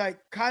it's like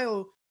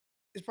Kyle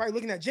is probably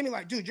looking at Jimmy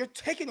like, dude, you're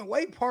taking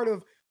away part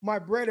of my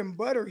bread and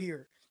butter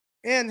here.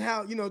 And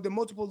how, the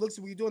multiple looks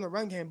that we do in the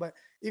run game. But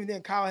even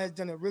then, Kyle has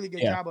done a really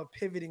good job of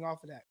pivoting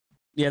off of that.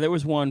 Yeah, there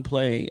was one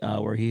play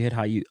where he hit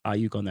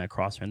Ayuk on that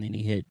crosser, and then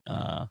he hit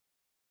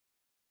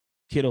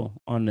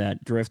Kittle on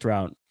that drift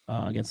route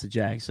against the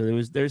Jags.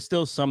 So there's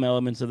still some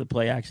elements of the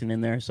play action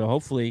in there. So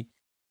hopefully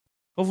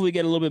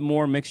get a little bit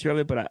more mixture of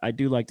it. But I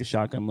do like the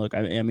shotgun look.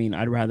 I mean,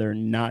 I'd rather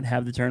not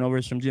have the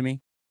turnovers from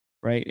Jimmy,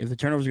 right? If the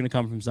turnovers are going to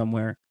come from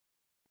somewhere,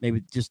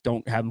 maybe just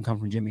don't have them come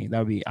from Jimmy. That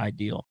would be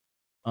ideal.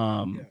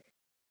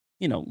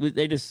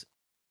 They just.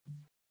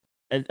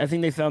 I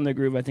think they found their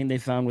groove. I think they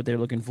found what they're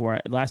looking for.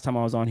 Last time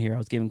I was on here, I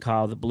was giving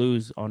Kyle the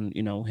blues on,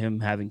 him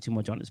having too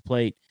much on his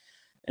plate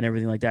and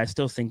everything like that. I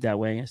still think that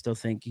way. I still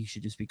think you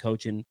should just be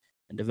coaching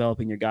and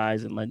developing your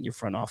guys and letting your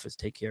front office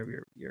take care of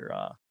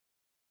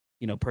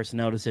your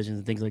personnel decisions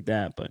and things like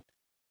that. But,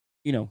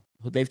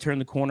 they've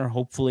turned the corner,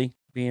 hopefully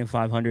being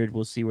 500.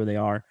 We'll see where they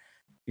are,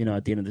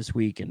 at the end of this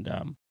week. And,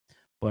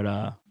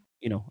 I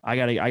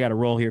gotta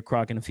roll here,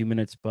 Croc, in a few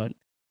minutes, but,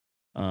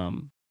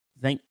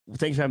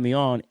 Thanks for having me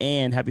on,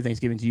 and happy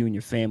Thanksgiving to you and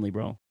your family,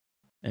 bro,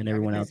 and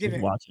everyone else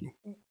who's watching.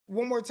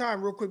 One more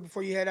time, real quick,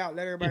 before you head out,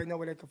 let everybody know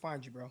where they can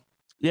find you, bro.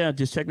 Yeah,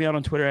 just check me out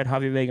on Twitter at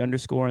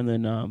JavierVega_, and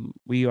then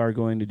we are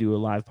going to do a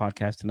live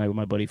podcast tonight with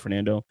my buddy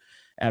Fernando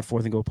at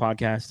Fourth and Go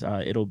Podcast.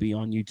 It'll be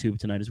on YouTube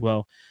tonight as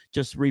well.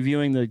 Just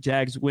reviewing the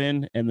Jags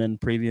win and then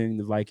previewing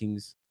the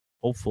Vikings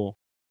hopeful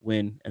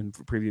win and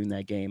previewing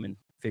that game and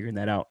figuring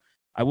that out.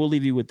 I will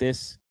leave you with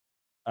this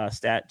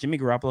stat. Jimmy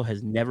Garoppolo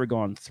has never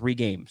gone 3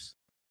 games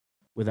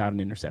without an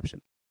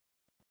interception.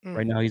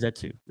 Right now he's at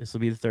 2. This will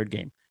be the 3rd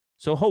game.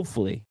 So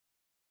hopefully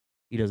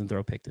he doesn't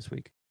throw a pick this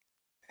week.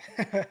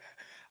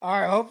 All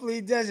right, hopefully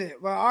he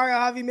doesn't. Well, all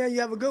right, Javi, man, you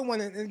have a good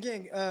one. And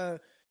again,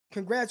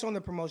 congrats on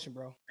the promotion,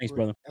 bro. Thanks,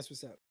 brother. That's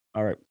what's up.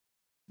 All right.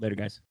 Later,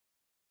 guys.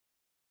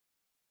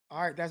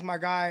 All right, that's my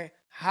guy,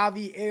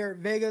 Javier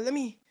Vega. Let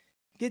me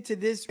get to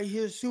this right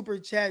here. Super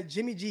chat.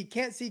 Jimmy G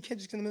can't see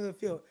Kendricks in the middle of the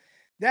field.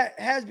 That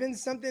has been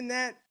something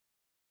that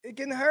it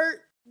can hurt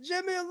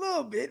Jimmy a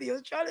little bit. He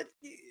was trying to,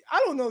 I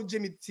don't know if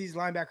Jimmy sees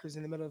linebackers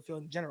in the middle of the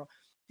field in general.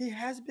 He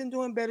has been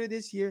doing better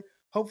this year.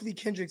 Hopefully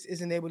Kendricks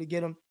isn't able to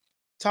get him.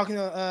 Talking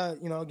to,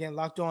 again,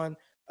 Locked On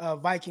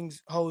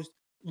Vikings host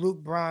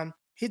Luke Brown.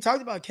 He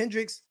talked about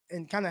Kendricks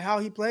and kind of how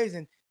he plays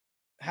and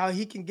how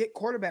he can get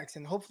quarterbacks.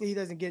 And hopefully he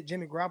doesn't get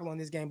Jimmy Garoppolo in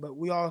this game. But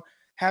we all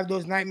have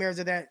those nightmares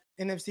of that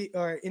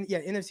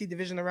NFC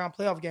division around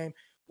playoff game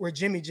where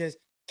Jimmy just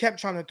kept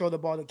trying to throw the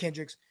ball to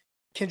Kendricks.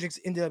 Kendricks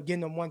ended up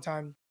getting them one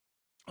time.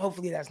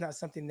 Hopefully that's not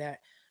something that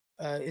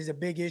is a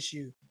big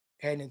issue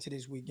heading into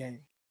this week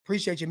game.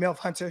 Appreciate you, Melf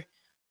Hunter,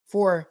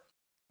 for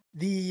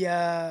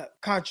the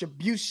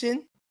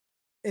contribution.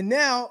 And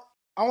now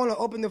I want to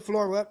open the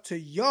floor up to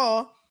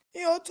y'all.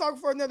 Talk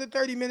for another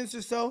 30 minutes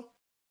or so.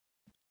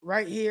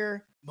 Right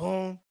here.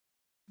 Boom.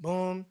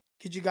 Boom.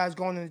 Get you guys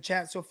going in the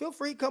chat. So feel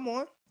free, come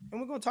on. And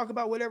we're going to talk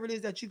about whatever it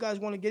is that you guys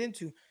want to get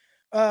into.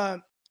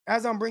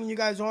 As I'm bringing you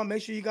guys on,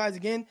 make sure you guys,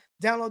 again,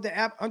 download the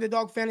app,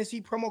 Underdog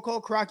Fantasy, promo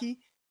code Crocky.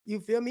 You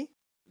feel me?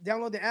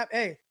 Download the app.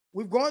 Hey,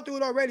 we've gone through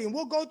it already, and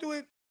we'll go through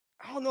it.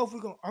 I don't know if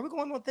are we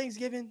going on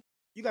Thanksgiving?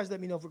 You guys let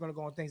me know if we're going to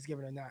go on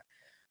Thanksgiving or not.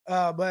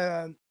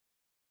 But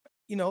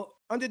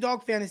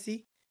Underdog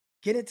Fantasy,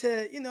 get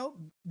into,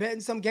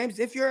 betting some games.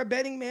 If you're a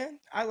betting man,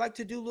 I like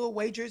to do little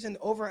wagers and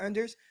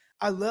over-unders.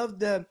 I love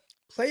the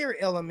player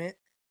element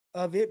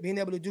of it, being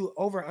able to do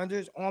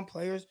over-unders on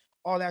players.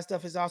 All that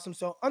stuff is awesome.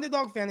 So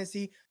Underdog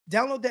Fantasy,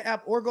 download the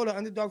app or go to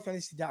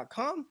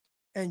underdogfantasy.com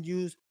and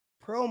use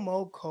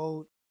promo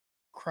code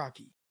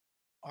Crocky.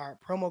 All right,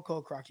 promo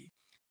code Crocky.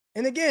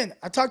 And again,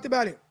 I talked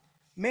about it.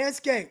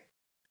 Manscaped.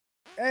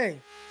 Hey,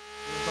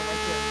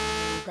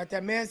 got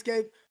that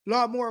Manscaped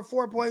Lawnmower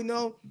 4.0. You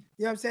know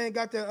what I'm saying?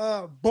 Got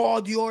the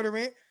ball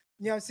deodorant.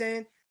 You know what I'm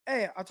saying?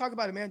 Hey, I'll talk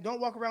about it, man. Don't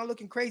walk around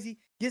looking crazy.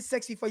 Get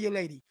sexy for your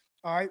lady.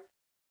 All right.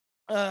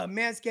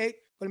 Manscaped.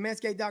 Go to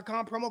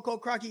manscaped.com, promo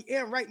code Crocky.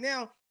 And right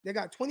now, they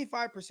got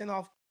 25%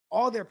 off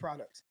all their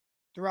products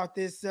throughout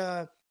this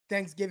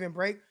Thanksgiving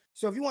break.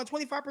 So if you want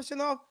 25%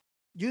 off,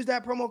 use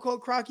that promo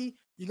code Crocky.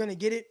 You're going to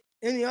get it.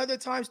 Any other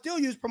time, still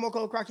use promo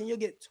code Crocky and you'll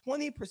get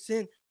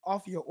 20%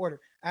 off your order.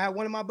 I had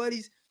one of my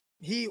buddies.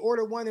 He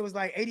ordered one. It was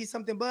like 80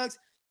 something bucks.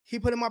 He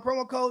put in my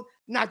promo code,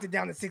 knocked it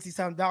down to 60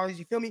 something dollars.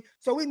 You feel me?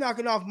 So we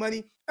knocking off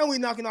money and we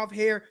knocking off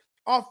hair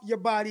off your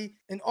body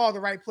in all the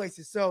right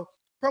places. So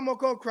promo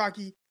code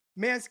Crocky,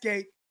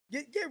 Manscaped.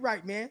 Get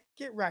right, man.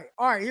 Get right.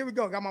 All right, here we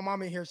go. Got my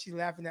mom in here. She's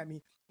laughing at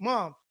me.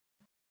 Mom,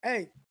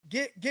 hey,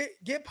 get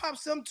Pop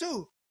some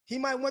too. He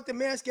might want the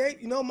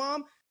Manscaped.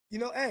 Mom,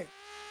 hey,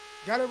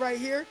 got it right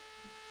here.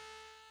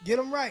 Get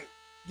him right.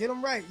 Get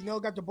him right.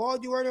 Got the ball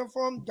deodorant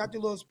for him. Got the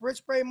little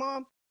spray,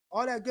 Mom.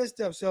 All that good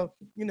stuff. So,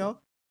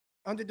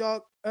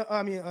 Underdog,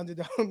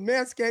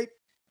 Manscaped,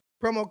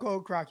 promo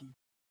code Crocky.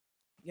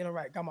 Get him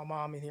right. Got my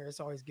mom in here.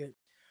 It's always good.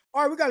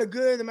 All right, we got a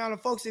good amount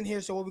of folks in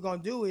here. So what we're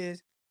going to do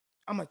is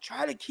I'm going to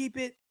try to keep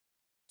it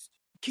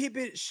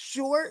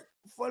short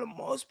for the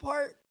most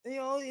part. You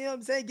know what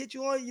I'm saying? Get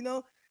you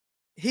on,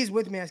 He's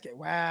with Manscaped.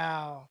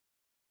 Wow.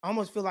 I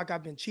almost feel like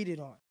I've been cheated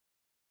on.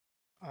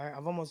 All right,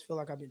 I've almost feel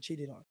like I've been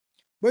cheated on.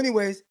 But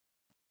anyways,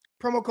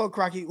 promo code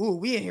Crocky. Ooh,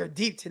 we in here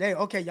deep today.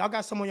 Okay, y'all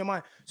got some on your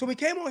mind. So we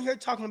came on here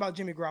talking about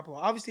Jimmy Garoppolo.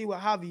 Obviously, with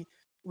Javi,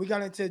 we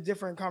got into a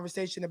different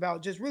conversation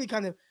about just really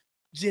kind of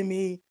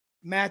Jimmy,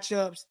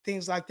 matchups,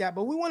 things like that.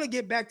 But we want to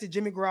get back to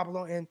Jimmy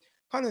Garoppolo and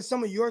kind of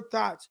some of your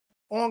thoughts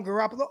on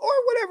Garoppolo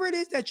or whatever it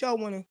is that y'all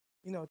want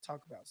to,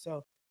 talk about.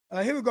 So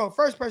here we go.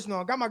 First person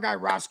on. Got my guy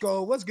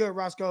Roscoe. What's good,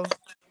 Roscoe?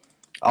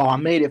 Oh, I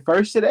made it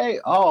first today?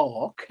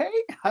 Oh, okay.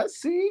 I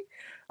see.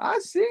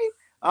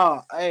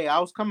 Oh, hey, I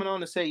was coming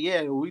on to say,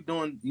 yeah, you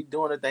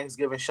doing a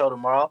Thanksgiving show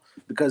tomorrow,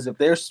 because if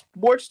there's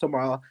sports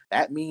tomorrow,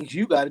 that means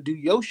you got to do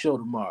your show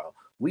tomorrow.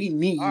 We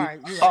need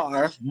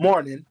our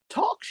morning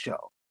talk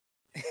show.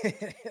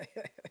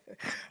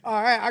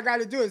 All right, I got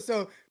to do it.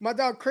 So my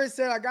dog Chris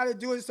said I got to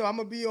do it, so I'm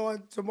going to be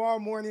on tomorrow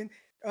morning,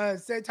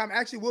 same time.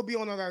 Actually, we'll be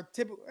on our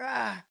typical,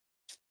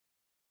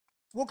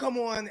 we'll come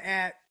on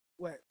at,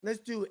 let's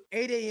do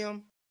 8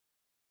 a.m.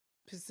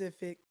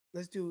 Pacific.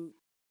 Let's do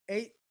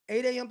 8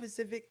 a.m.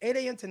 Pacific, 8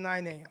 a.m. to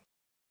 9 a.m.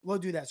 We'll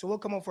do that. So we'll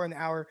come on for an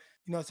hour.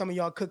 Some of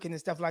y'all cooking and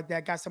stuff like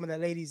that. Got some of the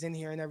ladies in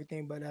here and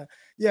everything. But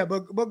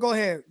but go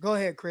ahead. Go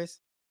ahead, Chris.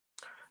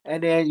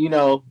 And then,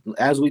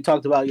 as we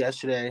talked about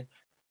yesterday,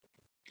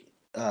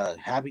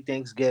 happy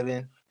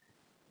Thanksgiving.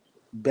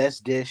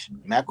 Best dish,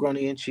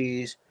 macaroni and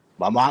cheese.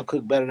 My mom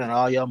cooked better than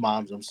all your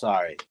moms. I'm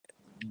sorry.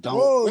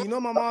 Oh,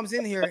 my mom's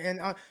in here. And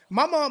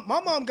my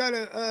mom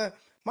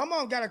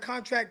got a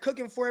contract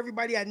cooking for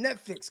everybody at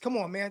Netflix. Come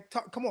on, man.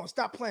 Come on,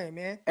 stop playing,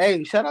 man.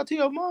 Hey, shout out to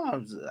your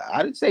moms.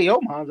 I didn't say your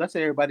moms. I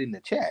said everybody in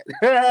the chat.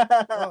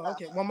 Oh,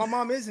 okay. Well, my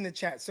mom is in the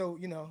chat, so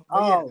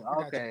Oh,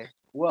 yeah, okay.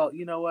 Well,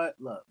 you know what?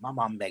 Look, my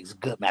mom makes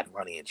good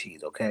macaroni and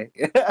cheese. Okay.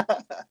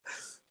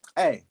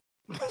 Hey,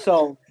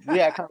 so we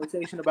had a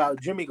conversation about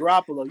Jimmy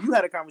Garoppolo. You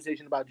had a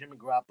conversation about Jimmy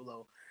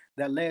Garoppolo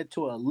that led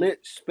to a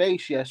lit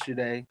space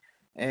yesterday.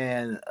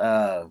 And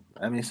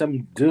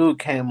some dude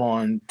came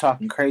on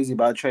talking crazy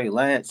about Trey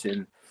Lance,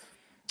 and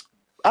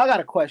I got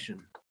a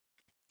question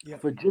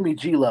for Jimmy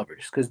G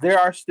lovers, because there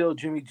are still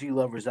Jimmy G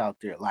lovers out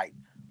there, like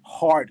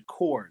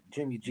hardcore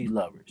Jimmy G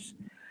lovers.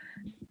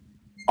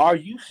 Are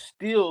you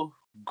still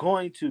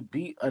going to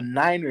be a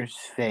Niners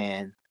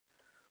fan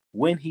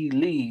when he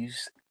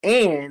leaves?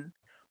 And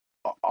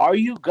are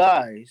you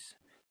guys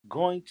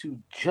going to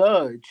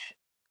judge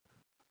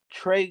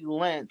Trey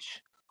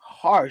Lance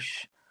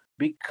harsh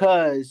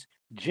because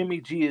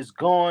Jimmy G is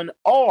gone,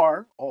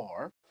 or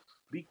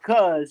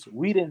because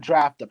we didn't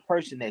draft the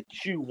person that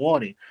you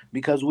wanted?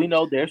 Because we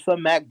know there's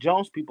some Mac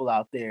Jones people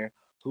out there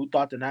who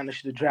thought the Niners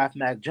should have drafted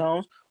Mac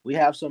Jones. We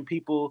have some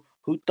people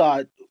who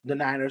thought the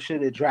Niners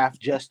should have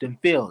drafted Justin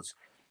Fields.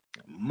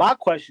 My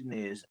question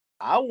is,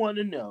 I want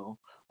to know,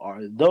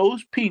 are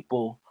those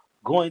people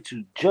going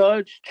to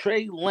judge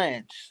Trey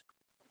Lance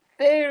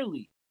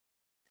fairly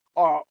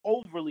or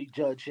overly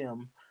judge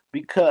him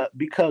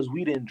because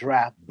we didn't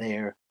draft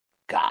their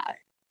guy?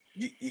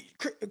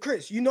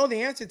 Chris,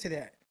 the answer to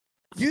that.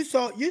 You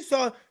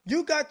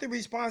got the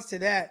response to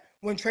that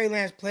when Trey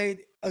Lance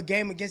played a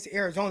game against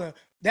Arizona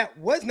that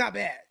was not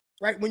bad.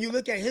 right? When you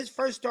look at his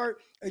first start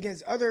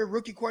against other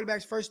rookie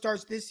quarterbacks' first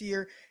starts this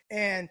year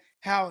and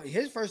how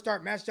his first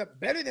start matched up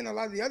better than a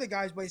lot of the other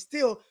guys, but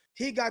still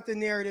he got the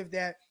narrative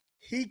that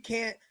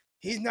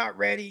he's not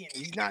ready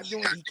and he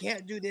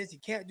can't do this, he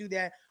can't do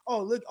that.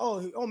 Oh, look,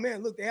 oh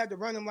man, look, they had to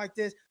run him like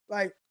this.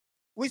 Like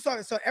we saw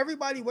it. So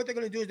everybody, what they're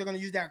going to do is they're going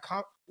to use that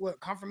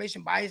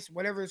confirmation bias,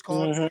 whatever it's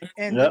called,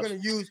 and they're going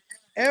to use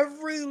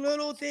every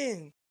little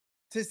thing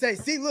to say,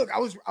 see, look, I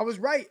was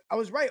right.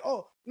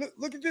 Oh,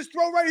 look at this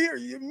throw right here.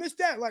 You missed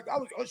that. Like I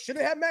should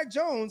have had Mac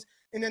Jones,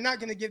 and they're not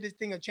going to give this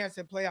thing a chance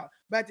to play out.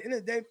 But at the end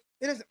of the day,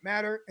 it doesn't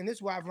matter. And this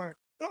is what I've learned.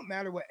 It don't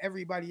matter what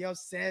everybody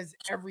else says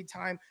every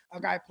time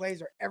a guy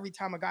plays or every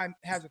time a guy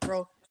has a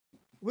throw.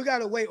 We got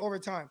to wait over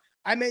time.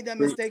 I made that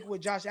mistake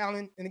with Josh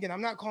Allen. And again,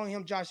 I'm not calling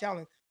him Josh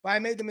Allen, but I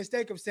made the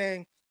mistake of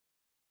saying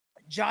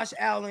Josh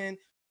Allen,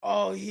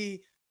 oh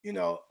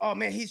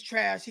man, he's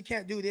trash. He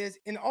can't do this.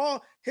 And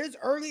all his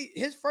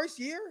first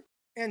year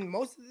and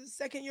most of the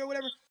second year,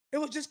 whatever, it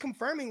was just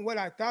confirming what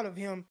I thought of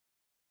him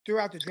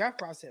throughout the draft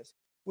process,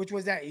 which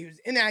was that he was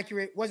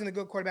inaccurate, wasn't a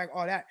good quarterback,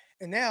 all that.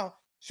 And now,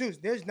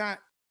 there's not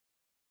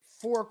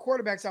 4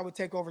 quarterbacks I would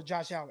take over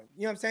Josh Allen.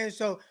 You know what I'm saying?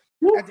 So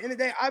at the end of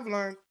the day, I've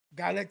learned,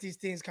 gotta let these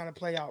things kind of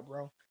play out,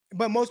 bro.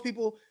 But most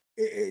people,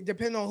 it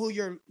depending on who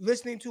you're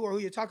listening to or who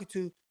you're talking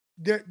to,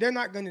 they're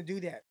not going to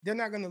do that. They're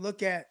not going to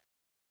look at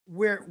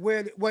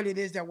what it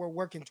is that we're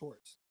working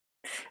towards.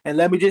 And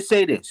let me just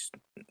say this: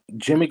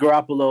 Jimmy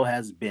Garoppolo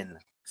has been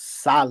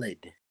solid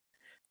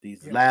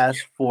these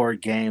last 4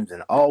 games,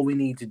 and all we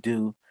need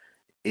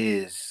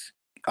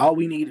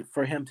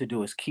for him to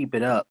do is keep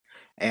it up.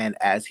 And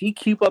as he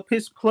keep up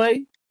his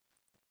play,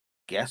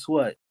 guess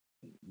what?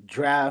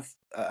 Draft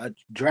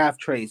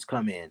trades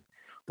come in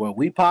where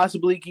we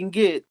possibly can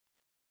get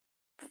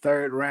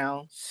 3rd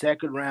round,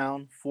 2nd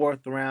round,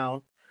 4th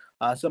round.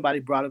 Somebody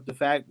brought up the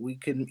fact we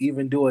can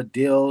even do a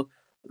deal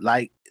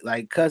like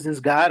Cousins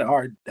got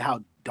or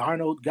how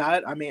Darnold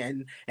got. I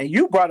mean, and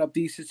you brought up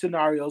these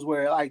scenarios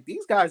where like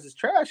these guys is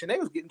trash and they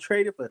was getting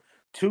traded for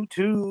 2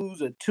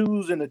 2s or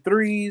 2s and the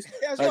 3s.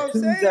 That's what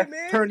I'm saying,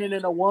 man. Turning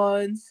into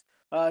 1s.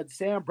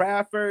 Sam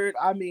Bradford.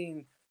 I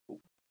mean,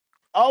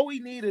 all we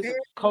need is a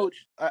coach,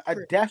 a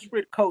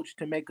desperate coach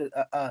to make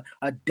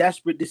a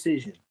desperate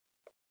decision.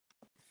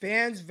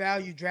 Fans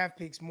value draft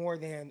picks more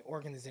than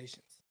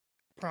organizations.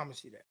 I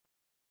promise you that.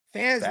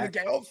 Fans look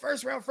at,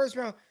 first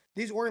round.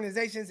 These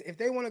organizations, if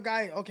they want a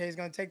guy, okay, he's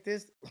going to take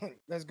this,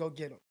 let's go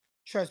get him.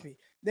 Trust me,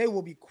 they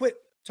will be quick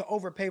to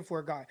overpay for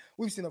a guy.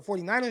 We've seen the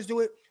 49ers do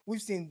it.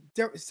 We've seen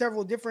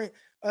several different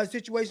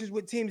situations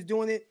with teams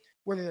doing it,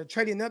 where they're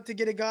trading up to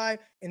get a guy,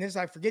 and it's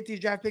like, forget these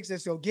draft picks,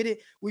 let's go get it.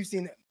 We've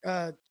seen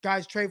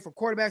guys trade for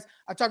quarterbacks.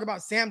 I talk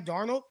about Sam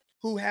Darnold,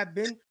 who have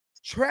been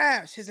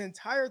trash his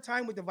entire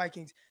time with the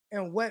Vikings,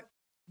 and what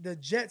the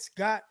Jets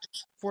got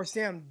for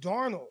Sam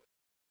Darnold,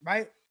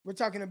 right? We're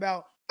talking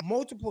about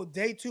multiple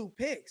day 2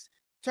 picks.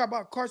 Talk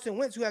about Carson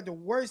Wentz, who had the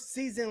worst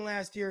season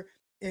last year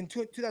in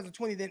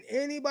 2020 than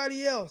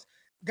anybody else,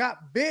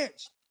 got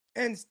benched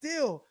and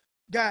still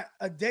got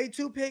a day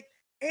 2 pick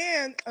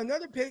and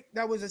another pick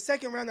that was a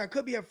 2nd round that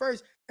could be a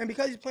 1st. And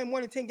because he's playing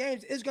more than 10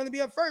 games, it's going to be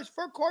a 1st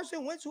for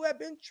Carson Wentz, who had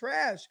been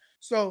trash.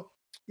 So,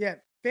 yeah,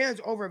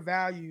 fans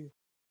overvalue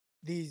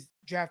these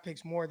draft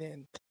picks more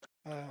than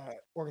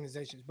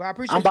organizations. But I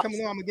appreciate you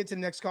coming on. I'm going to get to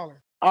the next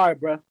caller. All right,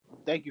 bro.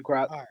 Thank you,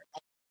 Croc.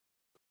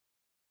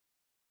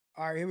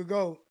 All right, here we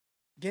go.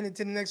 Getting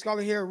to the next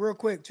caller here real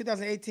quick.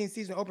 2018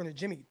 season opener,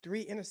 Jimmy,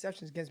 3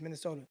 interceptions against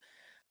Minnesota.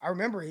 I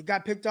remember he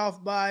got picked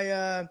off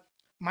by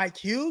Mike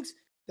Hughes.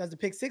 That's the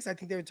pick 6. I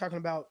think they were talking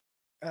about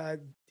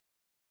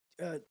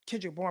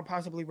Kendrick Bourne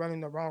possibly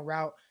running the wrong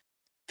route,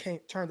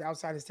 turned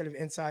outside instead of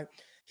inside.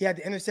 He had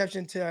the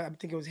interception to, I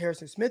think it was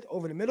Harrison Smith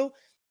over the middle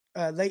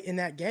late in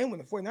that game when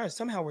the 49ers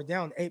somehow were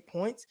down 8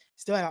 points.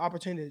 Still had an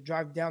opportunity to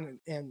drive down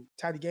and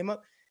tie the game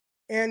up.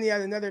 And he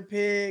had another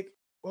pick.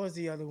 What was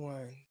the other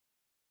one?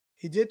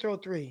 He did throw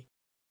 3.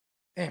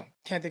 Damn,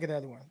 can't think of the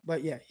other one.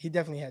 But yeah, he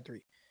definitely had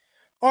 3.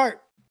 All right.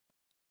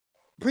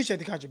 Appreciate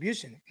the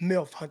contribution,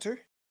 MILF Hunter.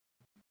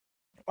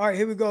 All right,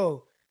 here we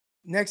go.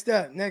 Next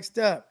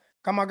up.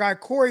 Got my guy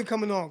Corey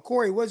coming on.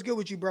 Corey, what's good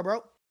with you,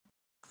 bro?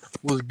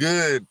 What's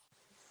good?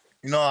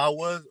 You know, I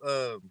was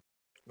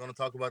going to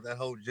talk about that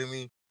whole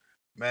Jimmy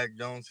Mac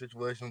Jones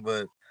situation,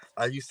 but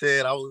like you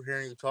said, I was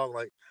hearing you talk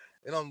like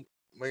it don't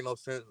make no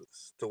sense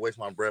to waste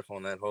my breath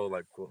on that whole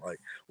like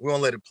we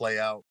don't let it play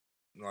out.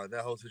 You know, like,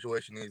 that whole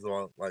situation needs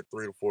like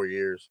 3 to 4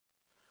 years.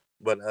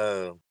 But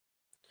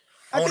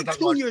I think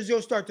 2 years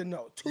you'll start to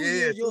know. 2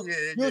 years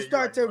you'll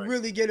start to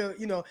really get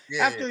a,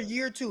 after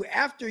year two,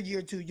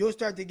 you'll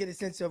start to get a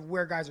sense of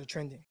where guys are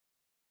trending.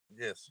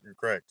 Yes, you're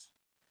correct.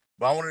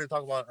 But I wanted to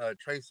talk about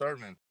Trey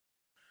Sermon.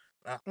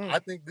 I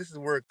think this is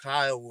where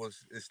Kyle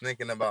is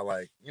thinking about,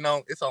 like,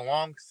 it's a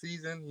long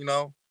season,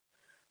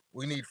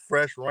 we need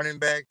fresh running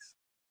backs.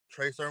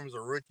 Trey Sermon's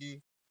a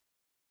rookie.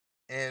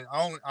 And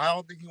I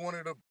don't think he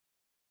wanted to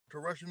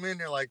rush him in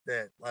there like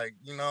that. Like,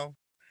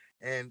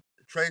 and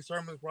Trey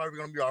Sermon's probably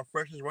going to be our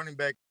freshest running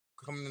back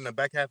coming in the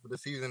back half of the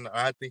season.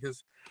 I think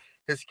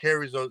his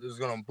carries is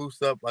gonna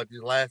boost up like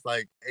these last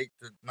like 8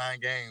 to 9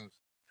 games,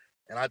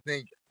 and I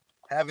think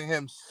having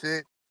him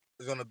sit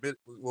is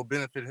will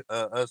benefit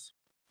us.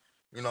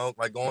 You know,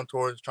 like going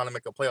towards trying to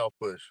make a playoff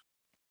push.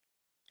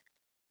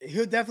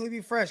 He'll definitely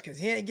be fresh because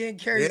he ain't getting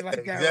carried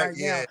like that right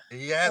now.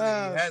 He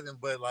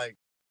hasn't, but like,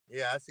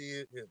 I see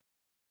it. Yeah.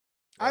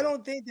 I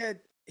don't think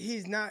that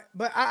he's not,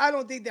 but I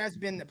don't think that's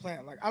been the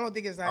plan. Like, I don't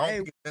think it's like, hey,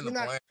 it's been the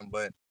plan,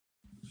 but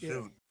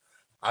shoot,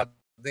 I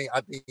think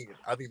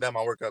that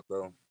might work out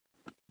though.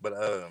 But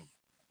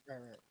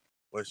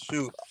but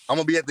shoot, I'm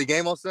gonna be at the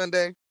game on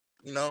Sunday.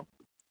 You know,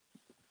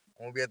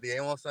 I'm gonna be at the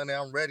game on Sunday.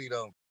 I'm ready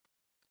though.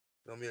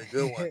 It's gonna be a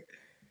good one.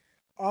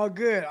 All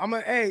good.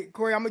 Hey,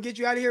 Corey, I'm gonna get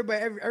you out of here.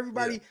 But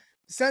everybody,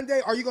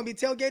 Sunday, are you gonna be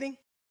tailgating?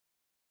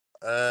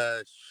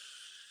 Nah,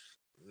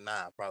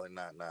 probably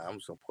not. Nah, I'm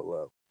just gonna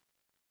pull up.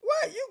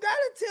 What? You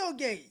gotta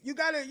tailgate. You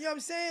gotta, you know what I'm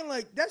saying?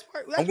 Like that's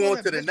part. I'm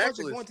going to the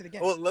necklace. Going to the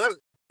game. Well,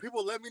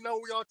 people let me know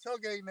where y'all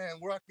tailgating and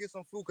where I can get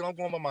some food because I'm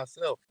going by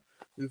myself.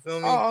 You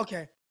feel me? Oh,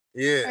 okay.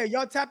 Yeah. Hey,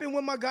 y'all tap in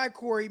with my guy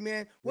Corey,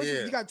 man.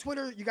 You got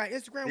Twitter? You got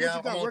Instagram? Yeah, what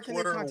you got? I'm on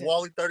Twitter,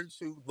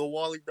 Wally32, the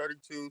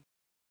Wally32.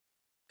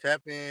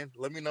 Tap in.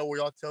 Let me know where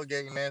y'all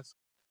tailgating at.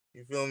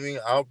 You feel me?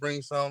 I'll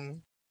bring something.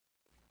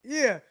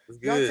 Yeah.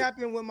 Y'all tap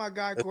in with my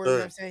guy Corey. You know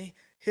what I'm saying?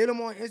 Hit him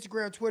on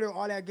Instagram, Twitter,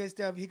 all that good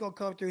stuff. He gonna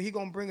come through. He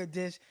gonna bring a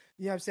dish.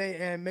 You know what I'm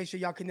saying? And make sure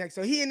y'all connect.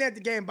 So he ain't at the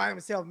game by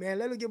himself, man.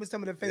 Let him give us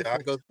some of the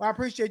faithful. I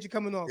appreciate you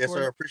coming on. Yes,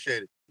 Corey. sir.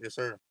 Appreciate it. Yes,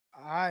 sir.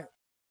 All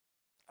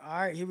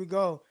right. Here we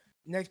go.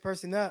 Next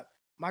person up.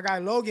 My guy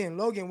Logan.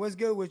 Logan, what's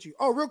good with you?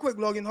 Oh, real quick,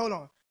 Logan. Hold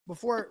on.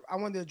 Before I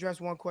wanted to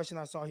address one question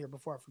I saw here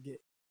before I forget.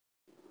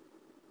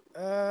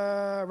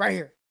 Right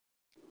here.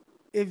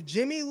 If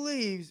Jimmy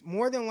leaves,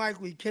 more than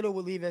likely Kittle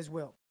will leave as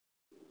well.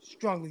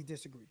 Strongly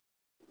disagree.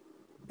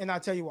 And I'll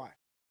tell you why.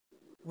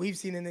 We've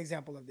seen an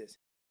example of this.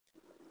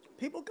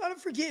 People gotta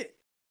forget.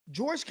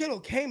 George Kittle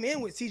came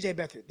in with CJ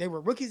Beathard. They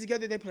were rookies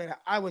together. They played at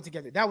Iowa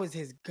together. That was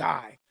his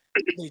guy.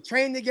 They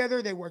trained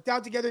together. They worked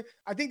out together.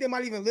 I think they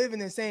might even live in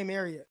the same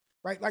area,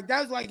 right? Like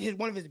that was like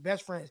one of his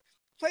best friends.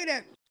 Played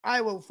at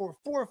Iowa for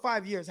 4 or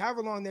 5 years,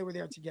 however long they were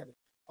there together.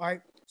 All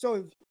right. So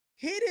if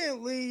he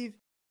didn't leave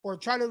or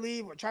try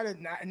to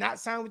not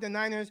sign with the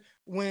Niners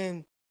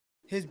when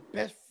his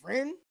best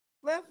friend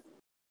left,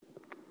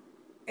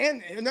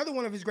 and another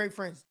one of his great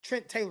friends,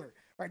 Trent Taylor,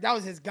 right? That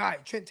was his guy,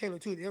 Trent Taylor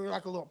too. They were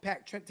like a little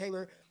pack. Trent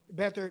Taylor,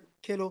 Beathard,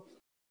 Kittle.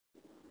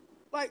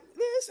 Like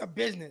this is a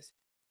business.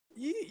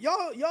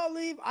 Y'all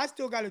leave. I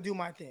still got to do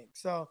my thing.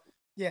 So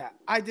yeah,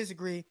 I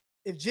disagree.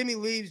 If Jimmy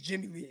leaves,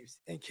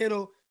 and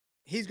Kittle,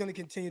 he's going to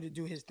continue to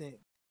do his thing.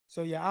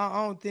 So yeah,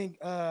 I don't think.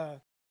 I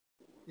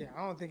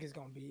don't think it's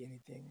going to be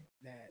anything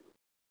that.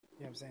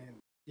 You know what I'm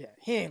saying? Yeah,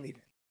 he ain't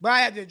leaving. But I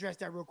had to address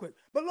that real quick.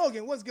 But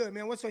Logan, what's good,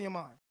 man? What's on your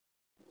mind?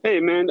 Hey,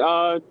 man,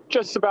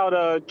 just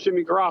about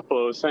Jimmy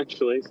Garoppolo,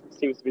 essentially,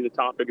 seems to be the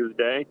topic of the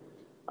day.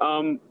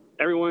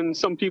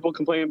 Some people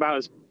complain about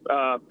his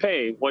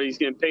pay, what he's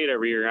getting paid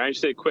every year. I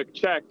just did a quick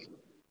check.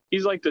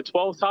 He's like the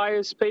 12th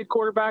highest paid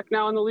quarterback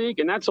now in the league,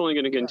 and that's only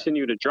going to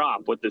continue to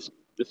drop with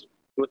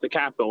with the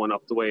cap going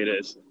up the way it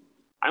is.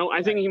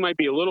 I think he might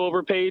be a little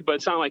overpaid, but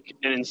it's not like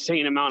an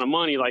insane amount of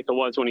money like it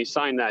was when he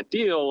signed that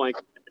deal. Like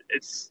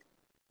it's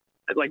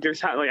like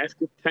there's like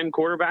 10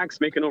 quarterbacks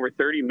making over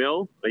 $30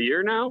 million a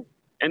year now.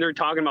 And they're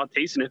talking about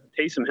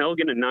Taysom Hill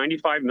getting a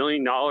 $95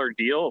 million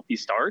deal if he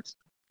starts.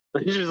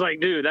 It's just like,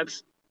 dude,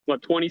 that's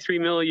what,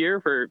 $23 million a year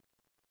for.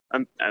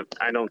 I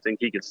don't think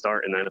he could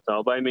start in the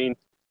NFL, but I mean,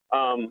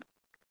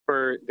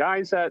 for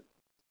guys that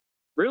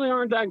really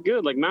aren't that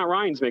good, like Matt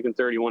Ryan's making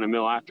 $31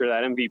 million after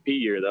that MVP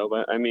year, though.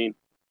 But I mean,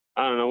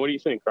 I don't know. What do you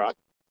think, Brock?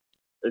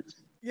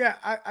 Yeah,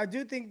 I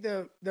do think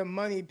the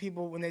money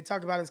people, when they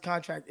talk about his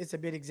contract, it's a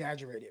bit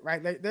exaggerated,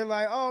 right? They're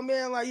like, oh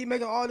man, like he's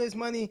making all this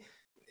money.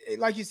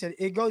 Like you said,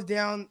 it goes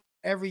down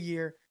every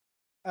year.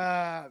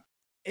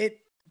 It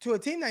to a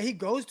team that he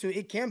goes to,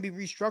 it can be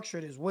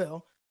restructured as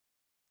well.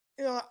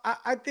 You know,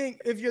 I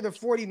think if you're the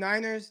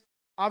 49ers,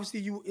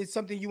 obviously it's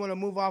something you want to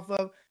move off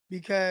of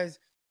because,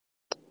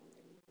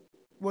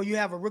 well, you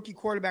have a rookie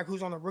quarterback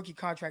who's on a rookie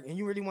contract, and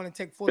you really want to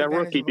take full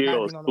advantage rookie of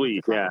deal is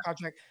sweet,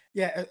 contract.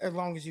 Yeah, as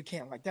long as you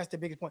can. Like that's the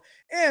biggest point.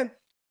 And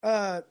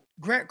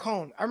Grant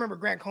Cohn, I remember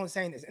Grant Cohn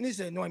saying this, and this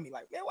is annoying me.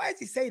 Like, man, why does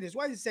he say this?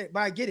 Why does he say it?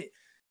 But I get it.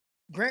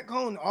 Grant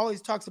Cohn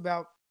always talks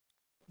about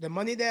the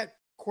money that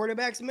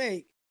quarterbacks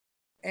make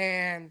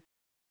and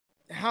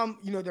how,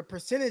 the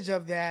percentage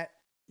of that,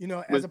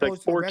 as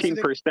opposed to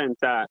 14%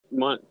 that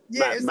month.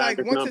 Yeah, it's like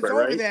once it's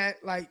over that,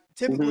 like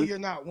typically you're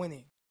not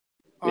winning.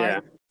 All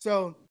right?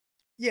 So,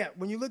 yeah,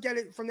 when you look at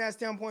it from that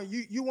standpoint,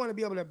 you want to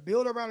be able to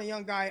build around a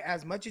young guy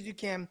as much as you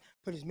can,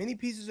 put as many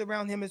pieces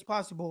around him as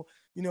possible,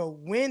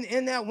 win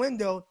in that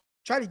window,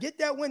 try to get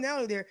that win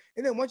out of there.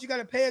 And then once you got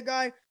to pay a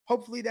guy,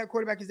 hopefully that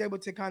quarterback is able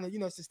to kind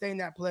of, sustain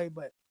that play.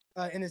 But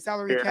in the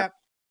salary cap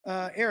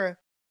era,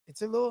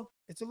 it's a little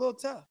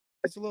tough.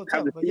 It's a little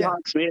tough. Have the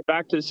Seahawks made it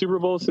back to the Super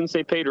Bowl since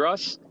they paid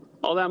Russ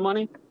all that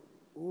money?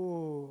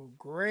 Ooh,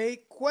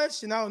 great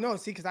question. I don't know.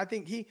 See, because I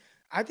think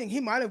I think he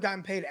might have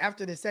gotten paid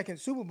after the second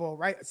Super Bowl,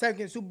 right?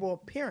 Second Super Bowl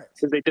appearance.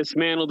 Because they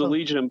dismantled the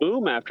Legion of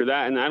Boom after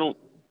that, and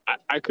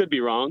I could be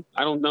wrong.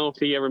 I don't know if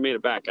he ever made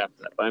it back after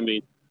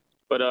that.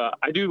 But I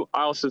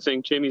also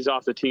think Jimmy's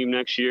off the team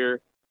next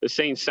year. The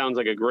Saints sounds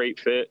like a great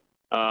fit.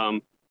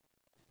 And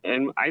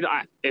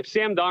if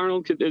Sam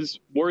Darnold is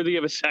worthy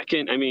of a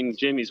second, I mean,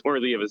 Jimmy's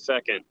worthy of a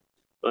second.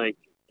 Like,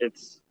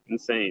 it's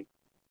insane.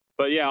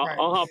 But yeah,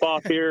 I'll hop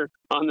off here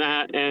on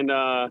that. And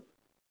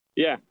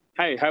yeah,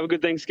 hey, have a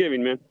good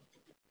Thanksgiving, man.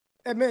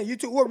 Hey, man, you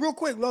too. Well, real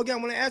quick, Logan, I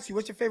want to ask you,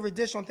 what's your favorite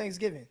dish on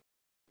Thanksgiving?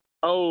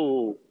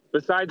 Oh,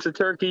 besides the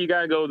turkey, you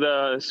got to go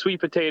the sweet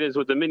potatoes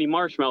with the mini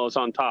marshmallows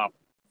on top.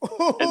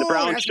 And the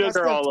brown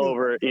sugar all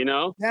over it, you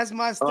know? That's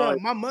my stuff.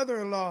 My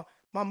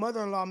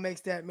mother-in-law makes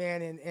that,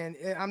 man, and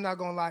I'm not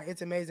gonna lie,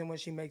 it's amazing when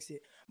she makes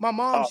it. My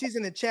mom, she's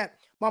in the chat.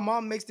 My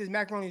mom makes this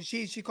macaroni and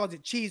cheese. She calls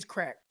it cheese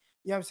crack.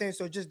 You know what I'm saying?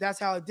 So just that's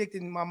how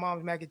addicted my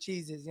mom's mac and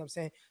cheese is. You know what I'm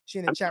saying? She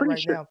in the chat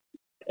right now.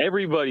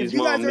 Everybody's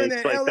mom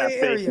makes like that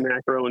fake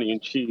macaroni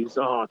and cheese.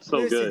 Oh, it's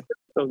so good.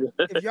 So good.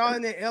 If y'all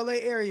in the LA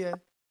area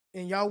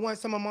and y'all want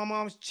some of my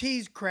mom's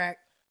cheese crack,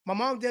 my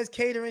mom does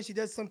catering. She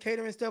does some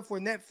catering stuff for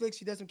Netflix.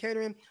 She does some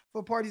catering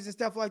for parties and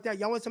stuff like that.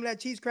 Y'all want some of that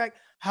cheese crack?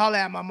 Holla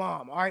at my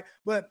mom. All right.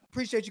 But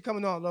appreciate you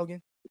coming on,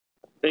 Logan.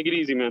 Take it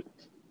easy, man.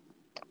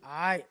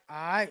 All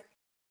right.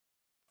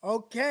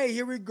 Okay,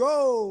 here we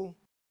go.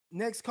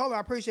 Next caller. I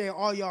appreciate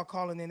all y'all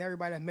calling in.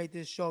 Everybody that made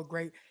this show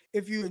great.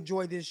 If you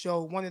enjoyed this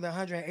show, one of the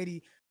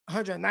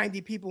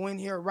 190 people in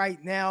here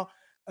right now,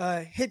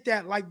 hit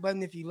that like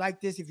button if you like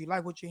this. If you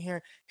like what you're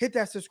hearing, hit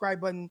that subscribe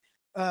button.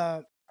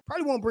 I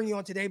probably won't bring you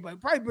on today,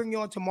 but probably bring you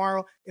on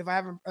tomorrow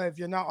if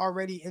you're not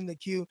already in the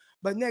queue.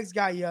 But next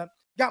guy up,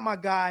 got my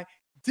guy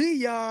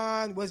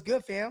Dion. What's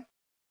good, fam?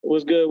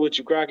 What's good with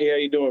you, Crocky? How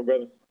you doing,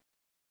 brother?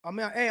 Oh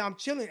man, hey, I'm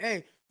chilling.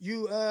 Hey,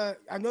 you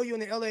I know you're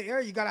in the LA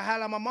area. You gotta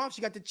highlight my mom.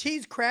 She got the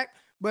cheese crack,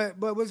 but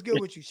what's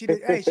good with you? She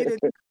did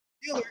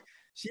dealer.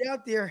 She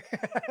out there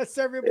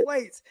serving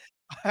plates.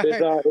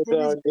 It's all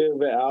good,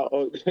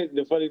 man.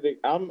 The funny thing,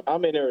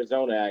 I'm in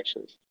Arizona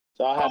actually,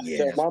 so I have to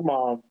tell my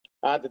mom.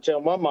 I have to tell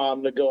my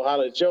mom to go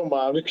holler at your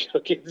mom to go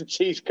get the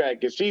cheese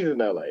crack because she's in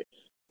LA.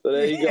 So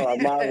there you go. I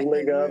might as well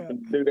link up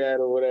and do that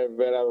or whatever,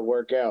 but that'll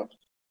work out.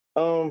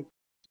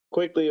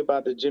 Quickly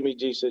about the Jimmy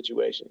G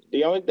situation.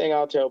 The only thing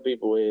I'll tell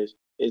people is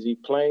he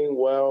playing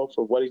well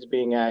for what he's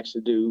being asked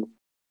to do?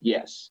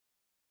 Yes.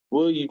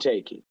 Will you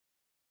take it?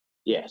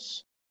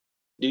 Yes.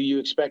 Do you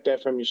expect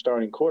that from your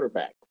starting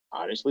quarterback?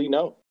 Honestly,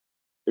 no.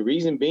 The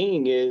reason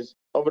being is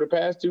over the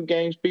past 2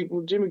 games,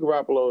 Jimmy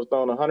Garoppolo has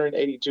thrown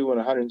 182 and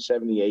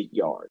 178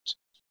 yards.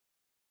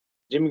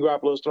 Jimmy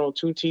Garoppolo has thrown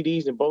 2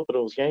 TDs in both of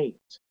those games.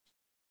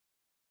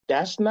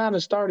 That's not a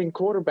starting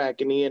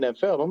quarterback in the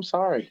NFL. I'm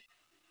sorry.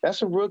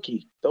 That's a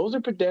rookie. Those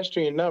are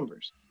pedestrian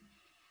numbers.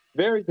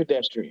 Very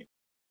pedestrian.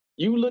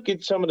 You look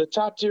at some of the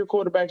top-tier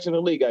quarterbacks in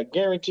the league, I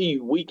guarantee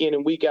you, week in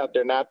and week out,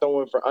 they're not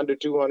throwing for under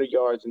 200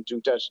 yards and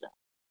 2 touchdowns.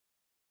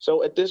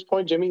 So at this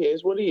point, Jimmy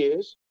is what he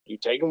is. You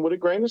take him with a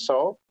grain of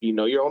salt. You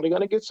know you're only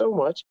going to get so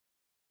much,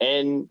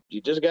 and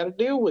you just got to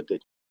deal with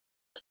it.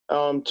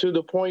 To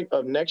the point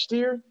of next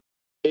year,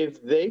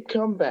 if they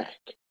come back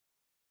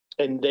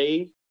and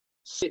they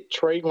sit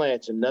Trey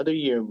Lance another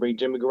year and bring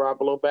Jimmy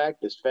Garoppolo back,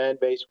 this fan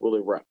base will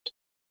erupt.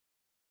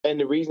 And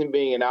the reason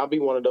being, and I'll be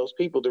one of those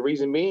people, the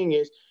reason being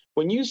is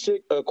when you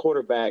sit a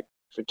quarterback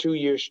for 2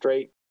 years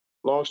straight,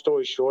 long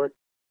story short,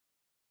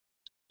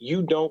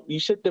 you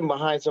sit them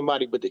behind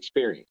somebody with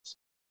experience.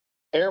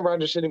 Aaron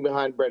Rodgers sitting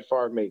behind Brett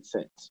Favre made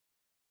sense.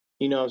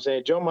 You know what I'm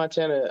saying? Joe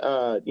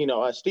Montana,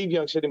 Steve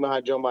Young sitting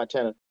behind Joe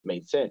Montana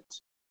made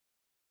sense.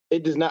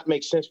 It does not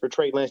make sense for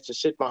Trey Lance to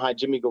sit behind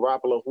Jimmy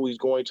Garoppolo, who he's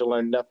going to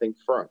learn nothing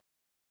from.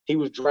 He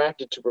was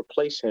drafted to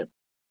replace him.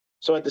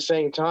 So at the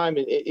same time,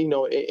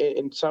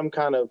 in some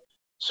kind of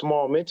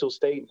small mental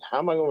state, how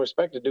am I going to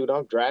respect the dude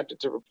I'm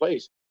drafted to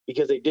replace?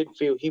 Because they didn't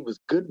feel he was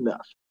good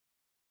enough.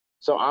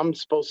 So I'm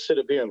supposed to sit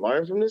up here and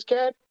learn from this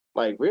cat?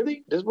 Like,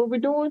 really? This is what we're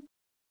doing?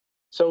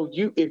 So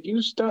if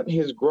you stunt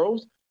his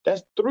growth,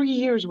 that's 3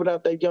 years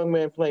without that young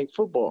man playing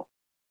football.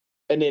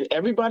 And then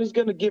everybody's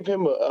going to give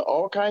him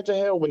all kinds of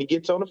hell when he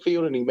gets on the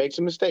field and he makes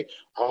a mistake.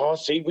 Oh,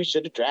 see, we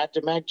should have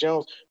drafted Mac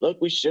Jones. Look,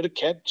 we should have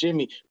kept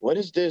Jimmy. What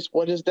is this?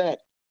 What is that?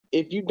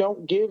 If you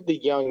don't give the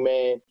young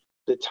man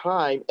the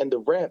time and the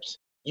reps,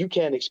 you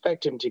can't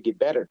expect him to get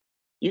better.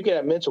 You can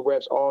have mental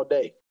reps all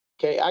day.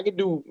 Okay, I could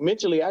do 1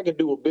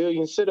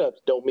 billion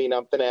sit-ups. Don't mean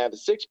I'm going to have a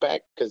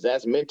six-pack because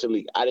that's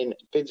mentally. I didn't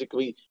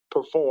physically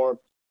perform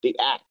the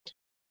act.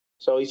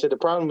 So he said the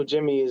problem with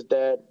Jimmy is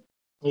that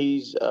he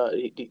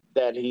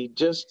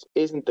just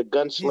isn't the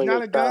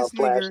gunslinger style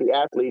flashy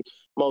athlete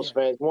most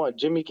fans want.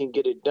 Jimmy can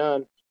get it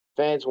done.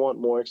 Fans want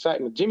more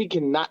excitement. Jimmy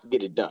cannot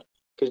get it done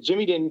because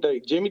Jimmy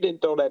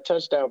didn't throw that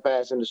touchdown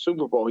pass in the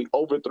Super Bowl. He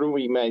overthrew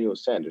Emmanuel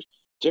Sanders.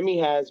 Jimmy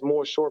has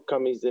more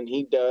shortcomings than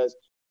he does.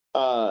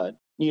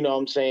 You know what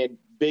I'm saying,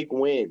 big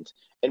wins.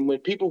 And when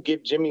people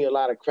give Jimmy a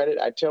lot of credit,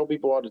 I tell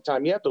people all the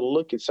time, you have to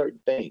look at certain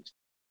things.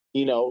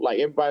 You know, like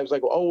everybody was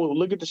like, oh,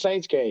 look at the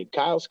Saints game.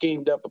 Kyle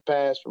schemed up a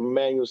pass from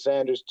Emmanuel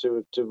Sanders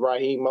to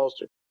Raheem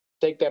Mostert.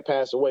 take that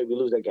pass away, we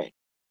lose that game.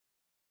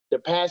 The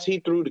pass he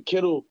threw to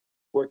Kittle,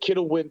 where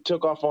Kittle went and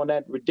took off on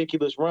that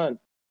ridiculous run,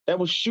 that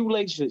was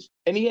shoelaces,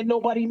 and he had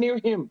nobody near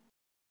him.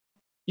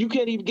 You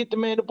can't even get the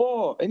man the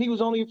ball, and he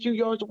was only a few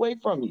yards away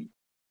from you.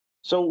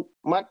 So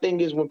my thing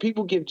is, when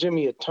people give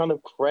Jimmy a ton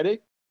of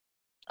credit,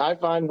 I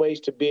find ways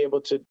to be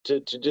able to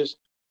just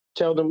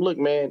tell them, look,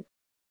 man,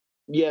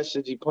 yes,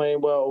 is he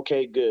playing well?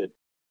 Okay, good.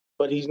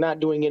 But he's not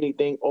doing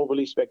anything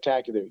overly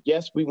spectacular.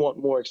 Yes, we want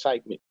more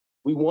excitement.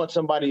 We want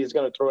somebody that's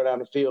going to throw it down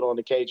the field on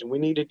occasion. We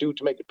need to do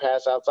to make it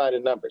pass outside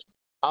of numbers.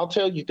 I'll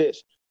tell you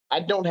this. I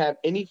don't have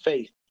any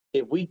faith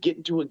if we get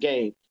into a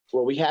game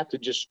where we have to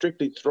just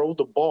strictly throw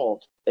the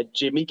ball that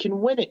Jimmy can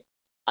win it.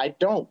 I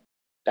don't.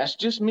 That's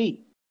just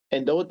me.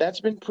 And though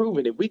that's been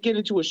proven, if we get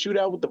into a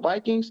shootout with the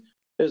Vikings,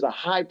 there's a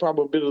high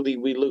probability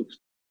we lose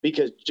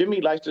because Jimmy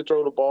likes to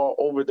throw the ball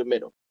over the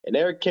middle. And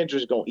Eric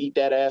Kendricks going to eat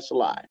that ass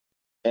alive.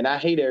 And I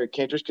hate Eric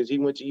Kendricks because he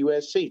went to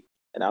USC.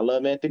 And I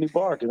love Anthony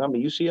Barr because I'm a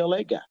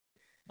UCLA guy.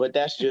 But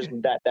that's just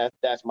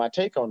that's my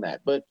take on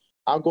that. But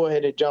I'll go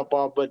ahead and jump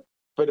on. But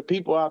for the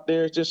people out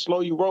there, it's just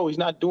slow your roll. He's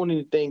not doing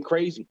anything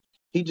crazy.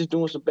 He's just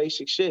doing some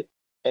basic shit.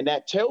 And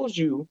that tells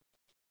you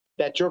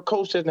that your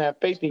coach doesn't have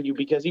faith in you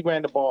because he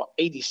ran the ball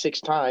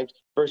 86 times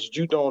versus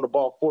you throwing the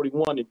ball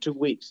 41 in 2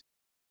 weeks.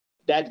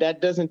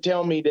 That doesn't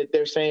tell me that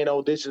they're saying,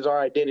 oh, this is our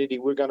identity,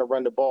 we're going to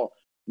run the ball.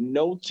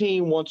 No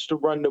team wants to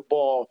run the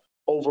ball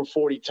over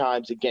 40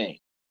 times a game.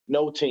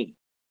 No team.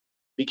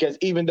 Because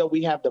even though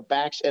we have the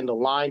backs and the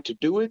line to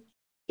do it,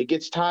 it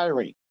gets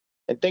tiring.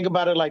 And think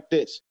about it like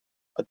this.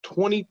 A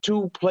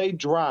 22-play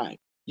drive,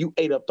 you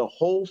ate up the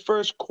whole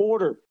first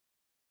quarter,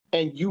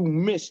 and you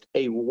missed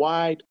a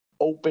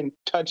wide-open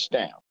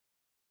touchdown.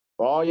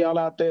 For all y'all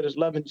out there that's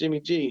loving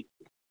Jimmy G,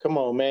 come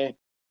on, man.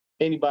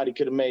 Anybody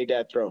could have made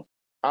that throw.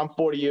 I'm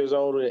 40 years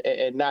old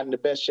and not in the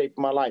best shape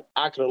of my life.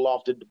 I could have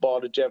lofted the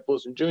ball to Jeff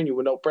Wilson Jr.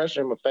 with no pressure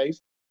in my face.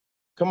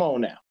 Come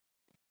on now.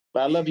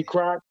 But I love you,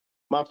 Croc.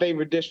 My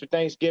favorite dish for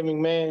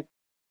Thanksgiving, man.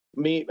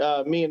 Me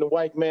and the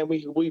wife, man,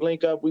 we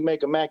link up. We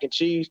make a mac and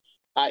cheese.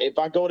 If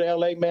I go to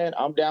L.A., man,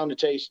 I'm down to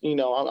taste.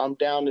 I'm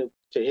down to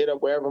hit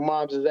up wherever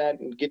Mom's is at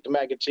and get the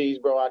mac and cheese,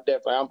 bro.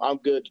 I'm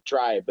good to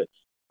try it. But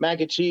mac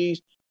and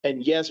cheese,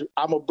 and yes,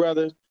 I'm a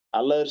brother.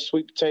 I love the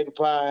sweet potato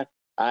pie.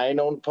 I ain't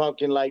on the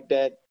pumpkin like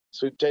that.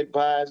 Sweet potato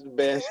pie is the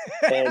best.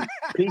 And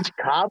peach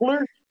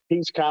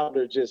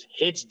cobbler just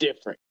hits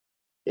different.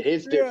 It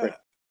hits different.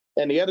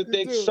 And the other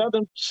thing,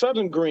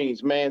 southern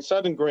greens, man,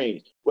 southern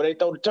greens, where they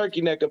throw the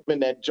turkey neck up in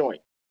that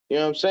joint. You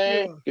know what I'm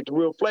saying? Yeah. Get the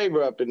real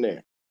flavor up in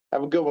there.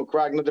 Have a good one,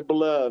 Croc. Nothing but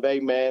love. Hey,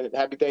 man,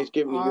 happy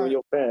Thanksgiving to you and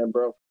your fam,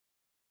 bro.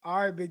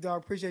 All right, big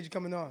dog. Appreciate you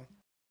coming on.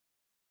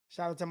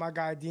 Shout out to my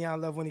guy, Dion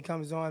Love, when he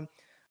comes on.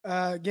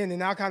 Again,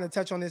 and I'll kind of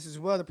touch on this as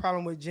well. The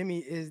problem with Jimmy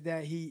is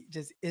that he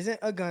just isn't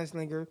a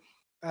gunslinger.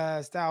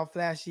 Style,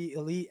 flashy,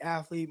 elite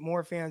athlete.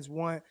 More fans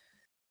want.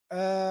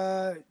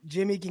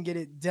 Jimmy can get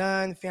it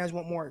done. Fans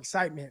want more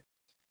excitement.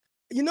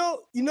 You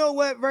know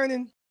what,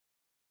 Vernon?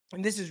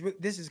 And this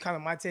is kind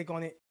of my take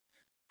on it.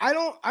 I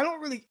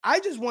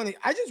just want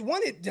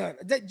it done.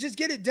 Just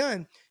get it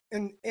done.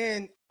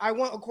 And I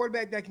want a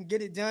quarterback that can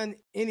get it done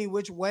any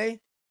which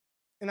way.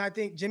 And I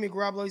think Jimmy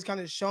Garoppolo, he's kind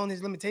of shown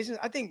his limitations.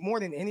 I think more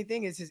than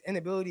anything is his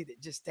inability to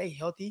just stay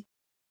healthy.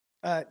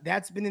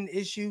 That's been an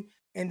issue.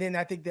 And then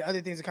I think the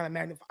other things are kind of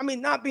magnified. I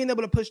mean, not being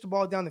able to push the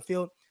ball down the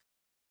field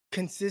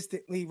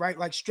consistently, right?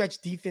 Like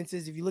stretch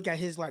defenses. If you look at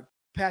his like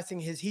passing,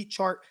 his heat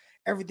chart,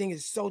 everything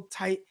is so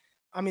tight.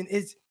 I mean,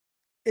 it's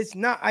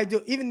not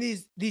ideal. Even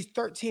these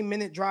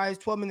 13-minute drives,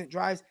 12-minute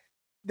drives,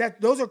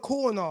 those are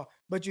cool and all,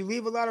 but you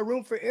leave a lot of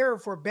room for error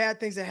for bad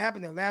things that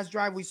happen. The last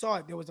drive we saw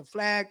it. There was a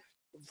flag,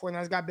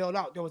 49ers got bailed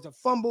out. There was a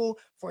fumble,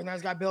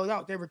 49ers got bailed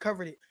out. They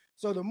recovered it.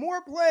 So the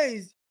more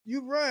plays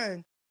you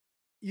run,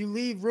 you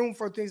leave room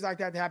for things like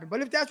that to happen.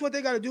 But if that's what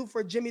they got to do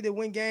for Jimmy to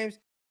win games,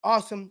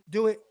 awesome.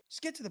 Do it.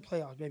 Just get to the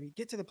playoffs, baby.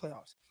 Get to the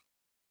playoffs.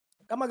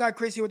 Got my guy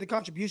Chris here with the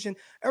contribution.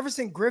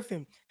 Everson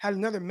Griffin had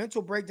another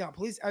mental breakdown.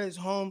 Police at his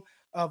home.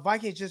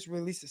 Vikings just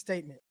released a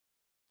statement.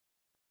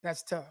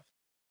 That's tough.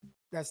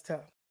 That's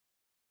tough.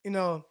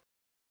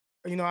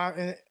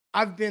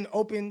 I've been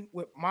open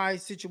with my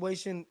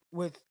situation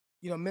with,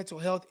 mental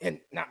health,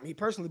 and not me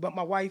personally, but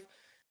my wife,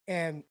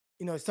 and,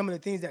 some of the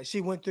things that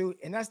she went through,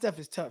 and that stuff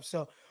is tough.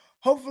 So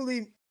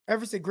hopefully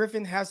Everson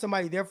Griffin has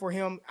somebody there for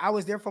him. I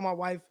was there for my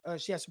wife.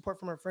 She has support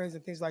from her friends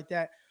and things like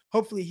that.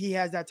 Hopefully he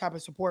has that type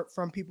of support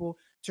from people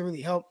to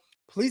really help.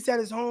 Police at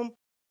his home,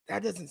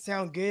 that doesn't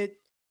sound good,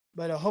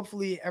 but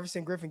hopefully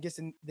Everson Griffin gets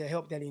the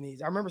help that he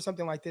needs. I remember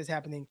something like this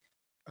happening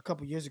a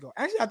couple years ago.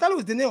 Actually, I thought it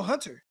was Danielle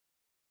Hunter.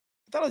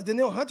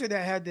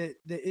 That had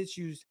the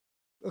issues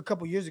a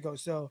couple years ago.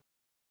 So,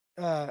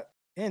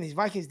 these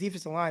Vikings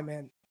defensive line,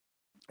 man,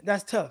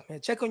 that's tough,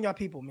 man. Check on y'all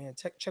people, man.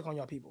 Check on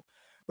y'all people.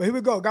 But here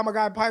we go. Got my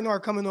guy Pioneer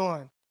coming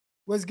on.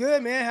 What's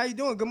good, man? How you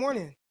doing? Good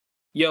morning.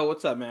 Yo,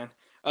 what's up, man?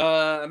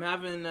 I'm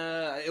having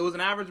it was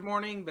an average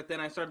morning, but then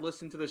I started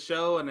listening to the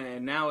show,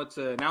 and now it's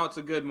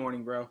a good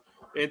morning, bro.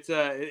 It's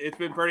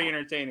been pretty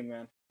entertaining,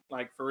 man.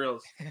 Like for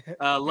reals.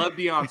 Love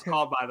Dion's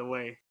call, by the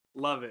way.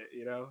 Love it,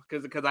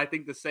 because I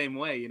think the same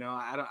way.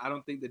 I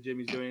don't think that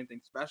Jimmy's doing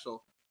anything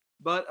special.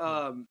 But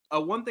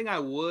one thing I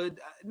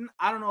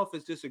don't know if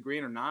it's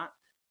disagreeing or not,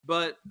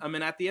 but I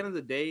mean, at the end of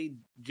the day,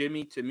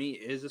 Jimmy to me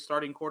is a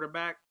starting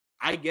quarterback.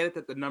 I get it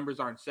that the numbers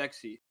aren't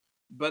sexy,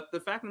 but the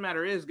fact of the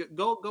matter is,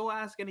 go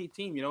ask any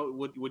team.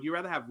 Would you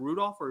rather have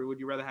Rudolph or would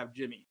you rather have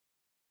Jimmy?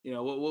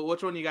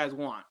 Which one do you guys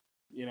want?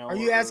 Are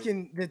you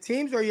asking the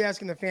teams or are you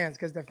asking the fans?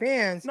 Because the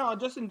fans, no,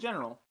 just in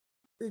general.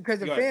 Because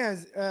the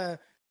fans,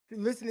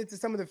 listening to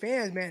some of the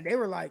fans, man, they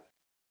were like,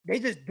 they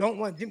just don't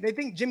want Jimmy. They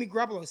think Jimmy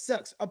Garoppolo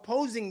sucks.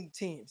 Opposing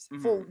teams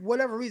for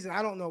whatever reason,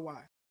 I don't know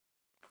why.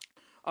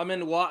 I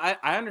mean, well,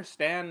 I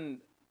understand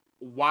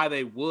why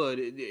they would.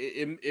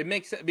 It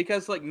makes sense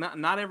because like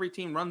not every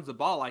team runs the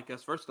ball like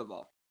us. First of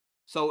all,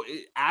 so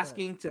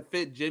asking to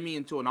fit Jimmy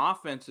into an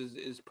offense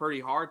is pretty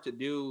hard to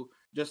do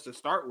just to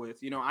start with.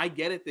 I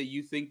get it that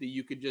you think that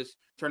you could just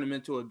turn him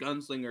into a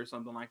gunslinger or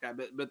something like that,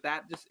 but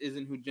that just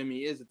isn't who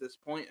Jimmy is at this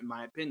point, in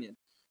my opinion.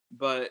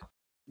 But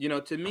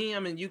to me, I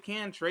mean, you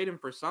can trade him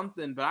for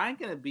something, but I ain't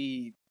gonna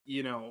be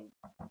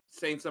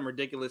saying some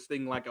ridiculous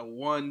thing like a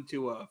 1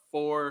 to a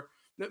 4.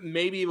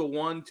 Maybe even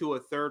 1 to a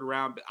 3rd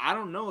round, but I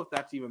don't know if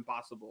that's even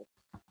possible.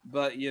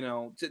 But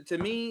to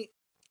me,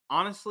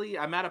 honestly,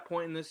 I'm at a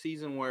point in this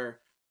season where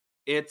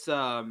it's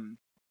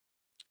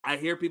I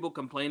hear people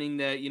complaining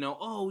that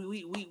oh,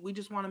 we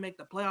just want to make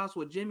the playoffs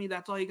with Jimmy.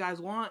 That's all you guys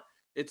want.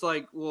 It's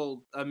like,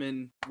 well, I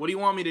mean, what do you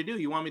want me to do?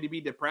 You want me to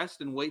be depressed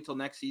and wait till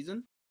next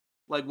season?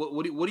 Like,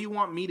 what do you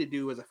want me to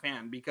do as a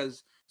fan?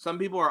 Because some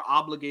people are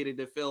obligated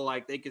to feel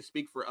like they can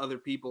speak for other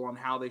people on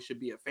how they should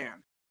be a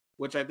fan,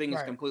 which I think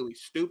is completely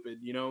stupid.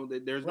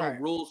 There's no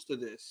rules to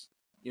this.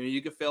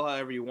 You can feel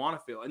however you want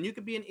to feel, and you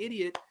could be an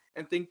idiot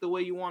and think the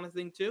way you want to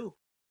think too.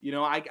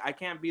 I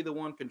can't be the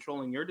one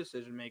controlling your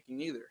decision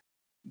making either.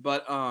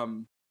 But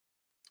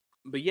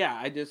yeah,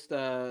 I just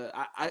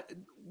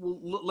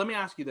let me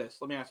ask you this.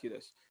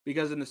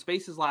 Because in the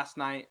spaces last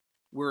night,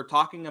 we were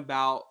talking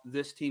about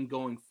this team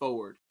going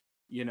forward.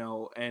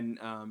 And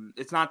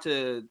it's not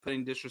to put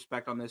any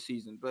disrespect on this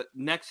season, but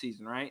next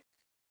season, right?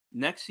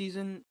 Next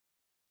season.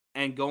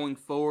 And going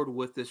forward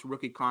with this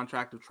rookie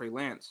contract of Trey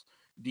Lance,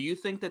 do you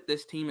think that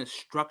this team is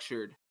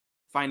structured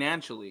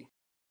financially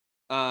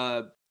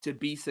to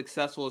be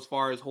successful as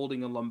far as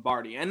holding a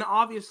Lombardi? And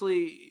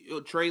obviously,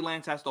 Trey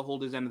Lance has to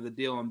hold his end of the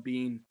deal on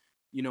being,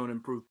 an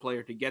improved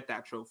player to get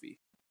that trophy.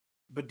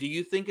 But do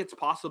you think it's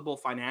possible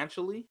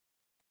financially?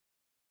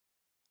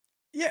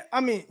 Yeah,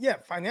 I mean, yeah,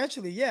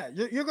 financially, yeah.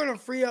 You're going to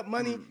free up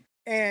money,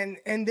 and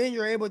then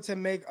you're able to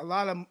make a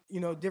lot of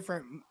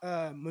different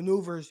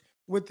maneuvers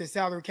with the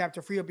salary cap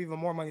to free up even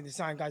more money to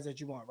sign guys that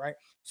you want, right?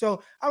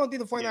 So I don't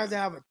think the 49ers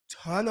have a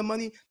ton of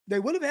money.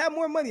 They would have had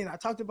more money, and I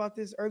talked about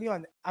this early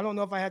on. I don't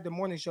know if I had the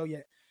morning show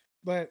yet,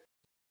 but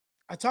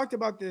I talked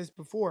about this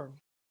before.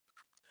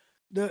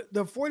 The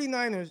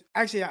 49ers,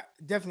 actually, I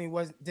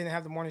definitely didn't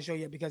have the morning show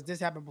yet because this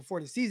happened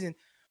before the season.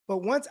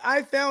 But once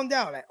I found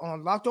out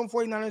on Locked On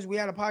 49ers, we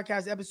had a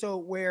podcast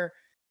episode where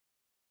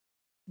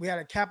we had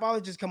a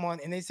capologist come on,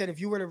 and they said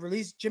if you were to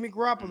release Jimmy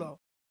Garoppolo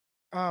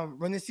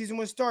when the season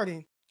was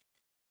starting,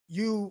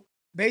 you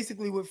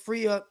basically would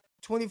free up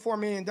 $24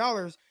 million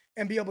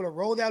and be able to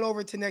roll that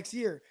over to next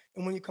year.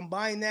 And when you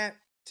combine that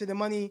to the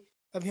money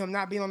of him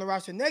not being on the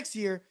roster next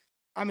year,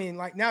 I mean,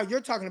 like now you're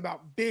talking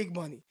about big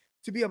money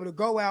to be able to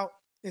go out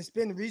and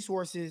spend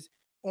resources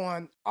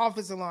on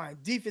offensive line,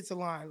 defensive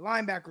line,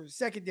 linebackers,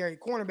 secondary,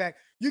 cornerback.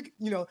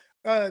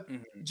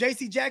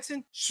 J.C.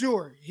 Jackson,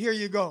 sure, here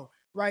you go,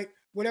 right?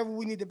 Whatever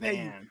we need to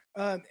pay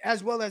you,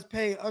 as well as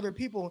pay other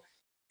people.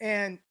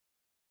 And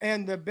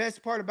the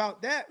best part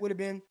about that would have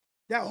been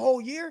that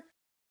whole year,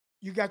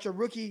 you got your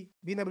rookie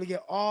being able to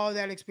get all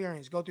that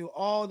experience, go through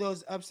all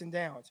those ups and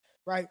downs,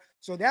 right?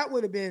 So that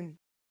would have been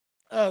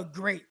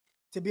great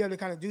to be able to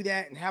kind of do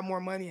that and have more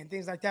money and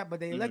things like that. But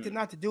they elected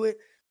not to do it.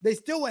 They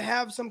still would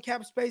have some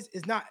cap space.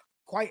 It's not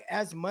quite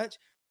as much.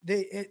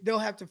 They'll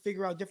have to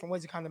figure out different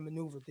ways to kind of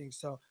maneuver things.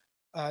 So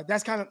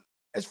that's kind of,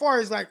 as far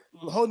as like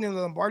holding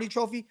the Lombardi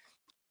trophy,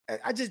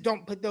 I just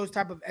don't put those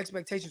type of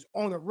expectations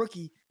on a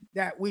rookie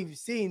that we've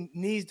seen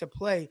needs to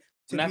play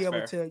to be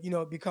able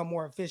to, become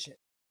more efficient.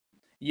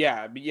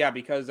 Yeah,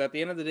 because at the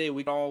end of the day,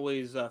 we can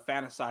always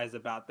fantasize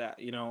about that,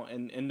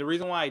 and the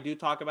reason why I do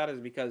talk about it is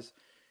because,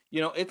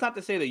 it's not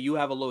to say that you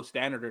have a low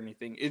standard or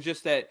anything. It's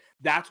just that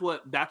that's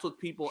what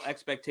people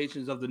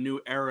expectations of the new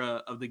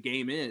era of the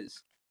game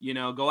is.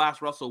 Go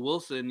ask Russell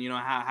Wilson,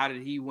 how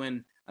did he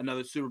win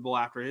another Super Bowl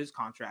after his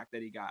contract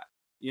that he got?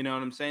 You know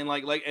what I'm saying?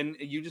 Like, and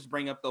you just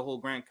bring up the whole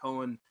Grant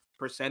Cohen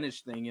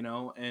percentage thing,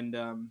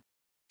 and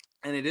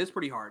it is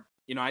pretty hard.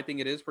 I think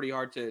it is pretty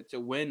hard to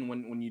win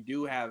when you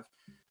do have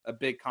a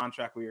big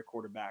contract with your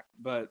quarterback,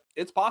 but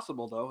it's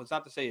possible though. It's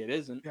not to say it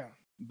isn't. Yeah.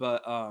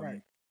 But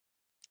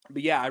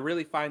But yeah, I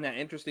really find that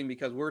interesting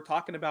because we're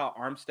talking about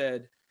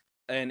Armstead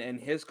and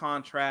his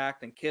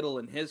contract and Kittle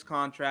and his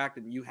contract,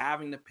 and you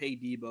having to pay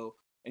Debo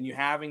and you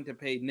having to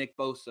pay Nick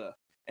Bosa.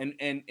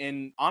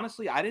 And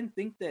honestly, I didn't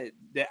think that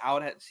I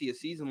would see a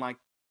season like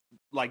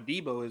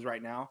Debo is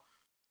right now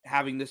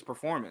having this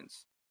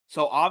performance.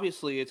 So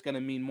obviously it's going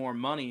to mean more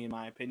money, in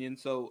my opinion.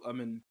 So, I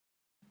mean,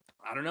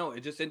 I don't know.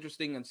 It's just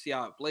interesting and see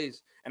how it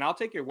plays. And I'll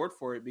take your word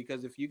for it,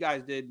 because if you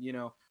guys did,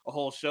 a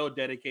whole show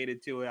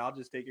dedicated to it, I'll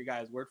just take your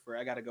guys' word for it.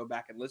 I got to go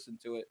back and listen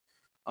to it.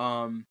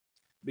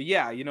 But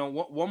yeah,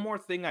 one more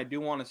thing I do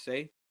want to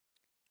say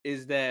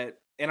is that,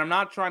 and I'm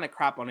not trying to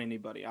crap on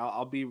anybody.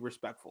 I'll be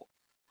respectful.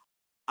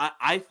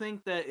 I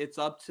think that it's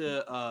up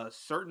to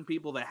certain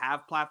people that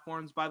have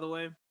platforms, by the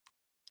way,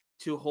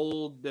 to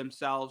hold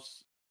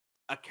themselves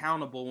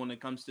accountable when it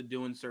comes to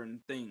doing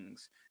certain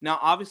things. Now,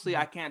 obviously,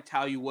 I can't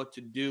tell you what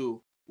to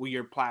do with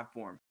your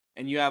platform,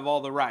 and you have all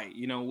the right.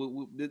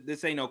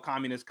 This ain't no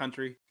communist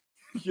country.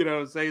 You know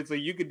what I'm saying? So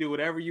you can do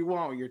whatever you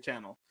want with your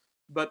channel.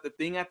 But the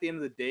thing at the end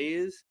of the day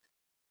is,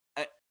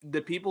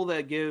 the people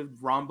that give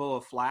Rombo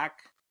a flack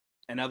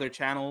and other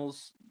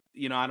channels,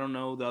 I don't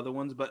know the other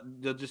ones, but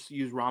they'll just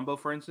use Rombo,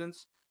 for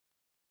instance.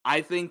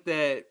 I think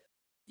that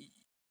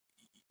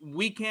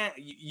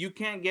you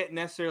can't get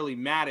necessarily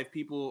mad if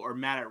people are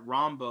mad at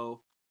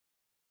Rombo,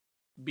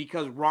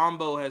 because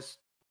Rombo has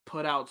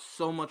put out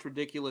so much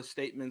ridiculous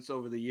statements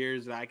over the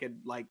years that I could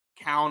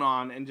count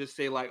on and just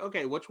say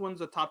okay, which one's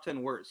the top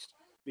 10 worst?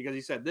 Because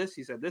he said this,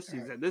 he said this, he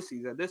said this,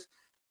 he said this,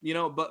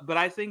 but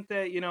I think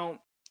that,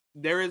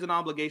 there is an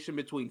obligation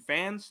between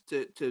fans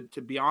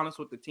to be honest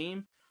with the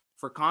team,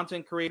 for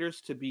content creators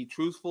to be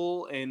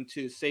truthful and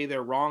to say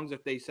their wrongs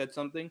if they said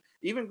something.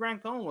 Even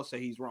Grant Cohn will say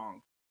he's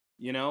wrong,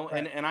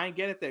 right. and I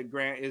get it that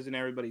Grant isn't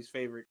everybody's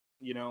favorite,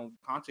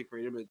 content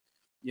creator, but,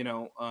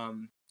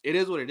 it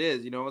is what it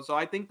is, So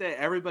I think that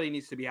everybody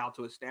needs to be held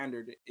to a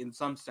standard in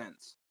some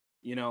sense,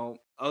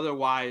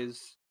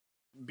 otherwise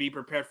be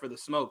prepared for the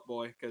smoke,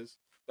 boy, because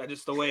that's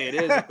just the way it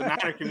is with the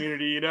Niner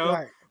community,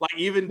 Right. Like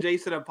even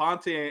Jason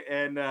Aponte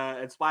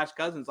and Splash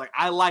Cousins,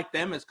 I like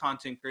them as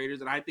content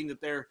creators, and I think that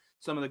they're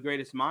some of the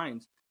greatest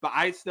minds. But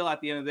I still,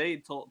 at the end of the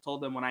day,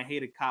 told them when I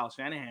hated Kyle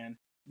Shanahan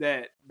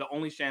that the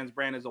Only Shans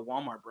brand is a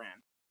Walmart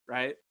brand,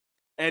 right?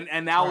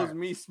 And that was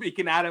me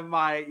speaking out of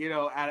my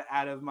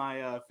out of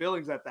my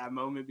feelings at that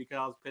moment, because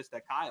I was pissed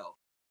at Kyle.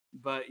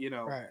 But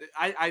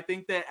I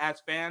think that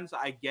as fans,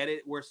 I get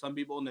it where some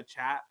people in the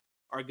chat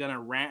are going to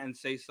rant and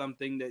say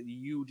something that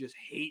you just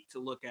hate to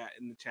look at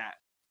in the chat.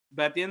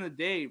 But at the end of the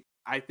day,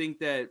 I think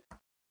that,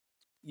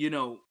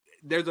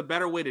 there's a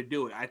better way to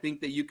do it. I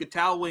think that you could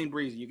tell Wayne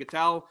Breezy, you could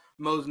tell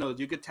Mose Knows,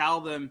 you could tell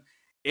them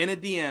in a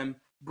DM,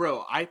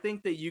 bro, I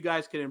think that you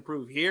guys can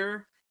improve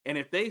here. And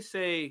if they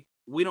say,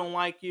 we don't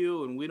like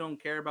you and we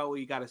don't care about what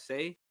you got to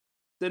say,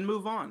 then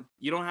move on.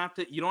 You don't have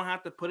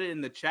to put it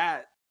in the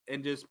chat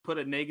and just put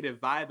a negative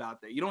vibe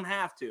out there. You don't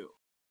have to.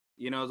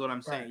 Is what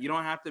I'm saying. Right. You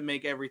don't have to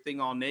make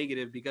everything all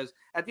negative, because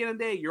at the end of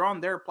the day, you're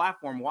on their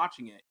platform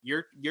watching it.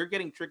 You're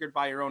getting triggered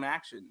by your own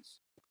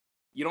actions.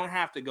 You don't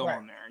have to go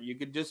on there. You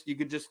could just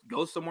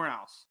go somewhere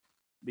else.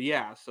 But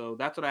yeah, so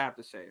that's what I have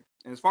to say.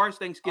 And as far as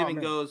Thanksgiving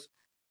goes,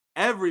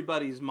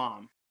 everybody's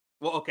mom.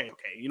 Well, okay.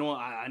 You know what?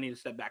 I need to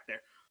step back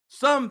there.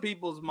 Some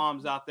people's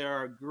moms out there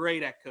are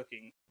great at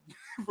cooking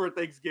for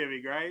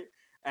Thanksgiving, right?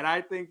 And I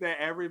think that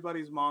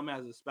everybody's mom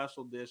has a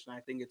special dish, and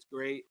I think it's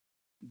great.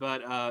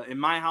 But in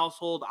my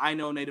household, I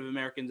know Native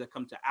Americans that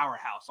come to our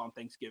house on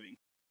Thanksgiving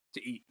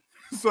to eat.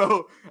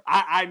 So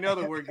I know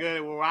that we're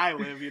good where I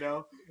live,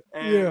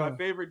 And my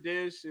favorite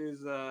dish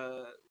is,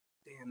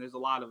 there's a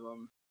lot of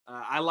them.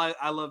 I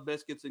love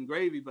biscuits and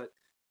gravy, but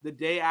the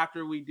day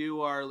after we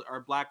do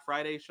our Black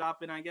Friday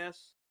shopping, I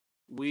guess,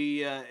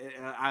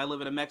 I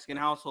live in a Mexican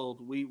household.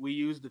 We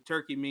use the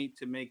turkey meat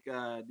to make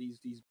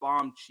these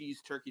bomb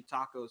cheese turkey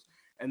tacos,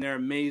 and they're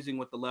amazing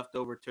with the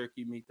leftover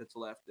turkey meat that's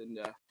left. And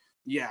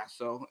yeah,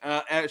 so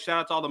shout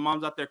out to all the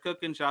moms out there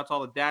cooking. Shout out to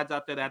all the dads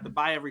out there that have to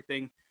buy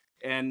everything.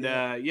 And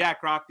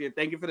Croc,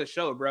 thank you for the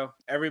show, bro.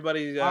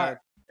 Everybody have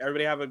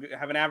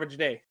an average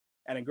day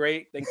and a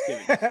great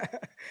Thanksgiving.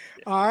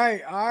 All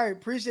right.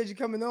 Appreciate you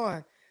coming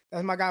on.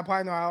 That's my guy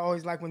partner. I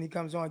always like when he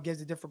comes on, gives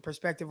a different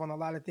perspective on a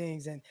lot of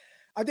things. And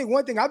I think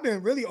one thing I've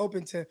been really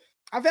open to,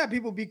 I've had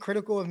people be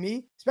critical of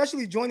me,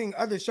 especially joining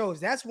other shows.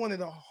 That's one of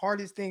the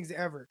hardest things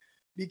ever,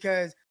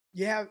 because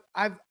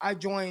I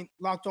joined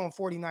Locked On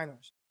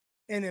 49ers.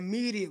 And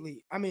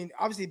immediately, I mean,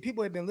 obviously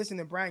people have been listening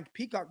to Brian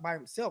Peacock by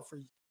himself for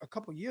a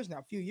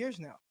few years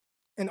now.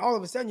 And all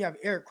of a sudden you have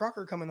Eric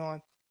Crocker coming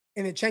on,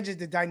 and it changes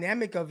the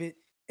dynamic of it.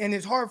 And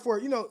it's hard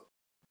for,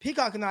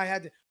 Peacock and I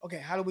had to, okay,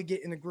 how do we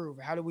get in the groove?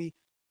 How do we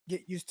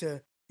get used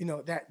to,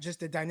 that, just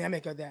the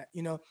dynamic of that,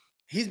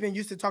 He's been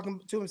used to talking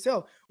to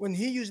himself. When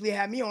he usually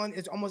had me on,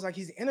 it's almost like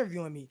he's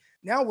interviewing me.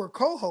 Now we're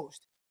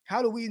co-hosts.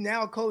 How do we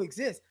now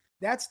coexist?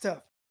 That's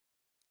tough.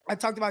 I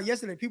talked about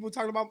yesterday, people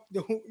talking about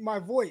my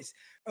voice,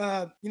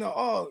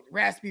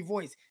 raspy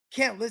voice.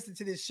 Can't listen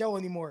to this show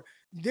anymore.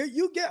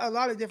 You get a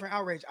lot of different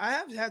outrage. I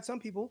have had some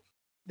people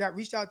that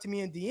reached out to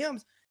me in DMs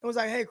and was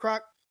like, hey,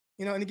 Croc,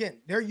 and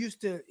again, they're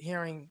used to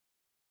hearing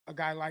a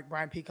guy like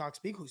Brian Peacock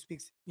speak, who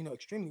speaks,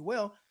 extremely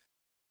well.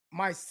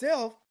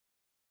 Myself,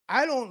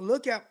 I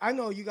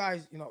know you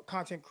guys,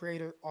 content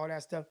creator, all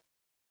that stuff.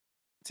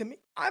 To me,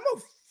 I'm a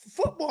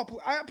football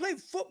player. I play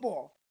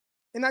football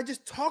and I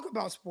just talk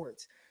about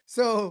sports.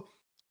 So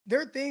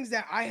there are things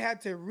that I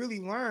had to really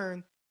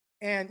learn.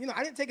 And,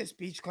 I didn't take a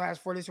speech class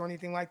for this or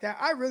anything like that.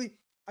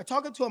 I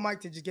talk into a mic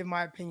to just give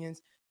my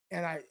opinions,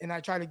 and I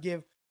try to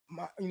give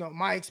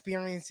my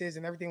experiences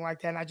and everything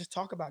like that. And I just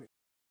talk about it.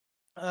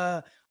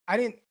 I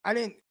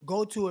didn't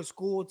go to a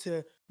school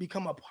to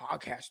become a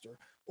podcaster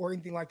or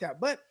anything like that.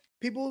 But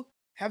people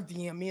have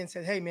DM'd me and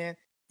said, hey man,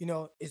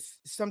 it's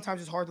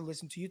sometimes it's hard to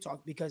listen to you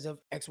talk because of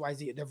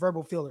XYZ, the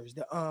verbal fillers,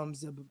 the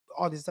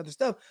all this other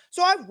stuff.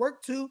 So I've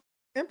worked to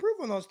improve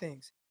on those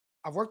things.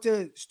 I've worked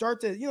to start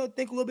to,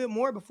 think a little bit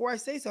more before I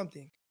say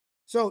something.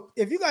 So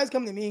if you guys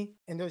come to me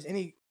and there's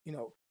any,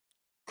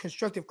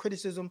 constructive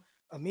criticism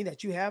of me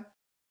that you have,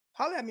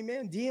 holler at me,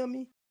 man. DM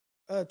me,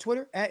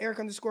 Twitter at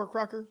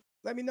Eric_Crocker.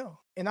 Let me know,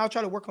 and I'll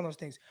try to work on those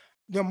things.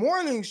 The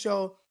morning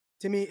show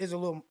to me is a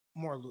little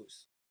more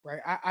loose, right?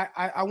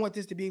 I want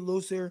this to be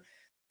looser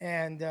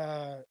and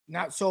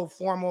not so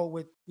formal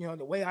with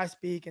the way I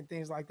speak and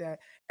things like that.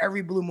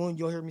 Every blue moon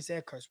you'll hear me say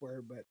a curse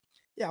word, but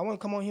yeah, I want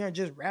to come on here and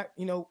just rap,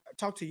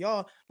 talk to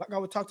y'all like I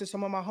would talk to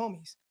some of my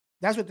homies.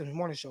 That's what the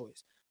morning show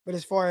is. But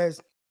as far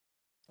as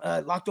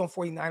Locked On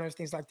 49ers,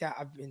 things like that,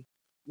 I've been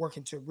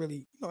working to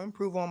really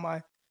improve on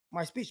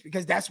my speech,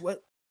 because that's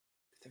what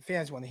the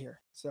fans want to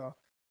hear. So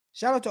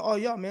shout out to all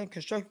y'all, man.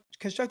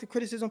 Constructive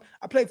criticism.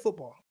 I played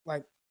football.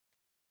 Like,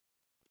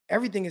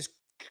 everything is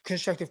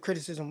constructive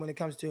criticism when it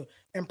comes to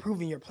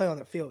improving your play on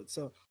the field.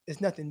 So it's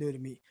nothing new to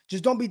me.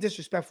 Just don't be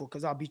disrespectful,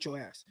 because I'll beat your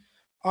ass.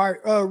 All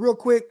right, real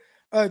quick.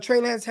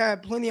 Trey Lance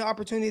had plenty of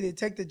opportunity to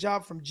take the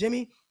job from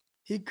Jimmy.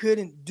 He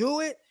couldn't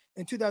do it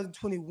in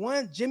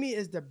 2021. Jimmy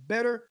is the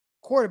better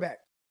quarterback.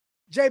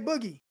 Jay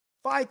Boogie,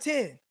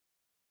 5'10".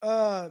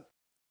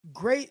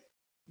 Great,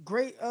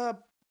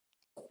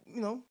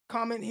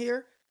 comment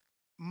here.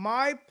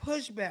 My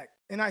pushback,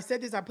 and I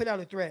said this, I put out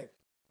a thread.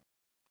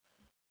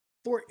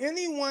 For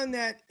anyone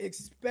that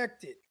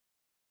expected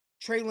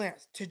Trey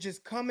Lance to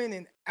just come in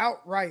and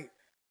outright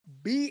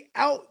beat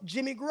out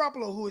Jimmy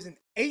Garoppolo, who is an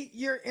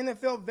 8-year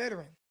NFL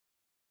veteran,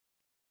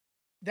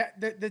 that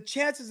the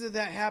chances of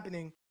that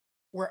happening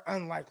were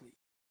unlikely.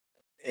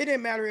 It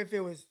didn't matter if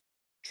it was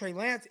Trey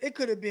Lance. It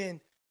could have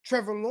been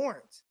Trevor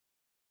Lawrence.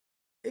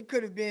 It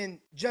could have been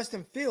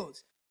Justin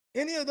Fields.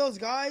 Any of those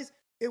guys,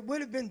 it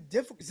would have been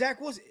difficult. Zach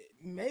Wilson,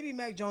 maybe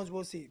Mac Jones,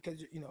 we'll see,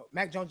 because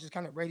Mac Jones is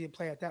kind of ready to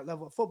play at that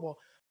level of football.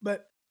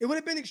 But it would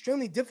have been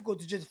extremely difficult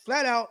to just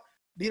flat out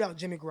beat out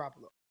Jimmy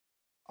Garoppolo.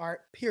 All right,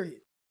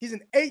 period. He's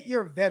an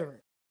 8-year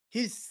veteran.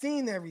 He's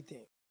seen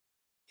everything.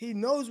 He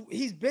knows,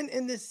 he's been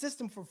in this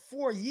system for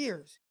 4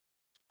 years.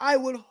 I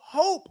would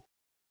hope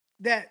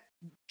that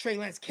Trey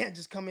Lance can't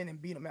just come in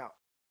and beat him out.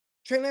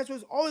 Trey Lance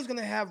was always going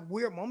to have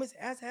weird moments,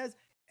 as has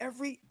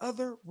every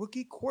other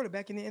rookie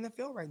quarterback in the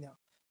NFL right now.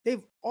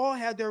 They've all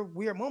had their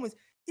weird moments.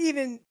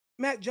 Even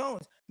Mac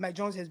Jones. Mac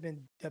Jones has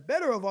been the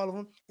better of all of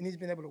them, and he's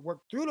been able to work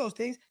through those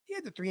things. He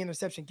had the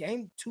 3-interception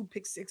game, 2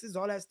 pick sixes,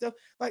 all that stuff.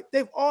 Like,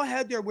 they've all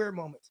had their weird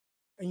moments,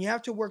 and you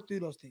have to work through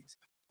those things.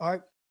 All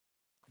right.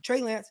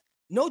 Trey Lance,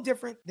 no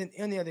different than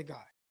any other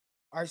guy.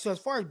 All right. So as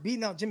far as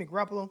beating out Jimmy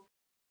Garoppolo,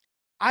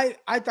 I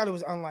thought it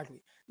was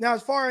unlikely. Now,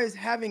 as far as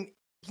having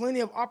plenty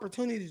of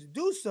opportunities to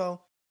do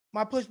so,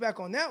 my pushback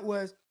on that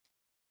was,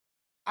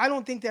 I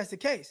don't think that's the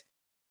case.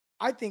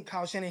 I think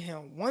Kyle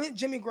Shanahan wanted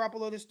Jimmy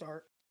Garoppolo to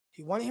start.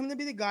 He wanted him to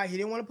be the guy. He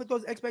didn't want to put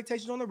those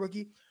expectations on the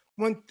rookie.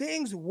 When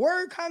things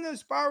were kind of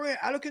spiraling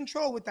out of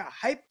control with the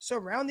hype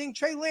surrounding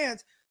Trey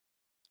Lance,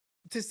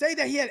 to say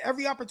that he had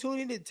every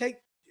opportunity to take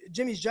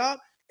Jimmy's job,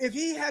 if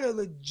he had a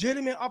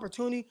legitimate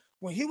opportunity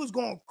when he was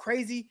going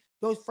crazy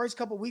those first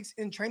couple weeks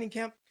in training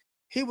camp,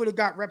 he would have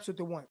got reps with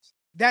the ones.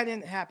 That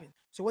didn't happen.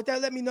 So what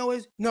that let me know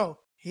is, no,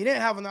 he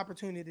didn't have an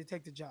opportunity to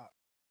take the job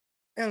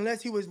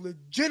unless he was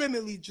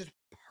legitimately just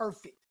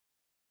perfect.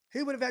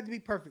 He would have had to be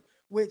perfect,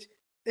 which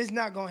is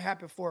not going to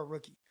happen for a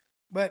rookie.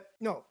 But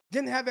no,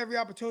 didn't have every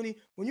opportunity.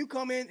 When you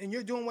come in and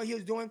you're doing what he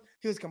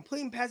was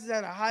completing passes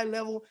at a high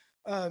level,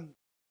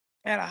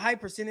 at a high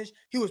percentage.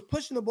 He was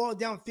pushing the ball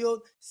downfield,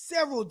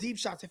 several deep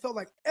shots. It felt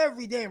like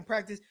every day in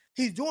practice,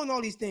 he's doing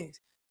all these things.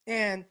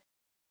 And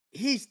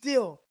he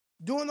still,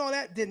 doing all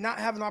that, did not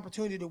have an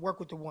opportunity to work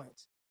with the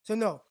ones. So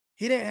no,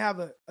 he didn't have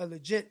a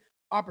legit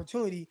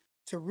opportunity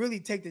to really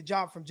take the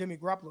job from Jimmy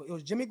Garoppolo. It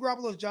was Jimmy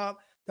Garoppolo's job.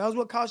 That was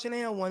what Kyle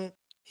Shanahan wanted.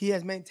 He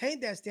has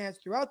maintained that stance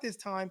throughout this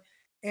time.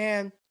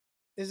 And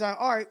it's like,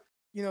 all right,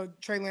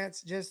 Trey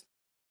Lance, just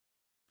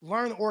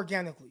learn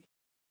organically.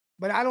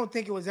 But I don't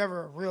think it was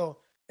ever a real,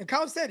 and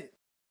Kyle said it.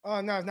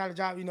 Oh, no, it's not a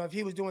job. If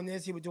he was doing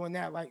this, he was doing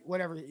that, like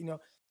whatever,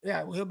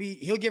 yeah,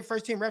 he'll get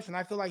first team reps, and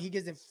I feel like he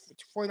gives it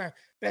 49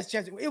 best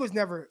chance. It was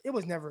never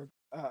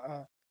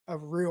a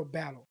real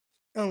battle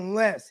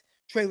unless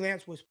Trey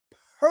Lance was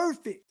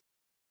perfect.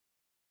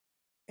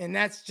 And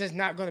that's just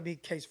not going to be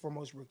the case for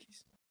most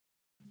rookies.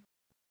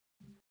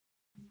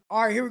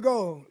 All right, here we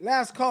go.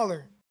 Last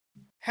caller.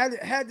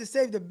 Had to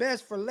save the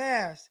best for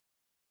last.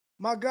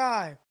 My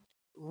guy,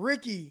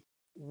 Ricky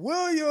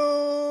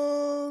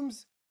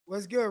Williams.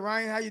 What's good,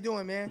 Ryan? How you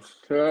doing, man?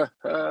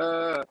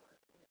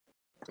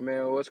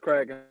 Man, what's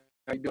cracking?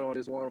 How you doing on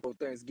this wonderful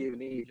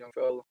Thanksgiving Eve, young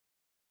fella?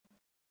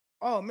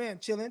 Oh man,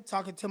 chilling,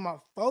 talking to my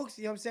folks.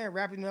 You know what I'm saying?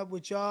 Wrapping up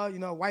with y'all. You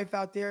know, wife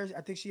out there.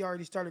 I think she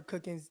already started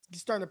cooking,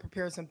 starting to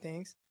prepare some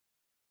things.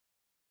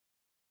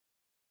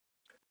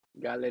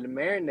 Gotta let it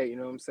marinate, you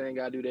know what I'm saying?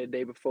 Gotta do that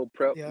day before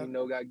prep, Yeah. you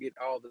know, gotta get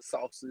all the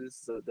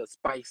sauces, the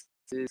spices,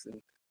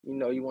 and you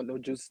know, you want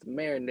those juices to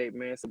marinate,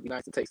 man, so it be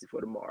nice and tasty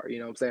for tomorrow, you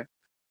know what I'm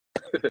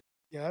saying?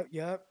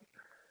 Yep.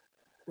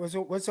 What's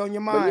on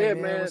your But yeah, mind,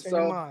 man? man, What's on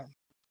your so mind?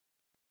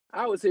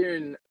 I was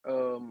hearing at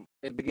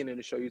the beginning of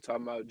the show you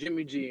talking about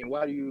Jimmy G and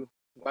why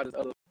does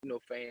other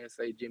fans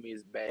say Jimmy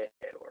is bad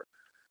or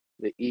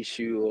the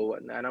issue or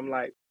whatnot? And I'm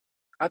like,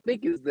 I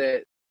think it's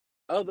that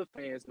other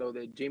fans know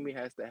that Jimmy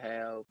has to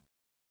have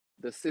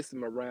the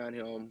system around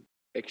him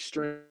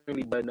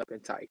extremely buttoned up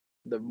and tight.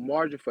 The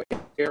margin for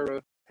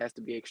error has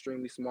to be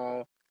extremely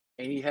small,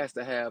 and he has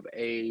to have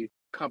a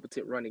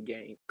competent running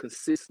game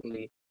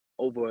consistently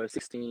over a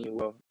 16,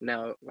 well,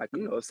 now like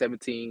a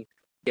 17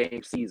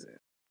 game season.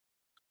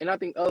 And I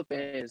think other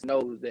fans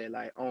know that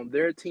like on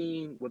their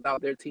team,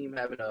 without their team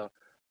having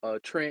a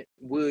Trent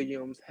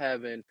Williams,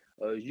 having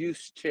a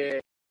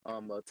Juszczyk,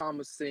 a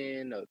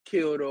Thomason, a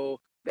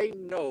Kittle, they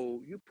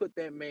know you put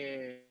that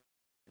man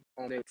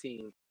on their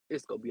team,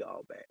 it's gonna be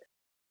all bad.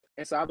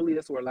 And so I believe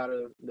that's where a lot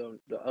of the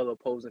other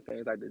opposing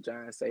fans like the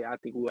Giants say, I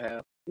think we'll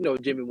have,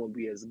 Jimmy won't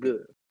be as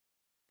good.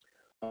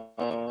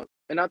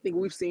 And I think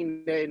we've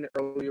seen that in the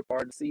earlier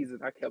part of the season.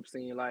 I kept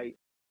seeing like,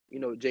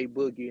 Jay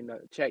Boogie in the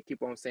chat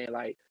keep on saying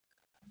like,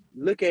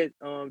 look at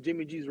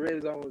Jimmy G's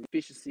red zone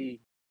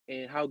efficiency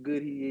and how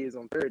good he is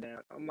on third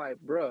down. I'm like,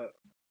 bruh,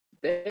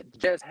 that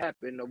just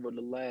happened over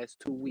the last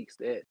 2 weeks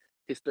that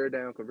his third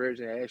down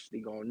conversion had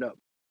actually gone up.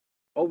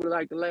 Over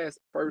like the last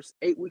first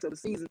 8 weeks of the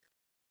season,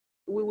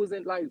 we was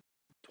in like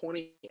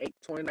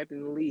 29th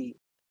in the league.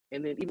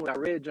 And then even with our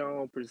red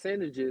zone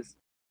percentages,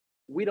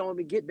 we don't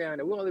even get down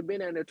there. We only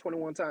been down there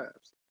 21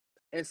 times.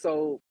 And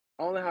so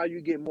only how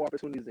you get more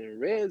opportunities in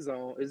red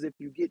zone is if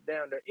you get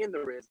down there in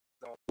the red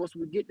zone. Once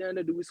we get down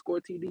there, do we score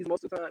TDs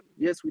most of the time?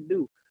 Yes, we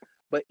do.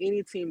 But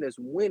any team that's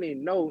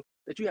winning know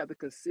that you have to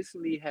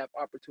consistently have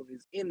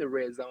opportunities in the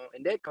red zone.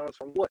 And that comes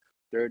from what?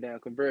 Third down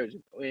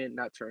conversion and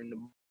not turning the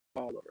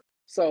ball over.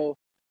 So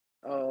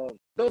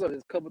those are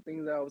just a couple of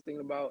things that I was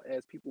thinking about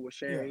as people were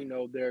sharing,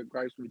 their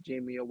gripes with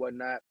Jimmy or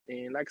whatnot.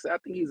 And like I said, I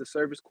think he's a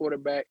service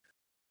quarterback.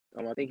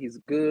 I think he's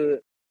good.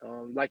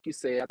 Like you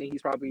said, I think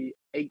he's probably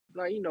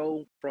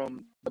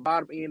from the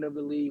bottom end of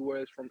the league, where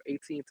it's from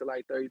 18 to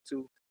like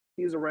 32.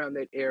 He's around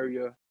that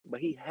area, but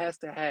he has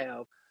to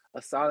have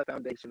a solid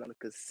foundation on a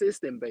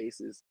consistent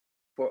basis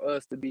for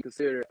us to be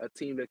considered a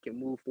team that can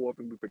move forward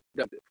and be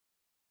productive.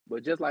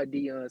 But just like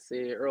Dion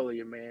said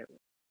earlier, man,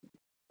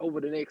 over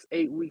the next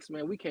 8 weeks,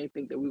 man, we can't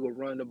think that we will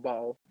run the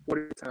ball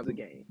 40 times a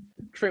game.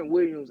 Trent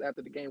Williams,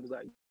 after the game, was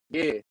like,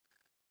 yeah,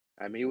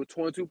 I mean, it was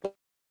 22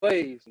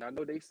 plays. And I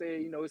know they say,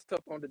 it's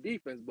tough on the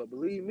defense, but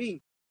believe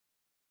me,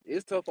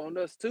 it's tough on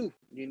us too,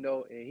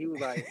 and he was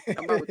like,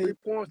 I'm out with 3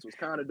 points was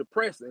kind of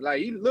depressing.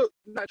 Like, he looked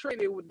not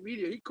trading with the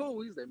media. He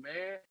cool. He said,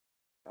 man,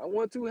 I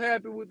wasn't too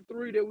happy with the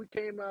 3 that we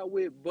came out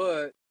with,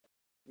 but,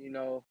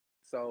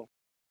 so.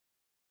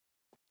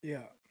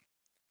 Yeah.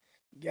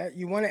 Yeah,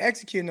 you want to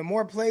execute. And the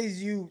more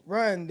plays you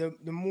run,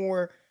 the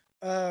more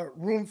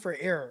room for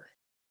error.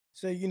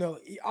 So,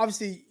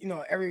 obviously,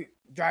 every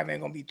drive ain't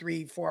going to be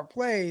 3-4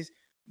 plays,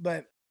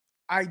 but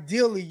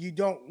ideally you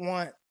don't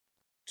want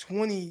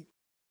 20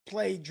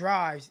 play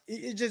drives.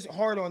 It's just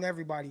hard on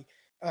everybody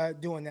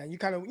doing that. You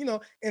kind of,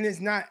 and it's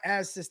not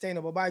as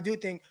sustainable. But I do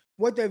think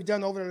what they've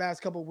done over the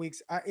last couple of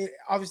weeks, it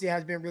obviously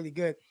has been really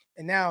good.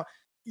 And now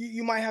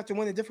you might have to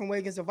win a different way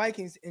against the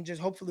Vikings, and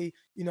just hopefully,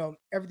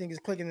 everything is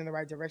clicking in the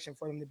right direction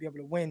for them to be able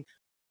to win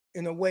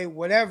in a way,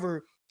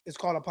 whatever is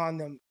called upon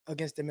them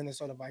against the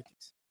Minnesota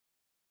Vikings.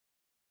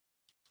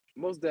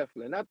 Most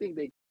definitely. And I think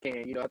they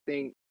can.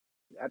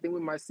 I think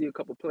we might see a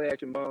couple play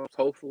action bombs,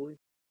 hopefully,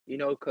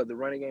 because the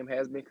running game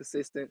has been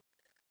consistent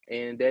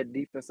and that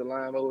defensive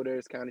line over there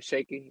is kind of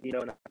shaky, and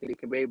I think they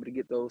can be able to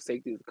get those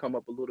safeties to come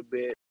up a little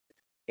bit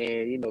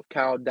and,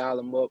 Kyle dial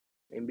them up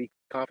and be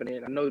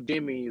confident. I know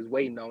Jimmy is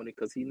waiting on it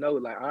because he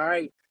knows, like, all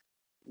right,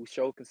 we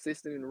show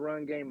consistent in the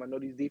run game. I know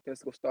these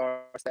defenses will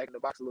start stacking the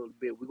box a little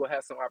bit. We're going to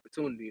have some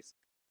opportunities,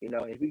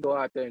 if we go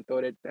out there and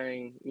throw that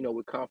thing,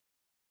 with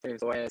confidence.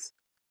 So as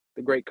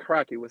the great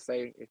Crockett would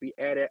say, if we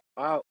add it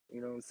out,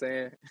 you know what I'm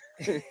saying?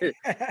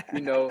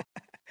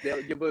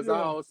 They'll give us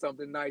all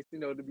something nice,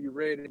 to be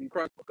ready to be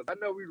crunk. Because I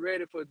know we're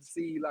ready to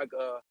see like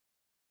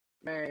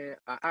an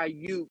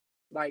IU,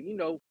 like,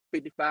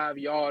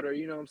 55-yarder,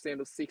 you know what I'm saying,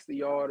 a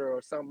 60-yarder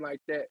or something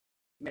like that.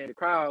 Man, the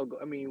crowd,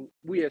 I mean,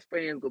 we as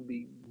fans gonna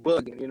be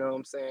bugging, you know what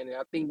I'm saying? And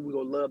I think we're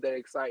gonna love that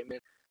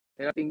excitement.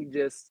 And I think he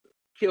just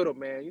killed him,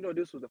 man.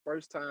 This was the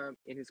first time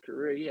in his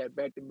career he had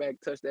back-to-back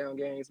touchdown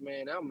games,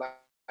 man. I'm like,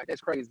 that's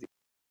crazy.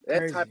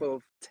 That type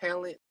of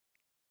talent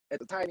at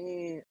the tight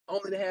end,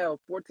 only to have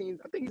 14.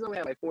 I think he's only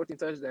had like 14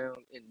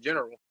 touchdowns in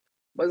general.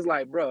 But it's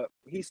like, bro,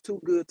 he's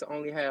too good to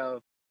only have,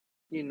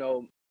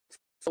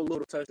 so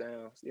little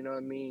touchdowns. You know what I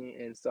mean?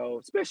 And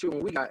so, especially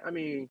when we got,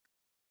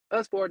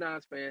 us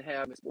 49ers fans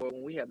have been spoiled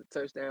when we had the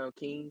touchdown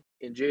king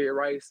and Jerry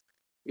Rice.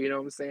 You know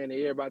what I'm saying? And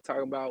everybody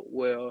talking about,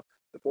 well,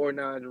 the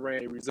 49ers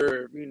ran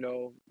reserve. You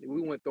know,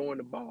 we went throwing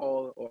the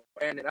ball or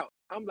ran it out.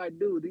 I'm like,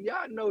 dude, do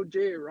y'all know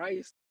Jerry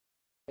Rice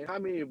and how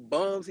many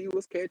bums he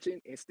was catching?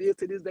 And still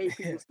to this day,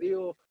 people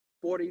still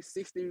 40,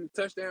 60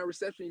 touchdown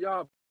reception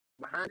y'all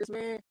behind this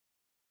man.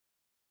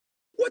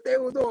 What they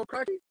was doing,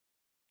 Crocky?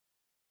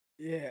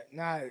 Yeah,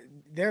 nah,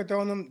 they're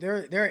throwing them.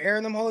 They're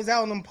airing them hoes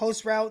out on them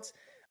post routes.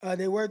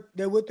 They would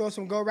throw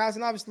some go routes,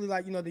 and obviously,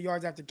 like, you know, the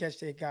yards after catch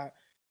they got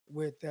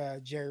with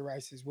Jerry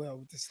Rice as well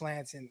with the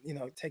slants and, you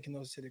know, taking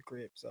those to the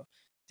crib. So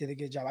did a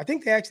good job. I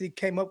think they actually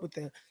came up with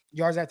the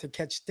yards after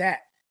catch stat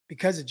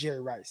because of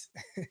Jerry Rice.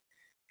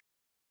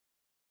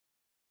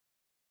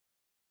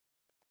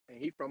 And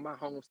he from my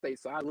home state,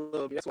 so I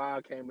love. That's why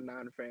I became a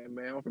Niner fan,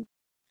 man. I'm from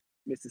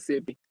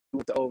Mississippi.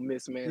 Went to Ole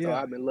Miss, man. So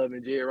I've been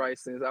loving Jerry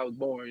Rice since I was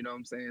born. You know what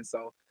I'm saying?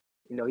 So,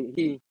 you know,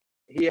 he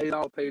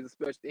all plays a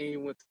special thing. He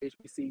went to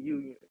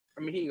HBCU.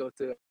 I mean, he went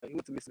to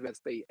Mississippi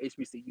State,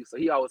 HBCU. So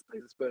he always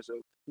plays a special,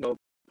 you know,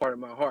 part of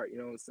my heart. You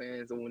know what I'm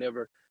saying? So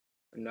whenever,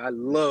 you know, I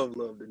love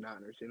the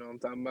Niners. You know what I'm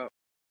talking about?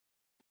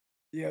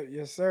 Yeah,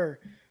 yes, sir.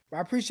 But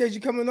I appreciate you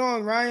coming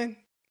on, Ryan.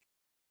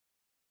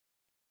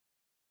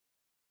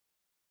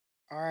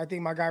 All right, I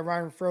think my guy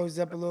Ryan froze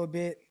up a little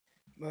bit,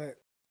 but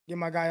get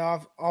my guy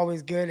off.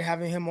 Always good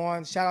having him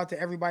on. Shout out to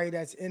everybody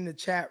that's in the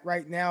chat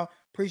right now.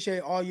 Appreciate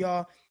all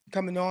y'all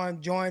coming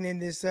on, join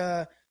me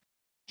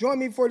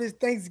for this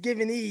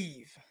Thanksgiving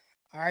Eve.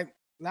 All right,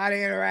 a lot of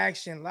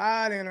interaction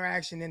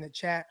in the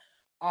chat.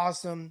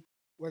 Awesome.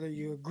 Whether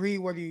you agree,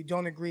 whether you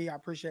don't agree, I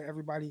appreciate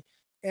everybody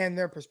and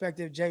their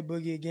perspective. Jay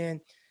Boogie again.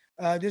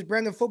 This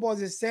brand of football is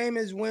the same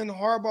as when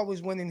Harbaugh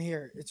was winning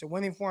here. It's a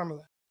winning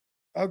formula.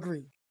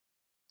 Agree.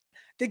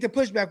 I think the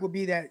pushback would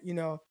be that, you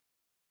know,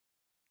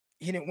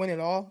 he didn't win it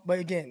all. But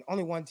again,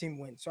 only one team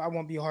wins. So I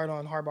won't be hard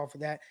on Harbaugh for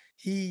that.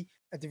 He,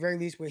 at the very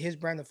least, with his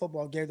brand of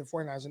football, gave the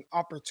 49ers an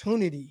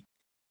opportunity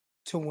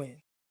to win.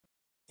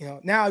 You know,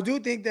 now I do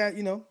think that,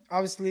 you know,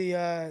 obviously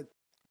Colin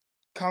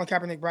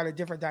Kaepernick brought a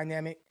different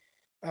dynamic,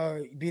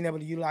 being able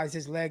to utilize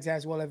his legs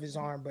as well as his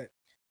arm. But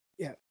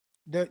yeah,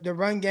 the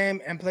run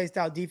game and play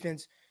style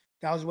defense,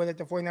 that was where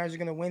the 49ers are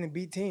going to win and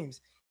beat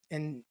teams.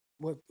 And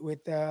with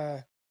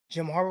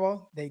Jim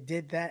Harbaugh, they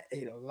did that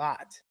a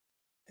lot.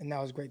 And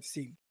that was great to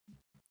see.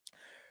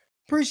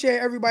 Appreciate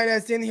everybody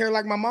that's in here.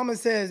 Like my mama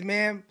says,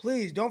 man,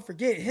 please don't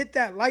forget, hit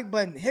that like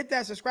button, hit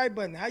that subscribe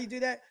button. How you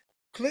do that?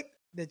 Click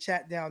the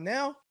chat down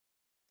now,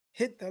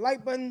 hit the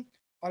like button,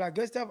 all that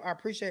good stuff. I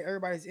appreciate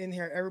everybody that's in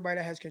here, everybody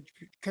that has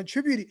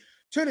contributed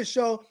to the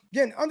show.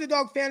 Again,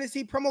 Underdog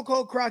Fantasy, promo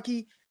code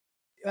Crocky.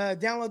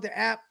 Download the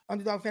app,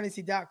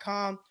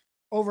 underdogfantasy.com,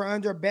 over,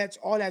 under, bets,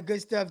 all that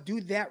good stuff.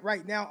 Do that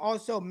right now.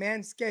 Also,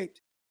 Manscaped.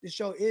 The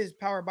show is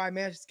powered by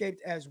Manscaped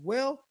as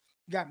well.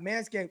 You got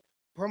Manscaped,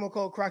 promo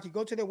code Crocky.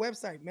 Go to their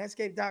website,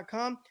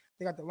 manscaped.com.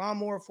 They got the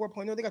Lawnmower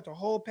 4.0. They got the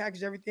whole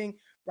package, everything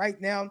right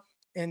now.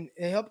 And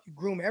it helps you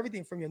groom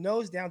everything from your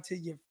nose down to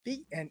your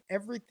feet and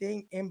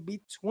everything in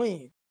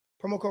between.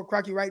 Promo code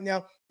Crocky right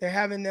now. They're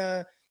having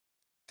a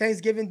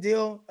Thanksgiving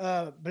deal,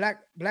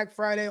 Black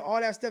Friday,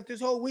 all that stuff this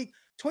whole week.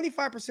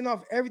 25%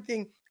 off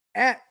everything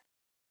at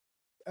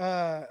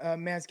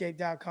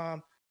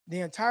manscaped.com. The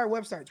entire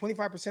website,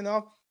 25%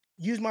 off.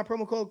 Use my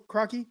promo code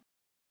Crocky.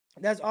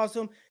 That's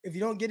awesome. If you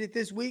don't get it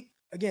this week,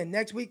 again,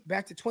 next week,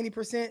 back to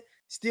 20%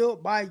 still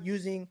by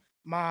using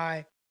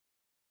my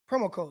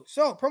promo code.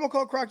 So, promo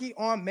code Crocky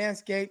on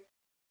Manscaped.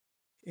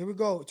 Here we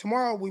go.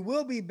 Tomorrow, we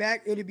will be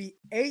back. It'll be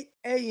 8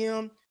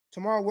 a.m.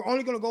 Tomorrow, we're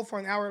only going to go for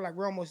an hour. Like,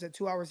 we're almost at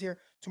 2 hours here.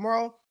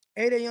 Tomorrow,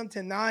 8 a.m.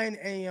 to 9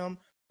 a.m.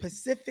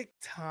 Pacific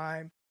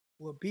time.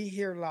 We'll be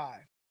here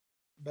live.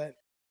 But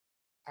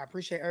I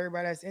appreciate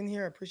everybody that's in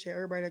here. I appreciate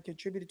everybody that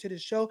contributed to the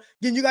show.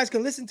 Again, you guys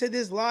can listen to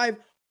this live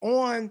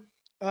on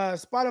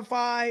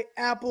Spotify,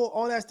 Apple,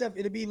 all that stuff.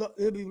 It'll be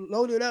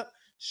loaded up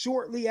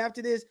shortly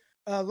after this.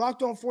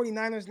 Locked On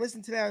 49ers.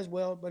 Listen to that as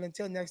well. But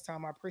until next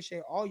time, I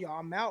appreciate all y'all.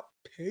 I'm out.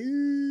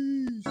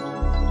 Peace.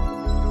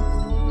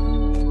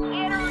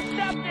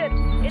 Intercepted.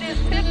 It is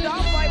picked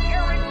off by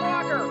Aaron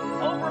Crocker.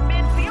 Over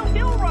midfield.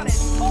 He'll run it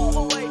all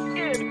the way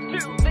into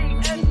the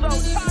end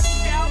zone.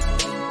 Touchdown.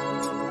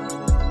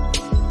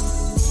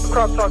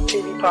 Cross Talk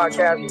TV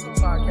podcast.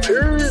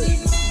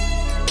 Peace.